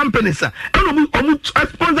kind of companies and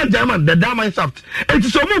sponsor German, the Diamond Shaft. It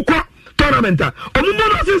is a tournament.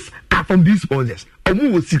 Bonuses are from these sponsors.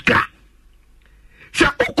 Sika. Say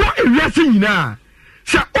Oko Erasing na.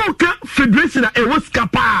 Say Oka Federation was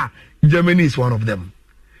Kapa. Germany is one of them.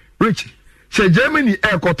 Rich. Say Germany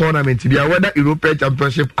Air Tournament be whether European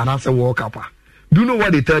Championship and as a World Cup. Do you know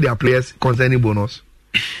what they tell their players concerning bonus?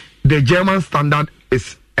 The German standard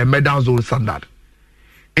is a medal zone standard.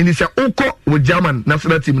 And it's a Oko with German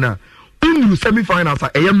national team now. In the semi-finals,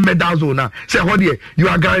 a medal zone now. Say, what you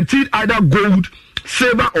are guaranteed either gold,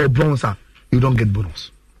 silver, or bronze. You don't get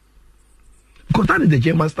bonus. Because that is the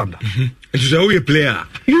German standard. And you say, oh, you player.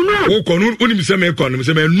 You know.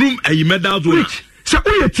 Medal zone. Say,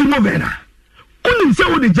 oh, you team of Vena. Only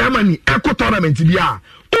say, the Germany Eco tournament.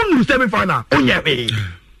 Only semi-final. The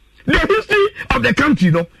history of the country,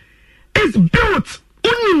 is built.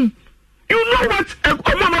 You know what?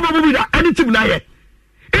 Any team now. It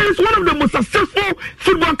is one of the most successful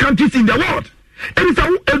football countries in the world. It is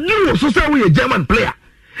a new social German player.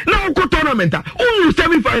 Now go tournament. Only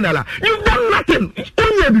semi-final. You've done nothing.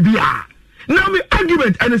 Only BBR. Now me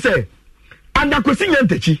argument and say, and the question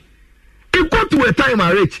it got to a time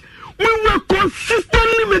I reach. We were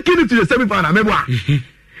consistently making it to the semi-final.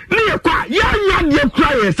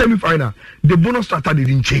 Semi-final. The bonus starter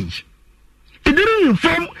didn't change. It didn't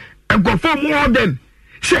inform and confirm more than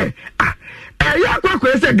say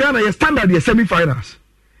Ghana your standard your semi-finals.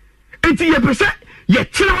 80% your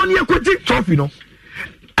trophy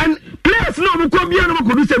and players no could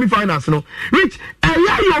do semi-finals which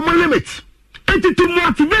your limit. And to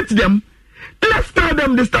motivate them, let's tell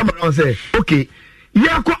them this time around say okay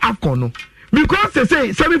AFCON because they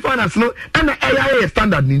say semi-finals and the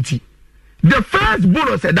standard ninety. The first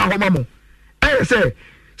bonus said that homamo. I say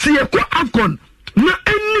see AFCON. Now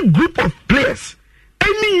any group of players,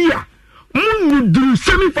 any year, will do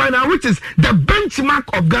semi-final, which is the benchmark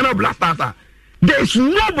of Ghana Black Stars. There is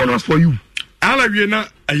no bonus for you. And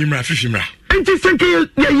it is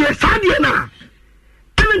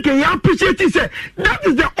appreciate it. That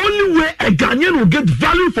is the only way a Ghanaian will get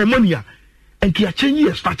value for money. And can change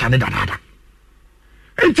your structure. And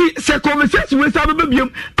it's a conversation with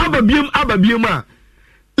Ababium.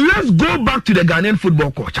 Let's go back to the Ghanaian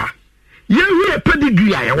football culture. You hear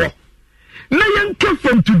pedigree I want. Now you come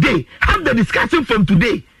from today. Have the discussion from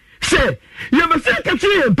today. Say, you must say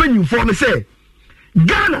catching and pay you for me. Say,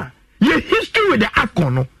 Ghana, your history with the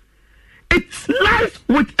AFCON, it lies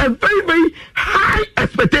with a very, very high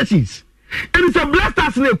expectations. And it's a blast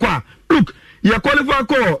in the look, you qualified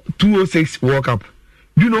for 206 World Cup.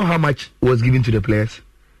 Do you know how much was given to the players?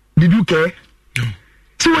 Did you care? No.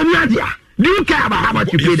 So when you're there, do you care about how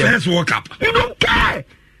much you pay them? First World Cup. You don't care.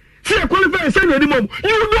 See, I qualify and send anymore.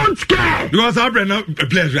 You don't care. You also have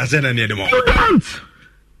players who are sending anymore. You don't.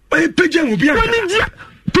 When in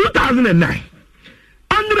 2009,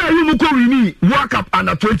 Andrea Yumuko World Cup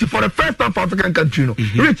under 20 for the first time for African country.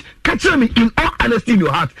 Rich, catch me in all honesty in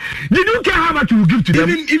your heart. Did you care how much you will give to them?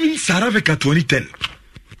 Even South Africa 2010.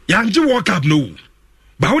 Yanji World Cup no.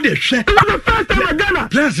 But how they share? It was the first time in Ghana.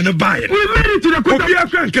 Players in the buy. We made it to the quarter. And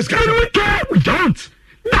we care. We don't.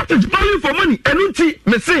 That is value for money. And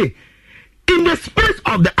me say, in the space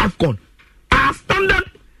of the AFCON, our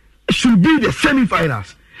standard should be the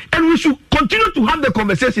semi-finals. And we should continue to have the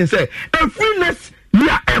conversation, say, a freeness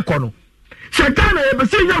near AFCON. So Ghana, if you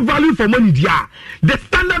say your value for money, the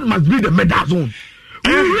standard must be the medal zone.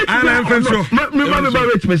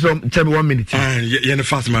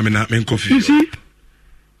 You see,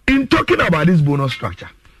 in talking about this bonus structure,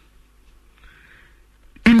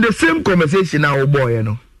 in the same conversation now, boy,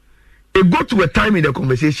 it got to a time in the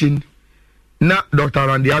conversation, now Dr.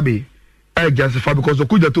 Randy Abbey, I justify because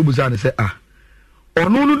Okuja Tobuzan said,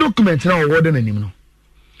 no document now awarding anymore.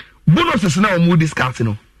 Bonus is now more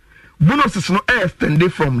discussing. Bonus is now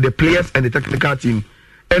extended from the players and the technical team,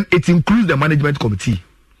 and it includes the management committee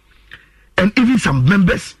and even some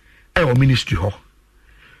members of ministry.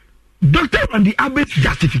 Dr. Randy Abbey's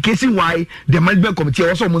justification why the management committee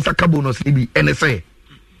also wants a bonus NSA.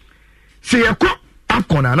 Say a court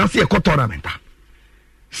AFCON and I say a court tournament.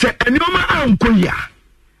 Say a normal uncle ya.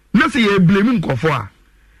 No say you blaming Kofoa.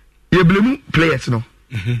 You blaming players, no.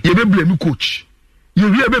 You be blaming coach.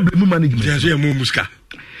 You be blaming management.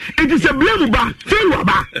 It is a blame ba, failure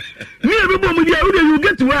ba. Me everybody you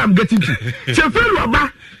get to where I'm getting to. Say failure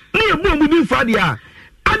ba. Me everybody for dia.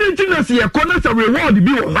 I didn't think I see a corner of reward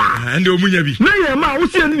be and the Omunyabi. Now you ma we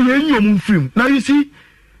see any film. Now you see,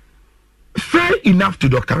 fair enough to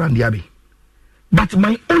Dr. Randy Abbey. But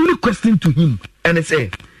my only question to him, and I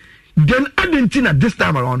say, then Argentina this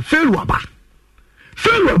time around, failure ba,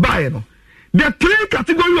 you know. The three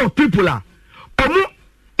category of people are,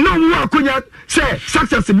 no one say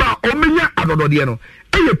success about Omenya Adododiano.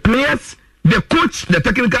 And the players, the coach, the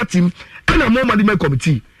technical team, and a more management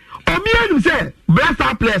committee. Obian say, bless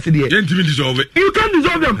our players here. You can't dissolve it. You can't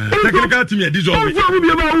dissolve them. Technical team dissolve it.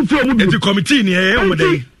 It's a committee in here.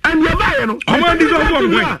 and you buy no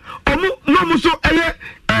so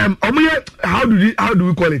how do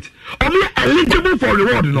we call it eligible for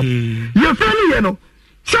reward no you feel no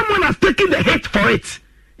someone has taken the hit for it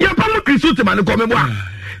you pam Kristo te man come boa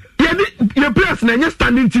you players na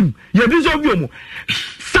standing team you dissolve you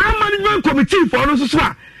some management committee for no so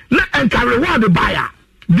na and can reward the buyer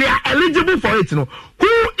they are eligible for it no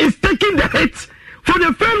who is taking the hit for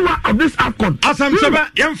the failure of this AFCON asam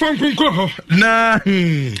seba yam fon kunko ho na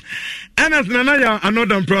Ernest Nanaya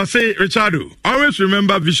another pro say Richardo always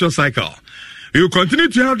remember vicious cycle. You continue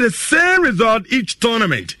to have the same result each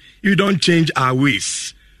tournament. You don't change our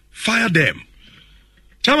ways. Fire them.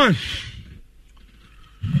 Come on.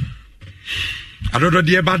 I don't know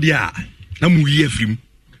the about the Namu Yefim.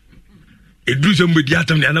 It do somebody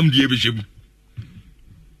atom the Anam Diabishim.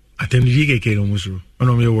 I tell you, I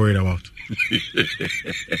don't be worried about.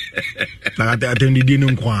 Like I tell you,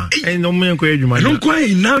 didn't quite. And no man quite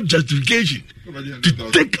enough justification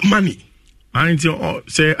to take money. I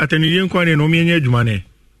say, I tell you, quite no man money.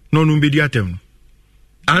 No, no, be the atom.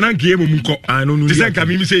 I don't give him. I don't know. This is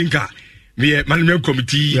coming saying, me management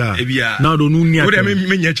committee. Now don't know. What I mean,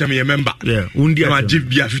 member. Yeah, I give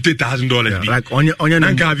be $50,000. Like on your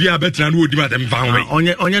Caviar better than would madam found on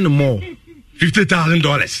your more.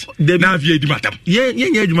 $50,000. They now via the matter. Yeah,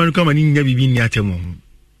 you man come and you never be near them.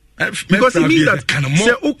 Because it means that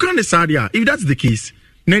say Ukraine Sadia, if that's the case,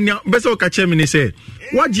 then best of catch him and say,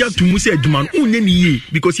 what you have to say, man,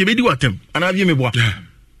 because you may do at him and have you me.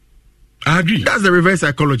 I agree. That's the reverse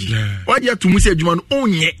psychology. What you have to say, man,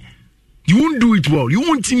 you won't do it well. You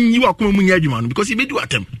won't think you are coming here, man, because you may do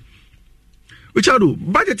at him. Which I do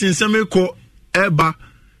budget in some call Eba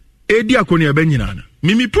Edia Konya Benina.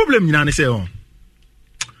 Mimi problem you say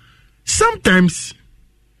sometimes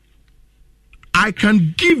I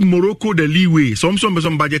can give Morocco the leeway. Some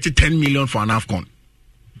budget 10 million for an AFCON.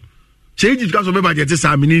 Say it because of a budget is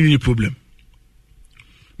any problem.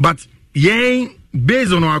 But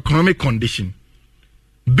based on our economic condition,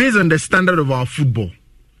 based on the standard of our football,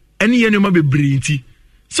 any animal be brilliant.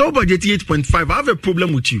 So budget 8.5. I have a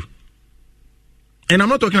problem with you. And I'm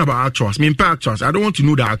not talking about actuals. I mean actuals. I don't want to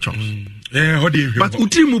know the actuals. Yeah, but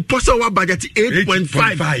Utrimu posa wa budget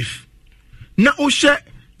 8.5. Now share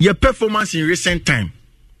your performance in recent time.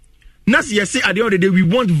 Now you say at the end of the day we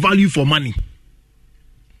want value for money.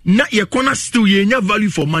 Now your corner still you value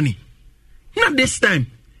for money. Not this time.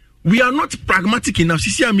 We are not pragmatic enough.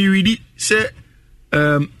 See, I really say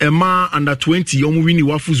Emma under 20 yomu wini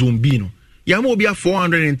wafu zombino. Yamu be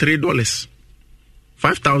 $403.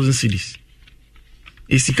 5,000 cedis.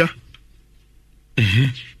 Isika.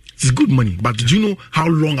 It's good money, but do you know how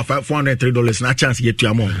long a $403 na chance get to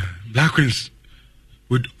your mom? Black Queens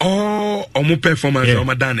with all omo performance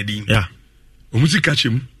omo danadin. Yeah. Omusi catch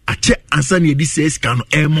him. I check answer near this says can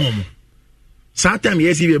air mom. Sometimes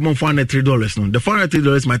yes, if you have $403, no, the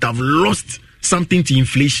 $403 might have lost something to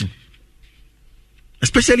inflation,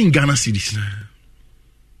 especially in Ghana cities.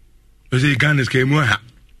 Ghana came more.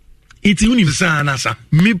 It's universal.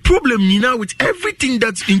 Me problem ni now with everything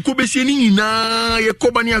that's in Kobesi ni na ye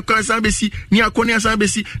kobani akasambesi ni akoni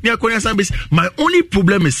asambesi ni akoni asambesi. My only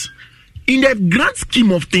problem is in the grand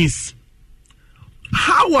scheme of things,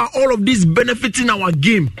 how are all of these benefiting our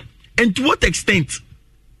game, and to what extent?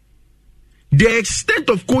 The extent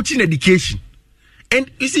of coaching education, and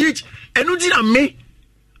you see it. And me,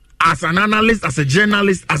 as an analyst, as a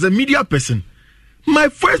journalist, as a media person, my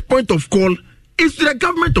first point of call is to the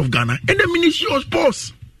government of Ghana and the Ministry of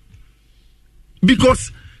Sports.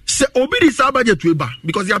 Because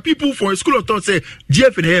because there are people for a school of thought say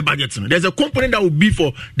GFA budget. There's a component that will be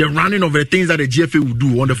for the running of the things that the GFA will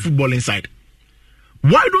do on the footballing side.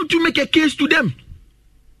 Why don't you make a case to them?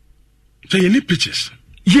 So you need pitches.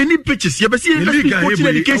 You need pitches. You see coaching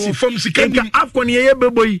education. AFCON ye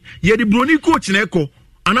boy ye the brony coach neko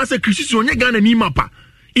and as a Christian Ghana ni mapa.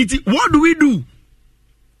 What do we do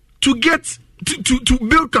to get to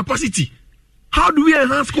build capacity? How do we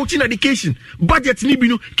enhance coaching education? Budget ni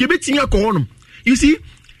binu kebetinya kohonum. You see,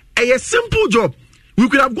 a simple job. We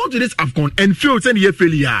could have gone to this AFCON and failed send ye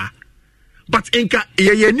failure. But enka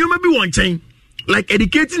ye new maybe one chain. Like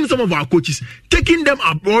educating some of our coaches, taking them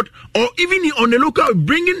abroad, or even on the local,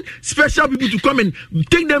 bringing special people to come and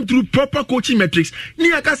take them through proper coaching metrics.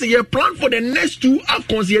 Niaka say you plan for the next two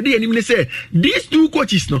AFCONs. You say these two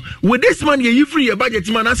coaches, no, with this man you free your budget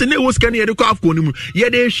man. I say no, what's can you do AFCON? Yeah,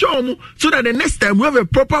 they show them so that the next time we have a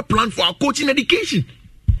proper plan for our coaching education.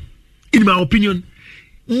 In my opinion,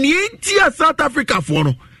 Nientia South Africa for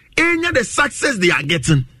no, any the success they are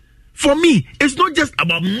getting. For me, it's not just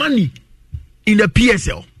about money. In the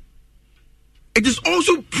PSL, It is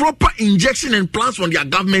also proper injection and plans from their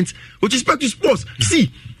government with respect to sports. See,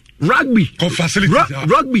 rugby in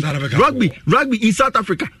South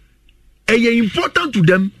Africa is important to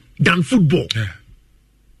them than football.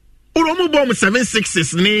 Oromo bomb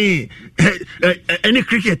 7-6s any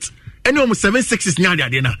cricket. Any almost 7-6s near the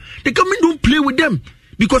arena. The government don't play with them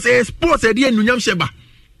because sports at the end Sheba.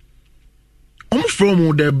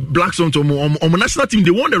 From the Black Swans on national team,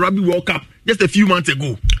 they won the Rugby World Cup just a few months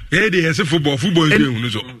ago. Yeah, they have football. Football is doing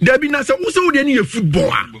so. There be also they need a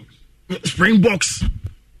football. Springboks.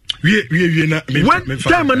 When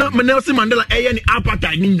time Nelson Mandela any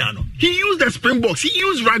apartheid he used the Springboks. He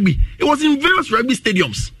used rugby. It was in various rugby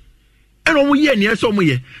stadiums. And over here near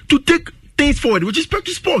somewhere to take things forward, which is respect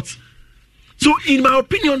to sports. So, in my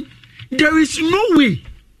opinion, there is no way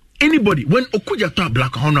anybody when Okudjato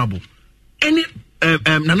Black Honorable. Any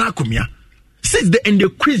Nana Kumia sits there and they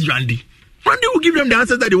quiz Randy. Randy will give them the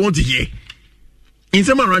answers that they want to hear. In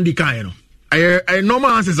some Randy Kayano, I normal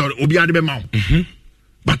answers are Obiadebe Mount.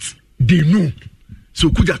 But they know. So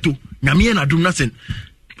Kujato, Namia na do nothing.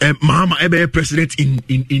 Mahama Ebe president in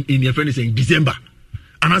your friend is in December.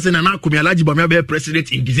 And I say Nana Kumia Laji Bamia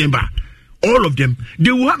president in December. All of them,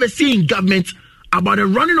 they will have a say in government about the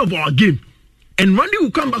running of our game. And Randy will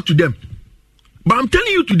come back to them. But I'm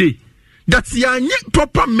telling you today, that's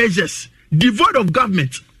proper measures devoid of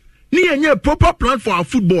government. Near proper plan for our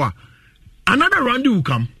footballer. Another Randy will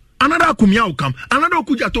come, another Akumia will come, another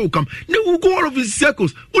Okudjato will come. They will go all of his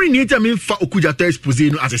circles. Only need to mean for Okudjato is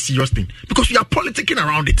posing as a serious thing because we are politicking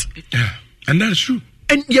around it. Yeah, and that's true.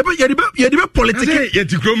 And you're politicking.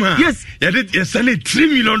 Yes, you're selling $3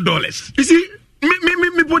 million. You see,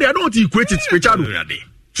 me body, I don't want to equate it, Richard.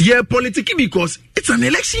 Yeah, politicking because it's an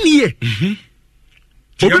election year.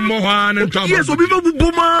 Yes, Obibo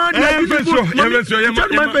Boma, the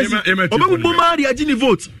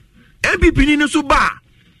vote. MPP ni so ba,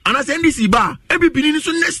 and as NDC ba, MPP ni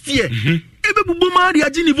so next year. Obibo Boma the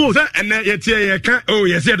agini vote. And yet you can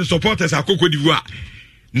the supporters are Cote d'Ivoire.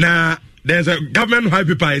 Now there's a government high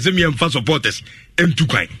people is me and for supporters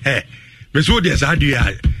M2 Hey, me so there's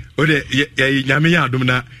idea. O de Nyamiya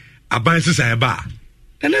domina abansi sa ba.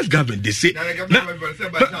 The next government, they say, almost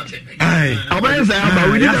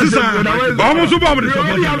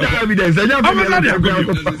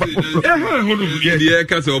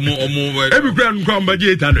every grand come by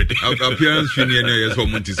 800. Appearance yes, or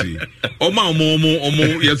Montisi.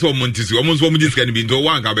 Yes, or Montisi. Almost 1 minute can be into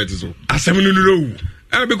one cabezo. As a minute,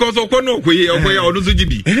 because of Kono, or no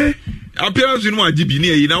GB. Appearance in one GB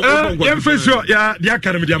near you know. Yeah, the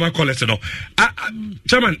academy, they are cholesterol.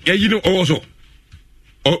 Chairman, you know also.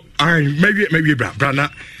 Oh, maybe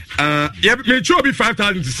Brana. Yeah, me sure be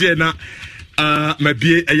 5,000 to see now.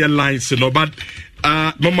 Maybe a line, no, but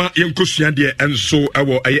Mama Yankusian dear, and so I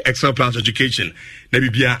will Excel Plus education. Maybe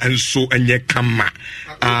be and so and ye come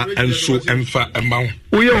and so and fat amount.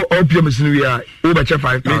 We are opium is we are over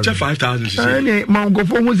 5,000. 5,000. Any Mount go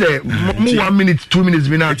for who's a 1 minute, 2 minutes.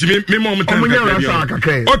 Me moment.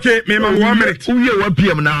 Okay, me 1 minute. We are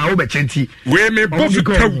opium now over 20. Where me both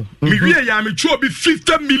me ya me sure be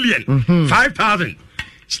 50 million. 5,000.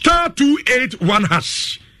 Star 281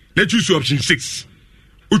 hash. Let's choose option 6.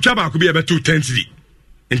 Uchaba could be about 210.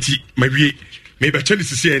 And maybe change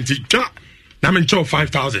to see and na me chow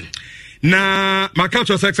 5,000. Na my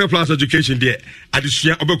culture Excel Plus education there.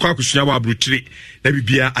 Addition obekwa kusua wa brutire. Na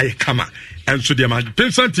bibia aye kama. And so there my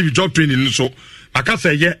pension TV job training so aka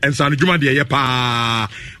say ye ensan dwuma de ye pa.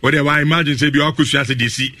 We dey imagine say bi akusua say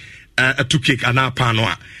DC a two cake ana pa no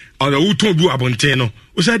a. Or the uton bu abonten no.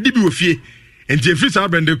 O say di bi ofie. Enti efi sa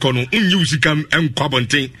brande ko no unyi usikam enkwa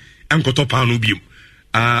abonten enkoto pa no biom.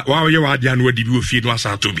 Wa ye wa dia no di bi ofie no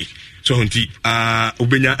asa to bi. So nti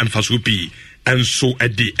obenya emfaso pi. And so a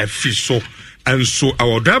day a fish so and so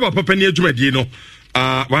our driver papa near Jumadi no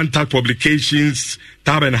one tag publications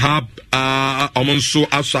tab and hub among so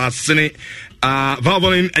assassine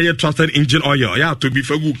Valvoline a trusted engine oil yeah to be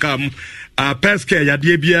for good come pesca ya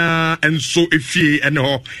debia and so if ye and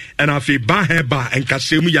ho and a fee ba and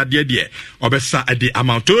casemu ya dear obesa a day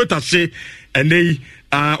amount to say and they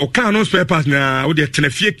okano spare parts na with the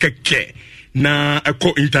tenefie keke na a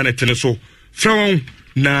co internet and so from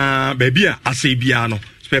na baby ase bia no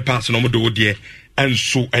spare parts no mo do de and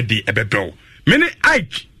so e de ebebel many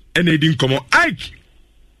Ike and e din komo Ike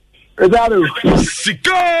Ezaro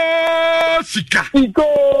sika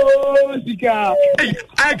hey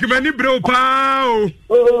Ike many bro pa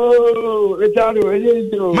oh Ezaro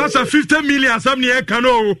masa 50 million some near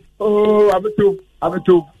cano oh abeto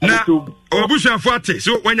na obusha 40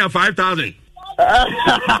 so when you 5,000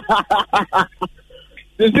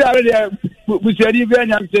 this is already we said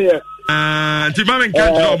even I'm saying Nti mama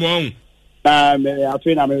nka tro mo. Me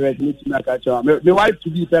afei na me ready to make a show. Me wife to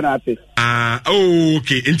be penalty.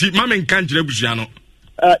 Okay. Nti mama nka tro busia no.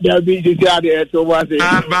 There be this year to what say.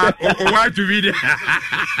 But why to be there?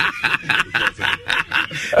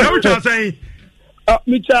 How much are saying?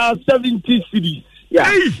 Me charge 70 cities. Yeah.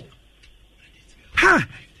 Hey. Ha.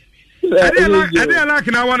 I didn't like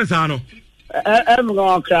na one sano. I'm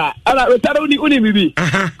going to cry. I tell you only me.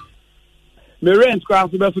 Me rent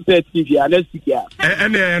cross be for 30 years next year.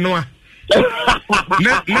 No.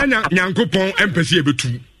 Na nyankopon empese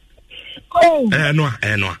ebetu. Oh. No.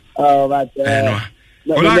 Oh, but no.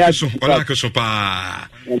 Ola keso pa.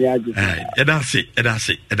 Edase.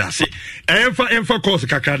 Enfa course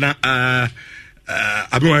kakra na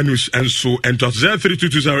Abiwa News and so and to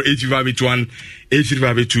 0322085821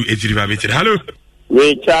 83582 Hello.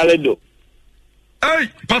 Richardo. Hey,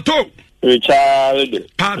 Pato. Richardo.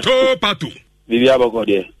 Pato. Bibia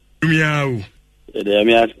bokode. Miao.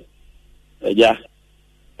 Miao. Ja.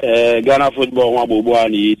 Ghana football wa bobo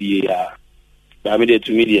ani di ya. Ba me de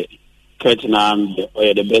to media. Vietnam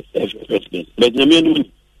the best president. But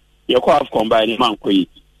you could have combined man quick.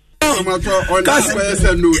 Yeah, boy,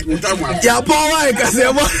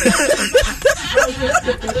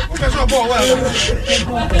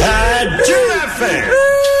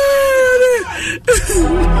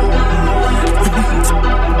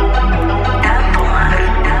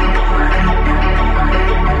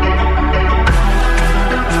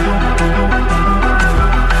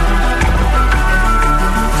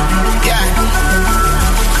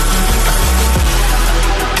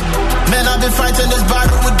 I've been fighting this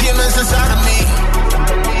battle with demons inside of me.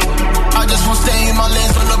 I just won't stay in my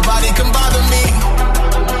lane so nobody can bother me.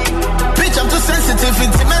 Bitch, I'm too sensitive,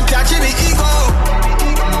 intimate, touching the ego.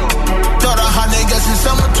 Thought I had niggas and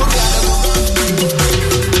someone told me I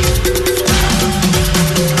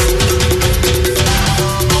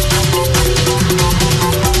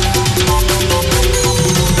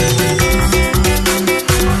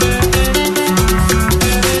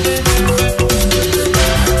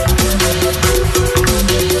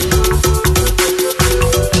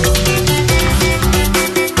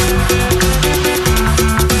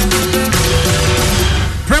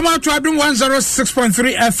Tribune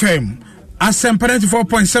 106.3 FM, Assemble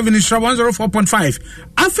 94.7 Isra 104.5.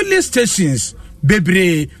 Affiliate stations,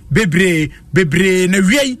 bebre na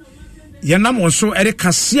wiei. Yanam also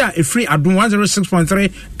Erikasia a free Adum 106.3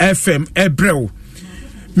 FM Ebreu.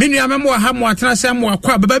 Minu ya memo ha mo atena se mo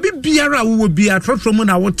akwa baby biara wo bia trotro mu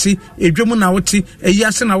na wote edwemu na wote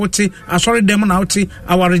eyase na wote asori dem na wote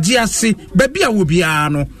awaregi ase baby a wo bia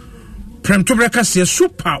no prem to breka se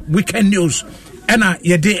super weekend news ena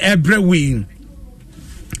yede every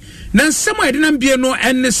na nsem a yede nam bie no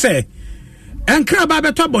enne se enkra ba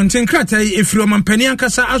beto bonten krata efiri omampani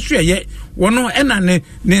ankasa asoye wono ena ne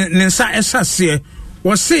nsa esase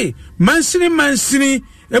wo se mansini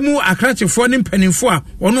emu akratefo ne mpanimfo a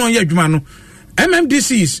wono onye adwuma no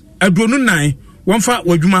MMDCs aduonu nan wonfa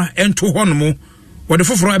wadwuma ento honomo wode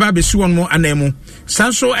foforo eba besi wonmo anemu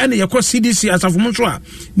sanso ene yekọ CDC asafo so a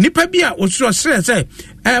nipa bia osuo sere se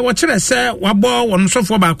wo kire se wabo won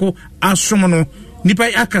sofo baako asom no nipa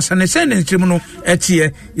akasa ne se ne ntirim no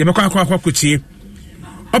etie yebekọ akwa kotie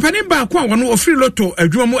opanin baako a wono ofiri loto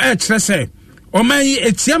adwuma mu kire se omayi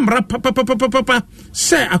etia mra papa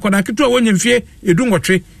se akoda keto wonye mfie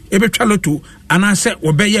edungotwe ebetwa loto anase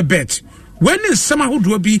obeye bet when nsama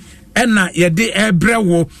hodo bi ena yede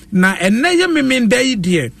ebrewo na enne ye memenda yi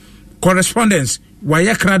de correspondence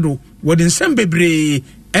waye krado wodi nsem bebre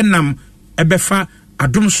enam ebefa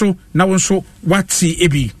adom so na wonso wati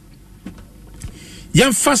ebi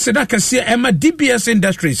yemfa seda kase ema DBS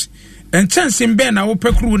Industries enchansin ben na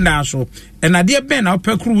wopekru na so enade ben na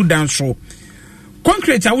wopekru dan so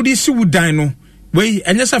concrete awudi si wudan no we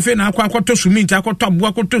enyesa fe na akwato cement akwato abu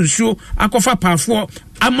akwato nsuo akofa paafo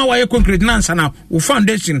ama waye concrete na ansana wo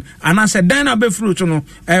foundation anase dan na be fruit no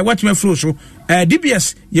what me fruit so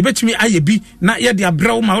DBS ye betimi ayebi na ye de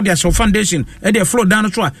abrawo ma wo de so foundation e de floor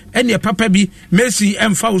dan so a ene papa bi Messi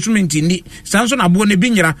emfa wo cement ni sanso na abo ne bi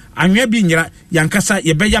nyira anwa bi nyira yankasa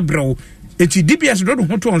ye be ya brawo eti DBS do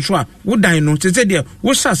ho to on so a wo dan no tete de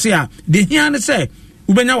wo sase a de hia ne se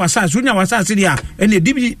ubenya wasase unya wasase dia ene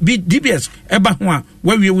DBS eba ho a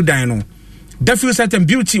wawie udan no Duffy's Certain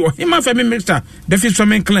Beauty or Hima Femi Mixer, Duffy's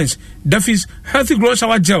Swimming Cleanse, Duffy's Healthy Glow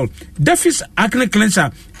Shower Gel, Duffy's Acne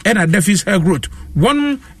Cleanser, and a Duffy's Hair Growth.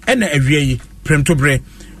 One and a vie, Prem to bre,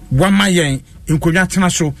 one mayen, in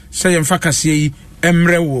Kunyatanaso, Sayan Fakasi,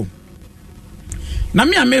 Emrewo.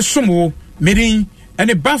 Namia me sumo, Merin,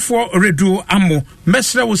 and a buffo redo amo,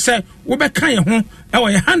 Mesra will say, Ubekaya home,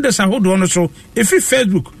 our handles are hold on so, if you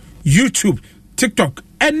Facebook, YouTube, TikTok,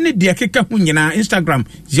 any dear keka ho nyina Instagram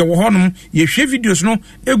ye wo honom ye hwe videos no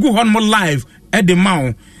egu honom live at the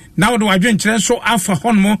mount. Now do adwenkyerɛ so afa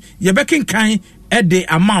honom ye bekenkan at the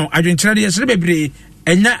amount adwenkyerɛ ye sere bebre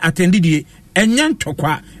enya attendidie enya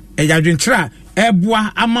ntokwa eya adwenkyerɛ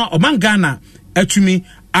eboa ama omangana atumi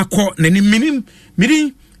akɔ nani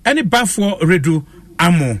minim any bafo redu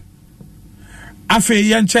amo afe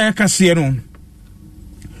yenche kase no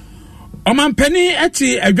Omampani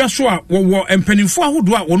ati adwaso a wo empanimfo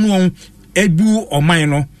ahodo a wono ebu oman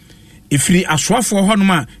no efiri asoafo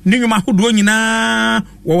honom a ne nwuma ahodo nyina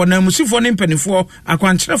wo namusifo ne empanimfo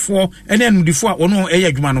akwankyerefo ene anudifo a wono eya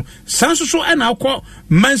adwuma no sanso so na akọ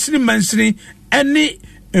mansiri ene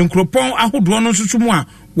nkropon ahodo no susumu a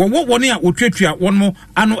wone a wotwatwa wono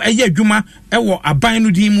ano eya adwuma ewo aban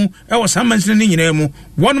no din mu ewo samansiri ne nyina mu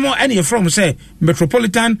wono ene ye from say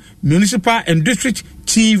Metropolitan Municipal and District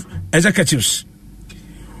Chief Executives.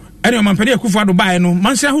 Ene omampani Akufo-Addo bae no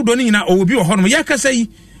manse ahodo ne nyina owobi wo hono ye kasa yi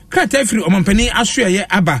krata afiri omampani asoye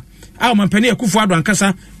aba a omampani Akufo-Addo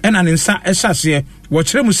ankasa ena ne nsa esase wo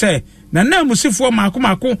kire mu se na musifo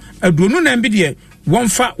maako aduonu na mbide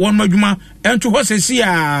wonfa won madwuma ento hosesi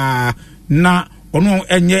a na ono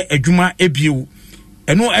enye adwuma ebiewu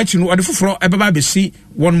eno achi no ode foforo ebeba besi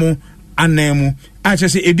won mo anemu a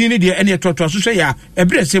chese edin ne de ene toto asoso ya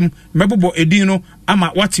ebresem mebobo edin no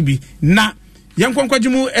ama watibi na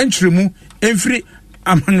yenkwankwagimu enkyeremu emfiri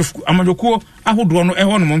amadoko ahodo no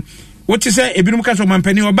ehonom wote se ebinom kaso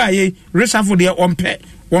mampani obaye resafo de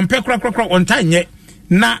wompe krakrakra ontanye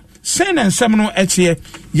na sena nsem no etie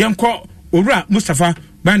yenko owura Mustafa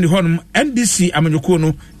Bandi honum NDC amanyoko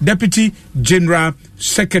no Deputy General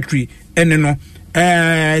Secretary eneno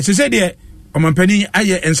se se de omampani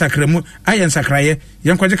aye ensakraye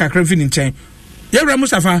yenkwaje kakra mfini nchen yewura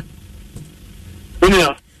Mustafa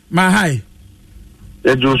unia ma hai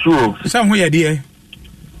Josuo sa ho ye de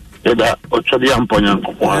eda ochodi amponya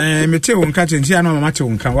nkwa mete won ka tenti ana mama te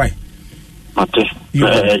won kan why mate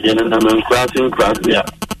yene na men class ya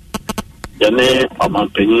yene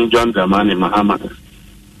omampani John Dramani Mahama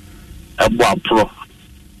abo apro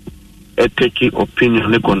take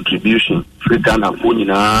opinion and contribution free Ghana for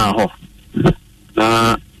nyina ho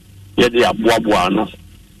na yede aboa no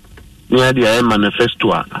ne de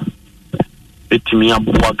manifesto a etimi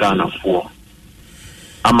aboa Ghana for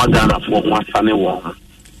ama Ghana for wasane wo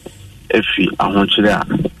efi ahonkyere a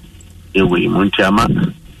ewe monti ama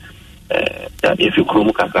efi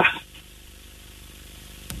kromu kaka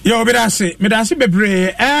yo medase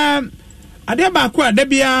bebre ade ba ko a da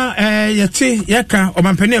bia yete yeka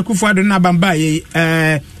omampani Akufo-Addo na bamba ye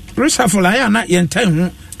resafula ya na yentan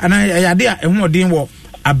hu ana yade a ehu odin wo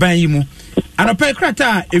aban yi mu anopa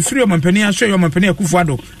krata efiri omampani aso ye omampani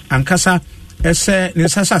Akufo-Addo ankasa ese ne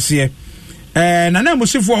sasase na na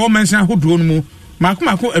musifo ho mensan hodo no mu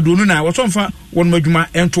makomako aduonu na wosomfa won madwuma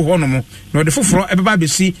ento ho no mu na ode foforo ebeba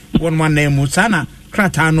besi won manan mu sana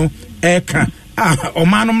krata no eka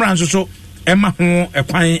omano mranso so ema ho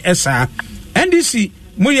ekwan esa NDC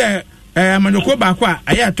muye amanyoko ba ko a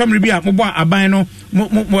aye atomre bi a mobo aban no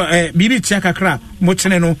biri tia kakra mo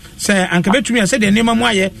tene no se anka betumi ase de nema mu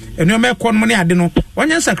aye enoma ekọ no ne ade no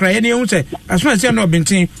onya sakra ye ne hu se asoma se no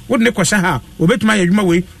bintin wode ne kwasha ha obetuma ye adwuma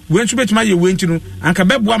we nso betuma ye we ntinu anka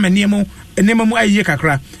bebo amane mu enema mu aye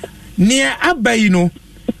kakra ne abai no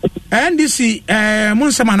NDC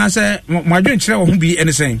mun sama na se mo adwen kire wo hu bi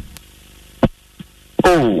enesen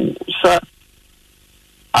sa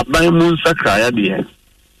aban mun sakra ya de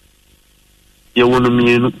ye wono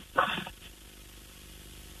mienu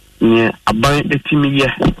ne aban etimi ye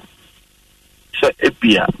se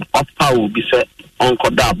epia papa obi se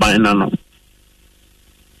onkoda aban na no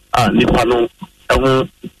nipa no ehu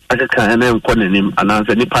akeka ene enko nenim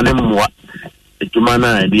ananse nipa ne mmoa etuma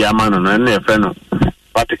na di ama no na efe no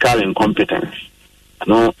practical incompetence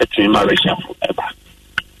no etimi ma reshuffle eba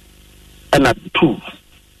and 2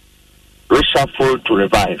 reshuffle to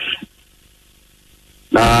revive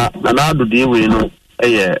na do the way no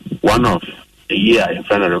one of a year in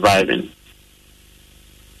front of reviving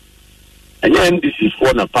and then this is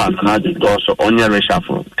one apart and I did also on your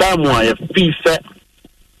reshuffle time why a piece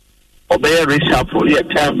obey reshuffle yeah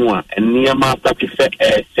time one and near master to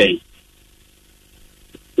say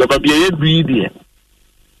the be a greedy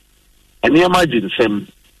and near margin same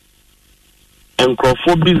and crop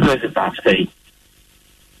for businesses are say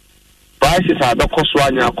prices are the cost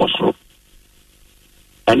one year cost.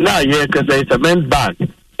 And now yeah, because there is a cement bag,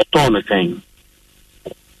 a ton of thing.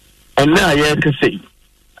 And now yeah, because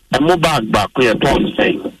a more bag back with a ton of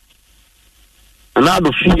thing. And now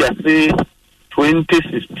the figure say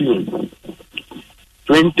 2016,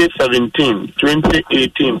 2017,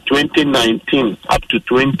 2018, 2019, up to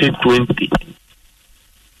 2020.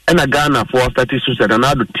 And a Ghana for 30 suicide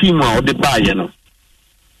another team or the buy, you know.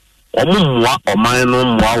 Omumwa or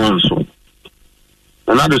mine so.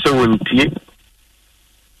 Another 70.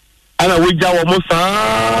 And we got almost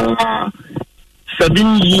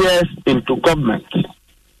 7 years into government.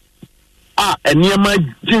 And near my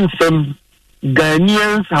ginseng,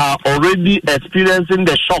 Ghanaians are already experiencing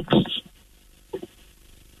the shocks.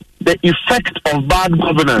 The effect of bad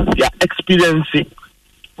governance, they are experiencing.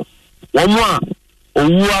 One more,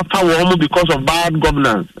 because of bad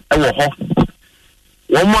governance. One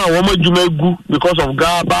more, because of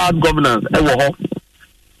bad governance.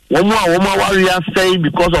 One more, warrior say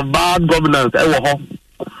because of bad governance.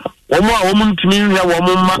 One more, woman to me,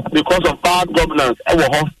 because of bad governance.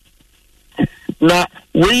 Now,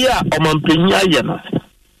 we are on Penya.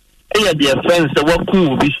 Dear friends, the work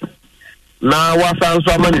will be. Now, what's on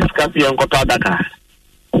someone is Cathy and Kotadaka.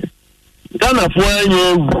 Ghana for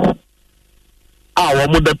you. Our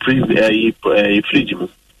mother fridge.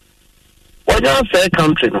 What you say,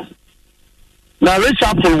 country? Now, let's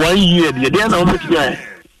up for 1 year. The day now, which guy?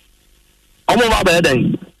 I'm over there.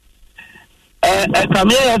 Come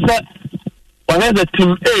here, sir. When the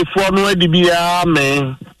team A for no DBA,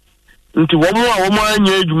 man. Into one more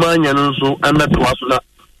year, Jumania, so I'm not to us.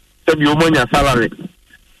 Your money salary.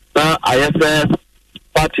 Now I say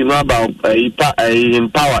party now about in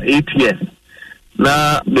power 8 years.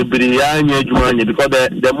 Now the because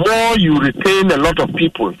the more you retain a lot of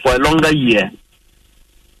people for a longer year,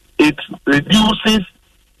 it reduces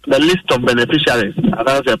the list of beneficiaries.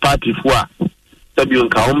 As a party for and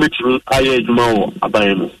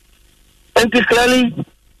clearly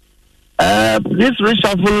this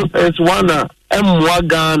reshuffle is one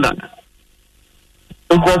Ghana.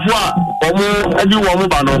 Nkofua omo edi wo mo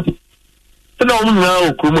ba no se na omo nyina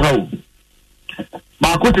okrum ha o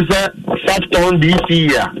ba ko ti se Southtown DC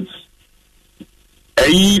ya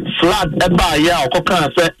flat eba ya okoka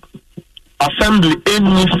se assembly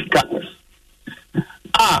enisika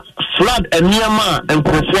flat eniama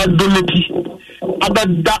nkofua donati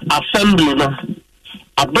abada assembly no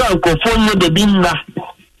abra nkofua nyo de binna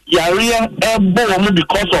yarea ebo wo mo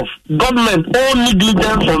because of government all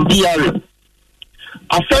negligence on BRA.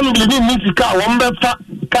 Assembly ni misika wombefa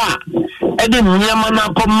ka ede nyama na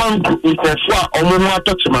command nkofo a omo ho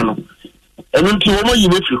atochima no enu nti womo yi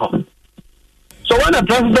nefi ho. So when the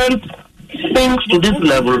president thinks to this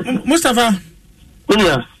level, Mustafa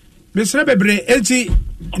Mr. Bebre eti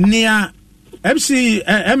nia MC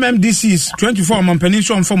MMDCs 24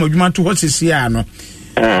 Mampenition form adwuma to hosisi ya no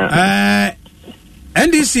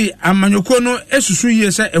NDC amanyoko no esusu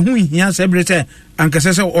yie se ehu hia se brete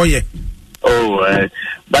ankese se oye.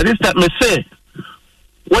 But this time me say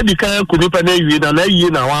what the kind could open a year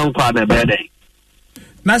na one corner bed.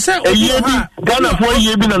 Na say Ghana for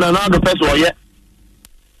year be na another person ye.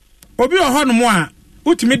 Obi o no mo a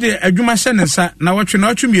utimi de adwuma hye ne nsa na wotwe na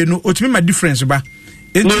otwe mienu otimi ma difference ba.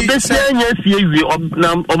 No be say nya fie wi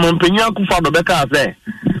na omampanya akufa do beka say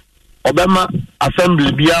Obama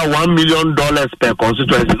assembly bia $1 million per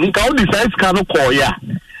constituency. Nka o decide can call ya.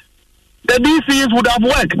 The DCs would have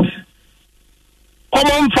worked.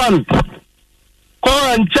 Common fund.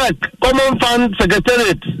 Call and check. Common fund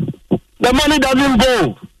secretariat. The money doesn't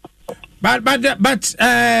go. But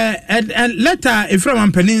and later if from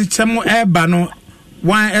Ampeni some bano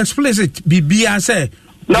one explicit bibia say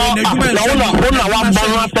no the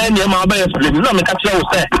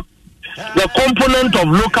component of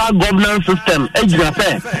local governance system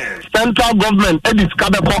central government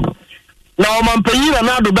now Ampeni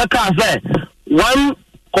na do beka say one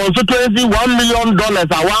constituency $1 million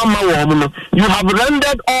you have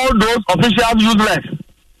rendered all those officials useless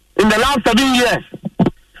in the last 7 years.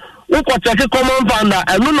 Who check common fund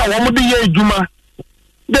and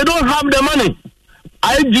they don't have the money.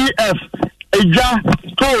 IGF Eja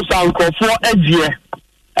tools and for a year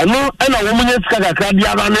and no and a woman is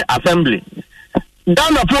assembly.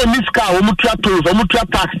 Ghana for Niska, Omutra tools, Omutra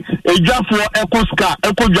tax, Eja for Eco Ska,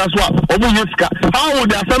 Eco Jaswa, Omuska. How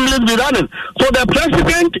would the assemblies be running? So the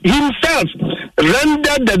president himself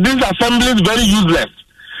rendered these assemblies very useless.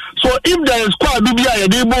 So if there is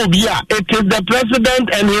it is the president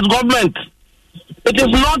and his government. It is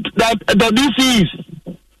not that the DCs.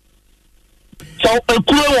 So a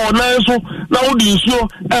cool now the issue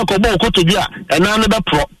and another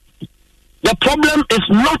pro. The problem is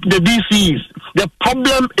not the DCs. The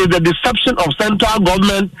problem is the deception of central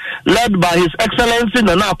government led by His Excellency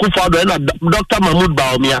Nana Akufo-Addo and Dr. Mahmoud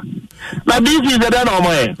Bawumia. Now this is the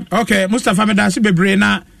normal. Okay, Mustafa Medasi Bebre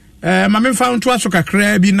na mame found to aso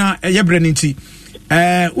kakra bi na ye breniti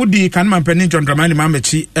udi kanman panin John Dramani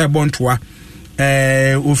Mamechi bontoa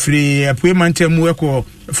ofiri apue mantemu eko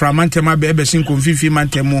fra mantema be sin konfifi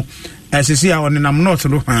mantemu sisi a onenam north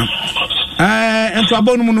no ha ento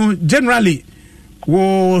abonu mu no generally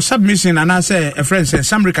wo submission ana say a friend say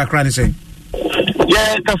Samri kakra ni say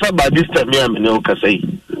kasa ba this time me no kasa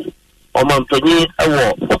yi o man panyi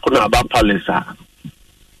ewo okuna ba palace a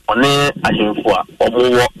one ahemfo a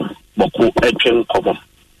omo boko etwen komo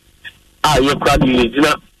a ye kwa di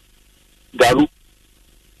gina garu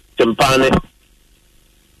tempane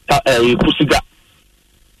ta kusiga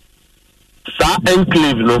sa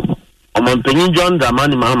enclave no o man panyi John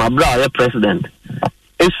Dramani Mahama bra ye president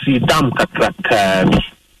esi dam kakraka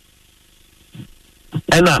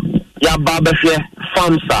ena ya baba hwe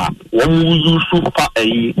famsa wo mu yusu pa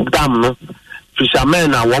dam no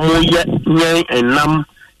fishermen a wo mu ye nyen enam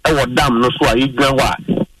ewo dam no so a yigwa wa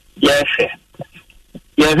ye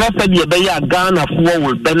hwe said ye be ya Ghana for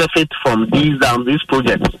will benefit from these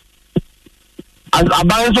projects as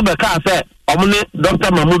aban so be ka say omne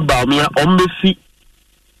Dr. Mahmoud Bawumia ombesi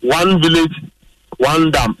one village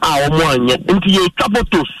one dam a omo anye nti ye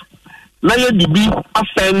capotos na ye dibi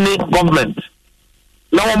afene government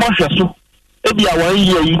na wo mahweso ebi a 1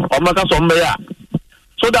 year yi o maka so mbe ya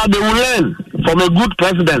so that they will learn from a good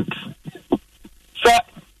president so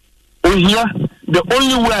ohia the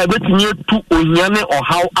only way I bet you to ohia ne or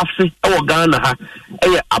how afi e Ghana ha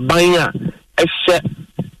e aban a ehye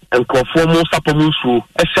enkrofo mo sapomu su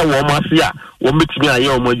ehye wo ma ase a wo metimi aye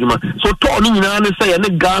o madwuma so to ni nyina ne say ne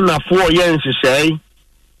Ghana for ye nhyehyei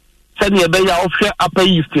sani ebe ya ofhwe upper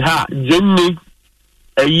east ha jenni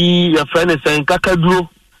ayi ya friend say kakaduro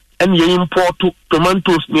and you import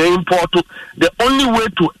tomatoes, you import. The only way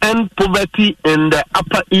to end poverty in the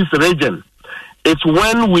Upper East region is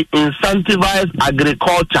when we incentivize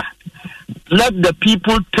agriculture. Let the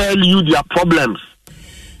people tell you their problems.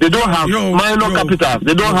 They don't have minor capitals.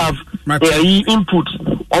 They don't have inputs.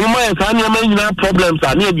 Problems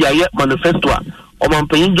are near the manifesto.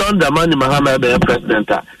 John Dramani Mahama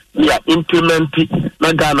president. We are implementing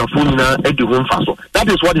Ghana Funina Eduhum Faso. That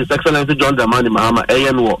is what His Excellency John Dramani Mahama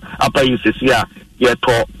ANWO Upper East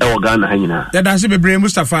yeto ewo Ghana hanyina. Yada se bebre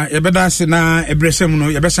Mustafa yebeda se na ebresem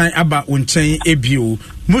no yebesan aba onchen ebio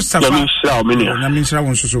Mustafa na minshira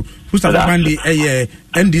won soso Mustafa Bandi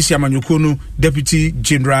NDC amanyoko no Deputy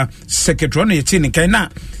General Secretary no yeti ne kan na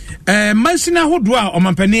mansina hodo a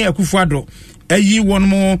omampani Akufo-Addo ayi won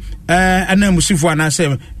mo ana musifo ana se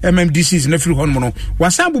MMDCs na firi hon mo no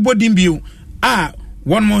wasan bobodin bio a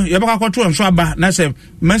won mo yebaka kwato nso aba na se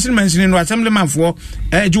mansin no assemblyman fo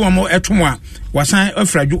ajuwa mo etomo a wasan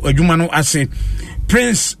afra adwuma no ase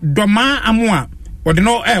Prince Doma Amoa wode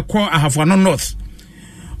no ekọ ahafo no north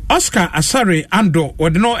Oscar Asare Ando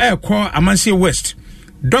wode no ekọ Amansie West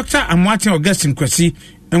Dr. Amwati Augustine Kwasi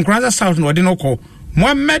Nkranza South no wode no kọ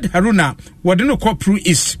Mohammed Haruna wode no kọ Pro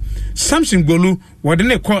East Samson Golu wode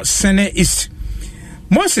no kọ Sene East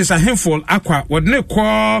Moses Ahemful Akwa wode no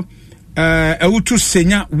kọ Awutu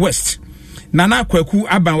Senya West Nana Kwaku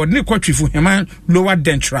Aban wode no kọ Twifu Heman Lower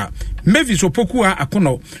Dentra Mavis Opoku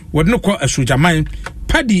Akono wode no kọ Asujaman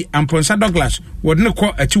Paddy Amponsa Douglas wode no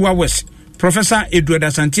kọ Atiwa West Professor Edward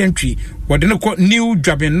Asantientwi wode no kọ New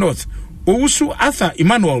Dwabin North Owusu Arthur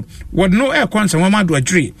Emmanuel wode no ekọ Nsamamadu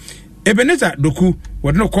Adri Ebenezer Doku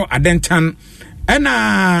wode no kọ Adentan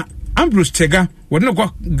ena Ambrose Tega wode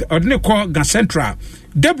no kọ Gan Central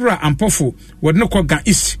Deborah Ampofo wode no kọ Gan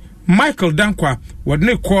East Michael Dankwa wode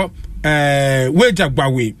no kọ Weja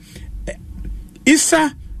Gbawe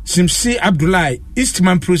Isa Simsi Abdullahi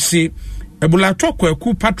Eastman Prosi Ebulato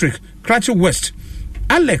Kwaku Patrick Krachi West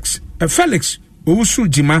Alex Felix Owusu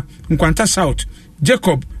Jima Nkwanta South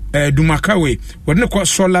Jacob Dumakawe wode no kọ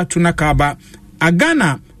Sola Tunakaba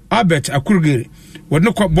Agana Albert Akurgiri wode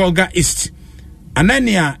no kọ Bolga East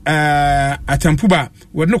Anania Atampuba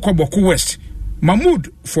wode no kọ Boku West Mahmoud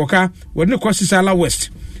Foka wode no kọ Sisala West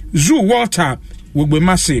Zoo Walter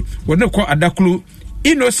Wogbemase wode no kọ Adakulu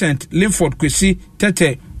Innocent Linford Kwesi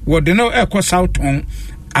Tete wode no ekọ Southton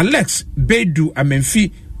Alex Bedu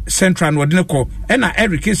Amenfi Central wode no kọ ena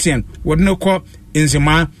Eric Essien wode no kọ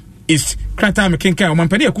Nzema East Krata Mekenka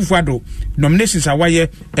Omampani Akufo-Addo nominations awaye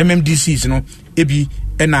MMDCs no ebi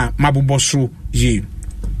ena maboboso ye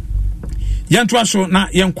yanto aso na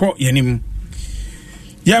yenko yanim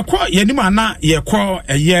ana yekọ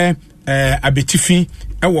eye abetifi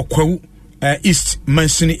ewo kwawu East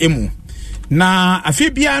Mansini emu na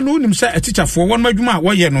afebia no nim sa teacherfo won madwuma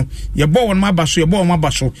wo ye no yebo won mabaso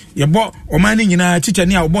yebo omani nyina teacher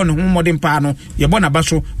ni a wo bo ne ho modern pa no yebo na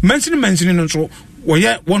baso Mansini no so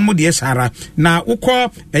wɔyɛ wɔn mo deɛ sara na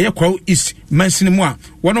wokɔ ɛyɛ Kwawu East mansini mu a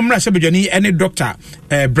wɔn mmarahyɛbadwani ne Dr.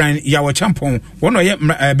 Brian Yawo Champon wɔn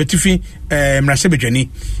ɔyɛ betifi mmarahyɛbadwani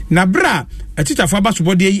na bra atitafo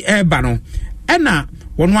abasobɔdeɛ yi ɛreba no ɛna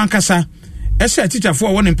wɔn ankasa ɛsɛ atitafo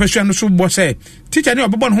a wɔn mpɛhwɛ no so bɔ sɛ teacher ne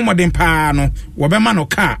ɔbɛbɔ no homɔden paa no wɔbɛma no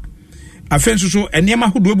kaa afei nso so nneɛma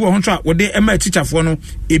ahodoɔ bi wɔ ho nso a wɔde ɛma atitafo no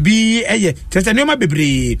ebi ɛyɛ tɛtɛ nneɛma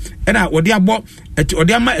bebree ɛna wɔde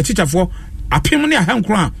ama atitafo apem ne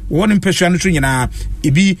ahankro a wɔwɔ ne mpɛhwɛ no so nyinaa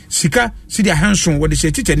ebi sika sidi ahanson wɔde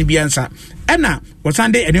hyɛ teacher ne bi ansa ɛna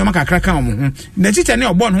wɔsan de nneɛma kakra ka wɔn ho na teacher ne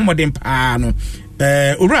ɔbɔ no homɔden paa no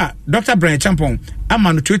owura Dr. Brian Champon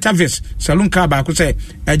ama no Twitter verse salon car baako sɛ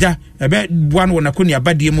agya ɛbɛ boa no wɔ n'akɔni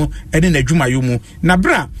abadie mu ɛne n'adwumayɛ mu na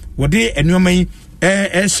bra wɔde nneɛma yi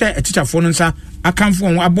ɛhyɛ atitafo no nsa akamfo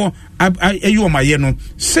wɔn abɔ ayi wɔn ayɛ no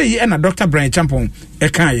sei ɛna Dr. Brian Champon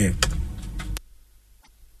ɛka yɛ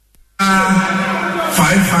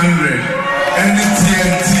 500 and the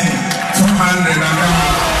TNT 200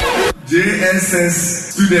 JSS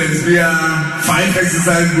students via 5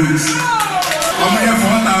 exercise books. I'm here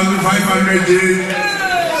 4,500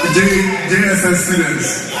 JSS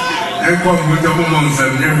students. And come with the women's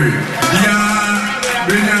every.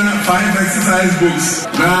 Bring 5 exercise books.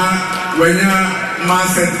 Now, when you're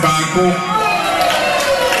master Bako,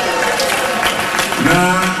 now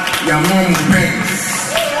your mom pens.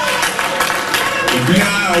 We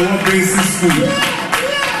are our basic school.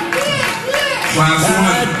 Class 1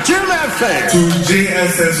 to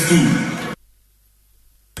JSS 2.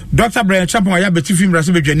 Dr. Brian Champon aya betifi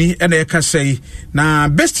mmarahyɛbadwani ɛna ɛka sɛ na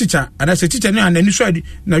best teacher ana sɛ teacher no anani so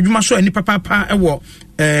na adwuma so ani papa ɛwɔ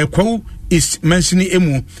Kwawu East mansini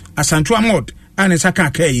emu Asanto Amod ana saka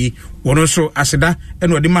kai wɔno so aseda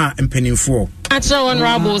ɛna ɔde ma mpanimfoɔ Actual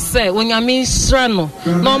honorable say when you mean strano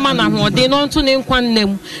no man na they no to name kwan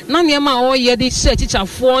nem na niema o ye de share teacher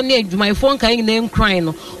for na adwuma fo nkan name crying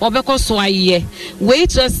no obekɔ so aye wait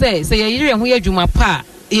just say ye yire ho adwuma pa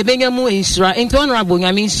yebenya mu insura into honorable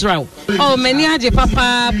nyame insura oh many aje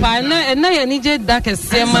papa na ye ni je da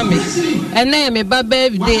kese ma me na me ba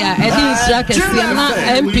birthday a e di insura kese na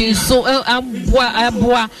MP so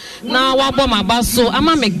aboa na wabo maba so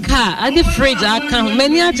ama me car ade fridge aka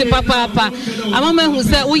many aje papa ama me hu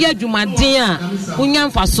se wo ye adwumaden a wonya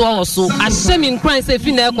mfa so so ahye me nkran se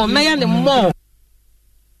fi na e ko me ya ne mo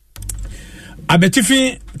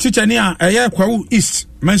abetifi teacher ni a ɛyɛ Kwawu East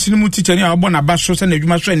mansini mu teacher ni a ɔbɔ na ba so sɛ na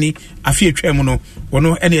adwuma so ani afi atwa mu no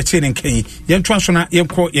wɔno ɛne ɛte ne nkan yɛnto aso na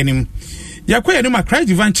yɛnkɔ yɛnim a Christ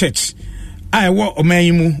Divine Church a ɛwɔ ɔman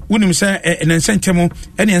yi mu wonim sɛ ɛnɛnsɛntɛm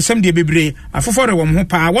ɛne nsɛm deɛ bebree afoforo wɔ ho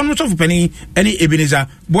paa wɔn sɔfo panin ɛne Ebenezer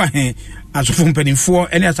Boahen asofo mpanimfoɔ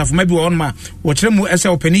ɛne asafoma bi wɔ hɔ ma wɔkyerɛ mu ɛsɛ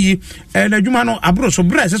ɔpani yi na adwuma no aboro so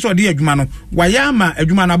bra ɛsɛ sɛ ɔde adwuma no wayɛ ama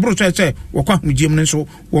adwuma no aboro so ɛsɛ wɔkɔ ahomgyem no nso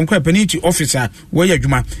wɔnkɔ apani ti office a wɔyɛ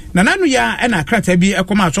adwuma na nanu ya ɛna krataa bi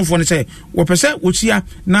ɛkɔma asɔfoɔ no sɛ wɔpɛ sɛ wɔkyia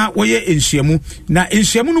na wɔyɛ nhyiamu na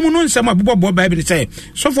nhyiamu no mu no nsɛm a bobɔbɔ baa bi ne sɛ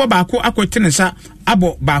sɔfoɔ baako akɔte ne nsa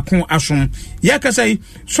abɔ baako asom yɛkasa yi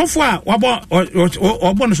sɔfoɔ a ɔbɔ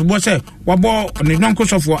no sobɔ sɛ wabɔ ne nɔnko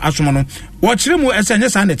sɔfoɔ asom no wɔkyerɛ mu ɛsɛ nyɛ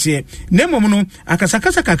saa nɛteɛ na mmom no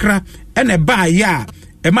akasakasa kakra ɛna baayɛ a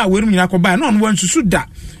ɛma wɔrum nyina kɔ baa na ɔno wansusu da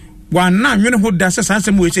wana nwene ho da sɛ saa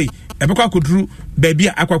asɛm wɔ sei ɛbɛkɔ akɔduru baabi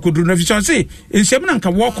a akɔduru no fisɛ ɔse nhyiamu na nka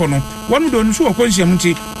wɔkɔ no wɔn do no so wɔkɔ nhyiamu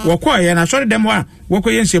nti wɔkɔɔ na asɔre dɛm hɔ a wɔkɔ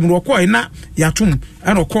yɛ nhyiamu no wɔkɔɔ na yatom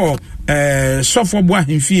ɛna ɔkɔɔ sɔfo boa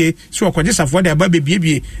hemfie so ɔkɔgye safoɔ de aba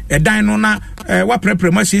bebiebie ɛdan no na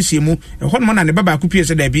waprɛprɛ mu asiesie mu ɛhɔ no na ne baba ko pie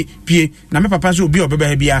sɛ dabi pie na me papa so obi ɔbɛba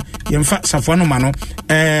ha bia yɛmfa safoɔ no ma no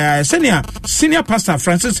senior pastor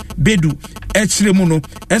Francis Bedu ɛkyerɛ mu no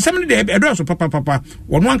ɛnsɛm no de ɛdɔɔso papa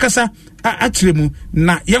wɔno ankasa akyerɛ mu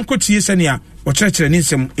na yɛnkɔtie sɛnea ɔkyerɛkyerɛ ne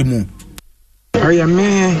nsɛm emu Oya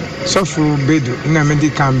me Sofo Bedu na me di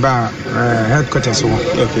kamba headquarters wo.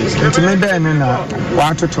 Nti me da no na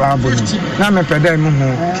wa toto abo ni. Na me peda mu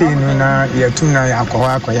hu kinu na yetu na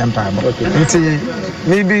akɔyɛ mpa abo. Nti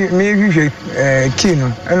me hwehwɛ kinu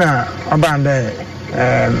na ɔbanda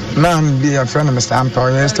man be a friend of Mr.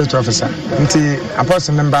 Ampa, state officer. Nti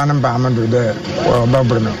apostle number amado de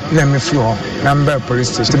ɔbabro no. Na me fi hɔ number police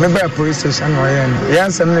station. Me ba police station no yɛ.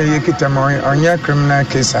 Yɛnsɛm na yɛkita ma ɔnyɛ criminal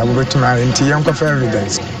case a wobɛtuma nti yɛnkɔ fa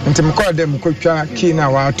evidence. Nti me call them kotwa key na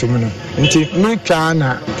wa ato mu no. Nti me twa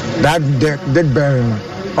na that dead bearing no.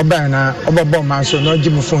 Oba na obabo ma so no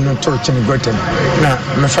gimu phone no to chini gotem. Na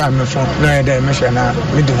me fa me phone na yɛ dɛ me hwɛ na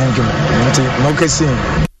me de ho dwuma. Nti mo kesi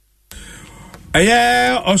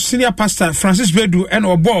senior pastor Francis Bedu and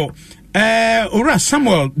Obo ora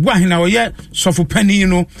Samuel Buahina oye sofo pani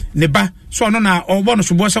no ne ba so no na obo no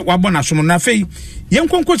sobo se wabo na som na fei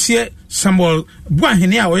yenkonkotie Samuel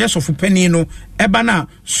Buahina oye sofo pani no eba na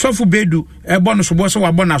sofo bedu ebo no sobo se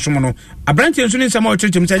wabo na som no abrantie nso ni nsema o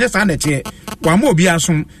chirichem se just na tie wa ma obi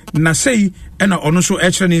asom na sei na ono so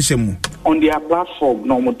e kire ni nsemu on their platform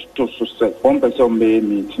no mo to so say one person may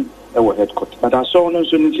meeting our headquarters. But I saw no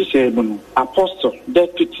so Apostle,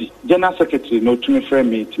 Deputy, General Secretary, no to me friend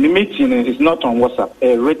meeting. The meeting is not on WhatsApp.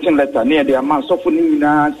 A written letter near the amount. So for me,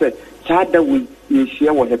 I said, Sada will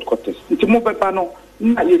share our headquarters. It's more pano.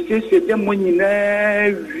 Na you say them when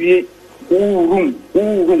you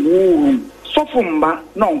room. Sofumba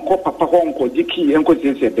no nko papa honko diki enko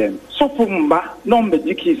sese dem sofumba no mbe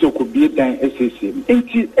diki so ko bie dan SSC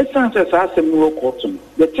enti essence sa asem wo court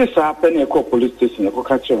the tesa pen e ko police station e ko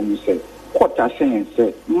ka che o say court asen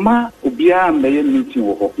say ma obia meye meeting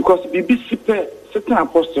wo ho because BBC pe certain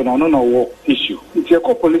apostle no wo issue enti e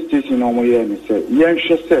ko police station no mo ye ni say yen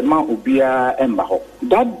hwe say ma obia emba ho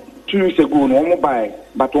that 2 weeks ago no mo buy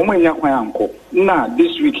but wo mo nya kwan anko na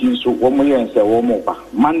this week so wo mo yen say wo mo ba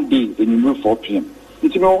Monday in 4 p.m.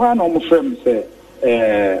 It's me wa no mo frame say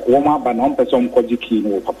wo mo ba no person ko jiki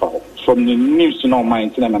no papa from the news no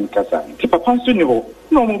mind na kasa ti papa so ni ho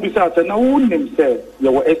no mo bisa say na wo nim say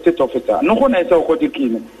your estate officer no ho na say ko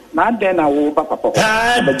jiki na den na wo ba papa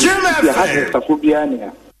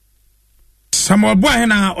Samuel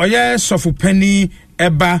Buahina oye sofu penny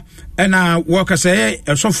eba ena worker say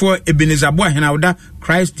sofo Ebenezer Buahina oda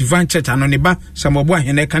Christ Divine Church anoniba Samuel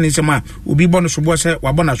Buahina kanisema obi bono sobo se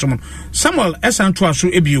wabona somo Samuel esanto aso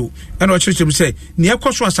ebio ena ochirichem say ne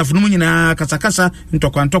ekoso asafo no nyina kasakasa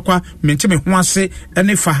ntokwa mentime ho ase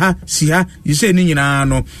ene faha siha yise ni nyina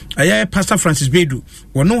no aye Pastor Francis Bedu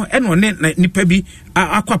wono ena one nipa bi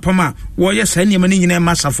akwapama wo ye sa niam ni nyina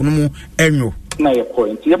masafo no mu enwo na ye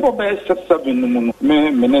point ye bo be 7 no mu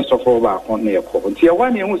me ne sofo ba kon na ye ko nti ye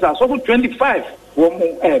wan ye hu sa sofo 25 wo mu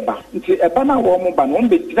eba nti eba na wo mu ba no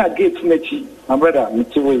be dina gate na chi my brother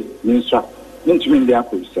mitiwe ni nsa ntumi ndi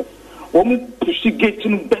akoise wo mu push gate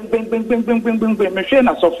no bang me hwe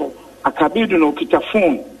na sofo akabedu no kita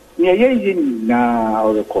phone ni ye na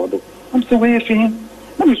o record am se we fi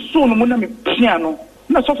na me so no mu na me piano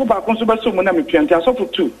na sofo ba kon so ba so mu na me piano nti sofo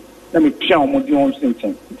 2 na me piano mo di on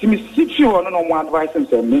sentin ti me sifi wo no mo advice am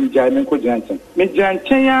say me jai me ko janten me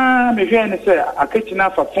janten ya me hwe ne say akachi na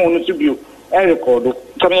fa phone no so bio e record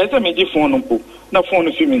kama ya say me di phone no po na phone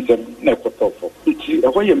no fi me say na ko tofo ti e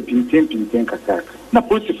ko yem pinten kakaka na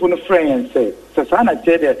police phone friend say sa na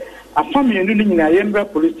tede a family no nyina yemba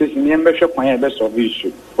police station yemba hwe kwan ya be solve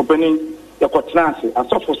issue opening ya ko transe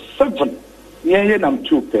aso for 7 ye nam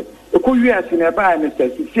 2 pe e ko wi asi na ba me say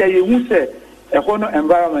si ye hu say ehono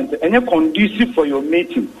environment enye conducive for your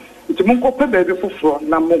meeting it munko pe baby foforo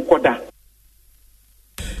na munko da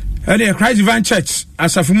Ade Christ Divine Church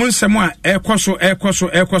asafumu nsemu a ekoso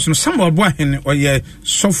no Samuel Buahene oye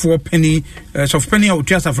sofo penny a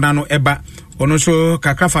otu asafuna no eba ono so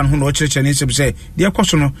kakrafa no no chirche ne se de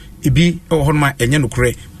ekoso no ebi ho no ma enye no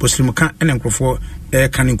kure posirimuka ene nkrofo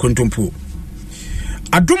kanin kontompo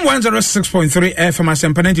Adum 106.3 FM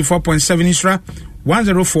Asempa 94.7 Isra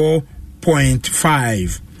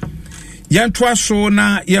 104.5 Yantoa so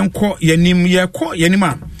na yanko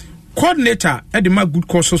yanima coordinator Edema Good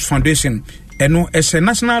Causes Foundation eno as a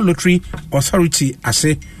National Lottery Authority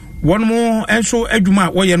ase one more enso adwuma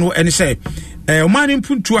wo ye no ene say omani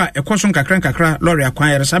mpuntu a ekoso kakra lorry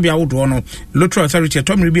akwan yere sabia wodo no Lottery Authority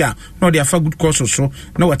atomri bia na ode afa good causes so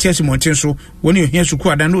na watiasi monten so woni ohia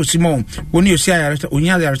suku ada na osimo woni osi ayare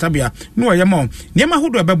onya ayare sabia no wo ye mo niam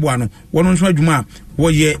ahodo ebeboa no wono nso adwuma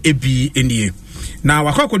wo ye ebi enie na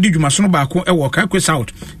wakakodi dwuma so no baako e wo Kakwe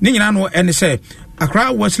South ni nyina no ene say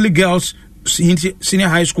Accra Wesley Girls Senior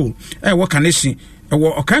High School wo kanesi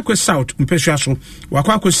wo Kakwe South mpehwa so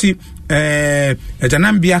wakwakosi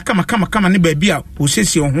ejanambia kama ne baabi a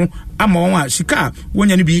osesi ho ama won a sika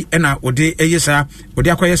wonya ne bi na ode eyesa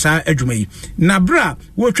ode akoyesa adwuma yi na bra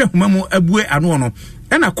wo twa humamu abue ano no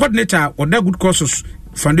na coordinator Oda Good Causes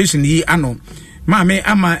Foundation yi ano maame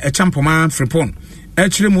ama echampoma fripon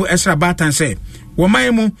echiremu esra batan say wo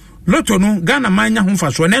manmu loto no Ghana manya ho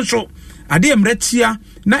faso nenso ade emretia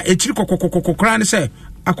na echiri kokokokokra ne say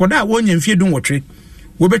akoda a wonya mfie dun wotwe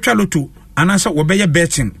wo betwa loto anasa wo beye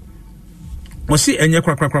betting wɔsi enye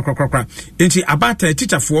krakrakrakrakra enti abata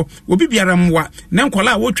teacherfoɔ obi biara mwa na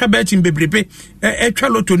nkola a wotwa bɛtin bebrebe etwa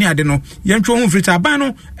loto ni ade no yɛntwe ho mfiri aban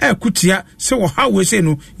no kutia se wɔ ha we se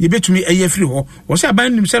no yebetumi ɛyɛ firi hɔ wɔsi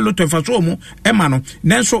aban nim se loto faso mu ɛma no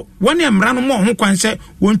nanso wɔne mmara no mo ho kwan se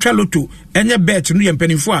wontwa loto enye bet no yɛ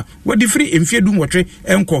mpanimfo a wɔde firi mfie du nwɔtwe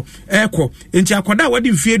ɛnkɔ enti akoda a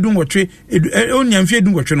wɔde mfie du nwɔtwe onya mfie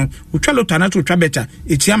du nwɔtwe no wotwa loto na to wotwa beta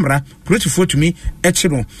etia mmara politifo tumi ɛkyi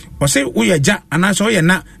no wɔsi woyɛ anaso ye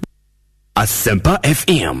na Asempa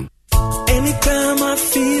FM. Anytime I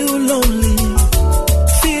feel lonely,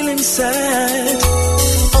 feeling sad,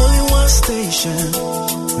 only one station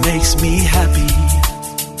makes me happy.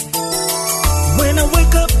 When I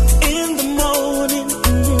wake up in the morning,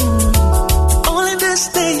 only this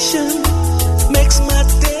station makes my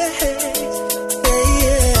day.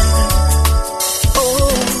 Yeah.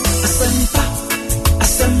 Oh, Asempa,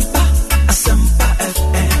 Asempa, Asempa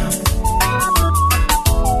FM.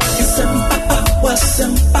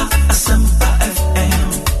 Asempa, Asempa FM.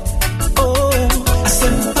 Oh,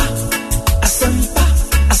 Asempa, Asempa,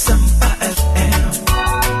 Asempa FM.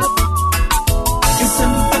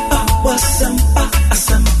 Asempa, Asempa,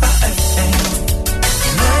 Asempa FM.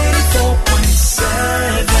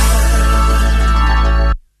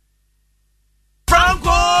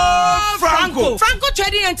 94.7. Franco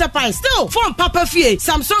Trading Enterprise still phone Papa Fie,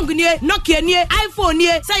 Samsung nie, Nokia nie, iPhone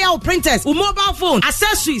nie, say your printers, mobile phone,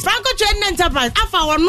 accessories. Franco Trading Enterprise, afa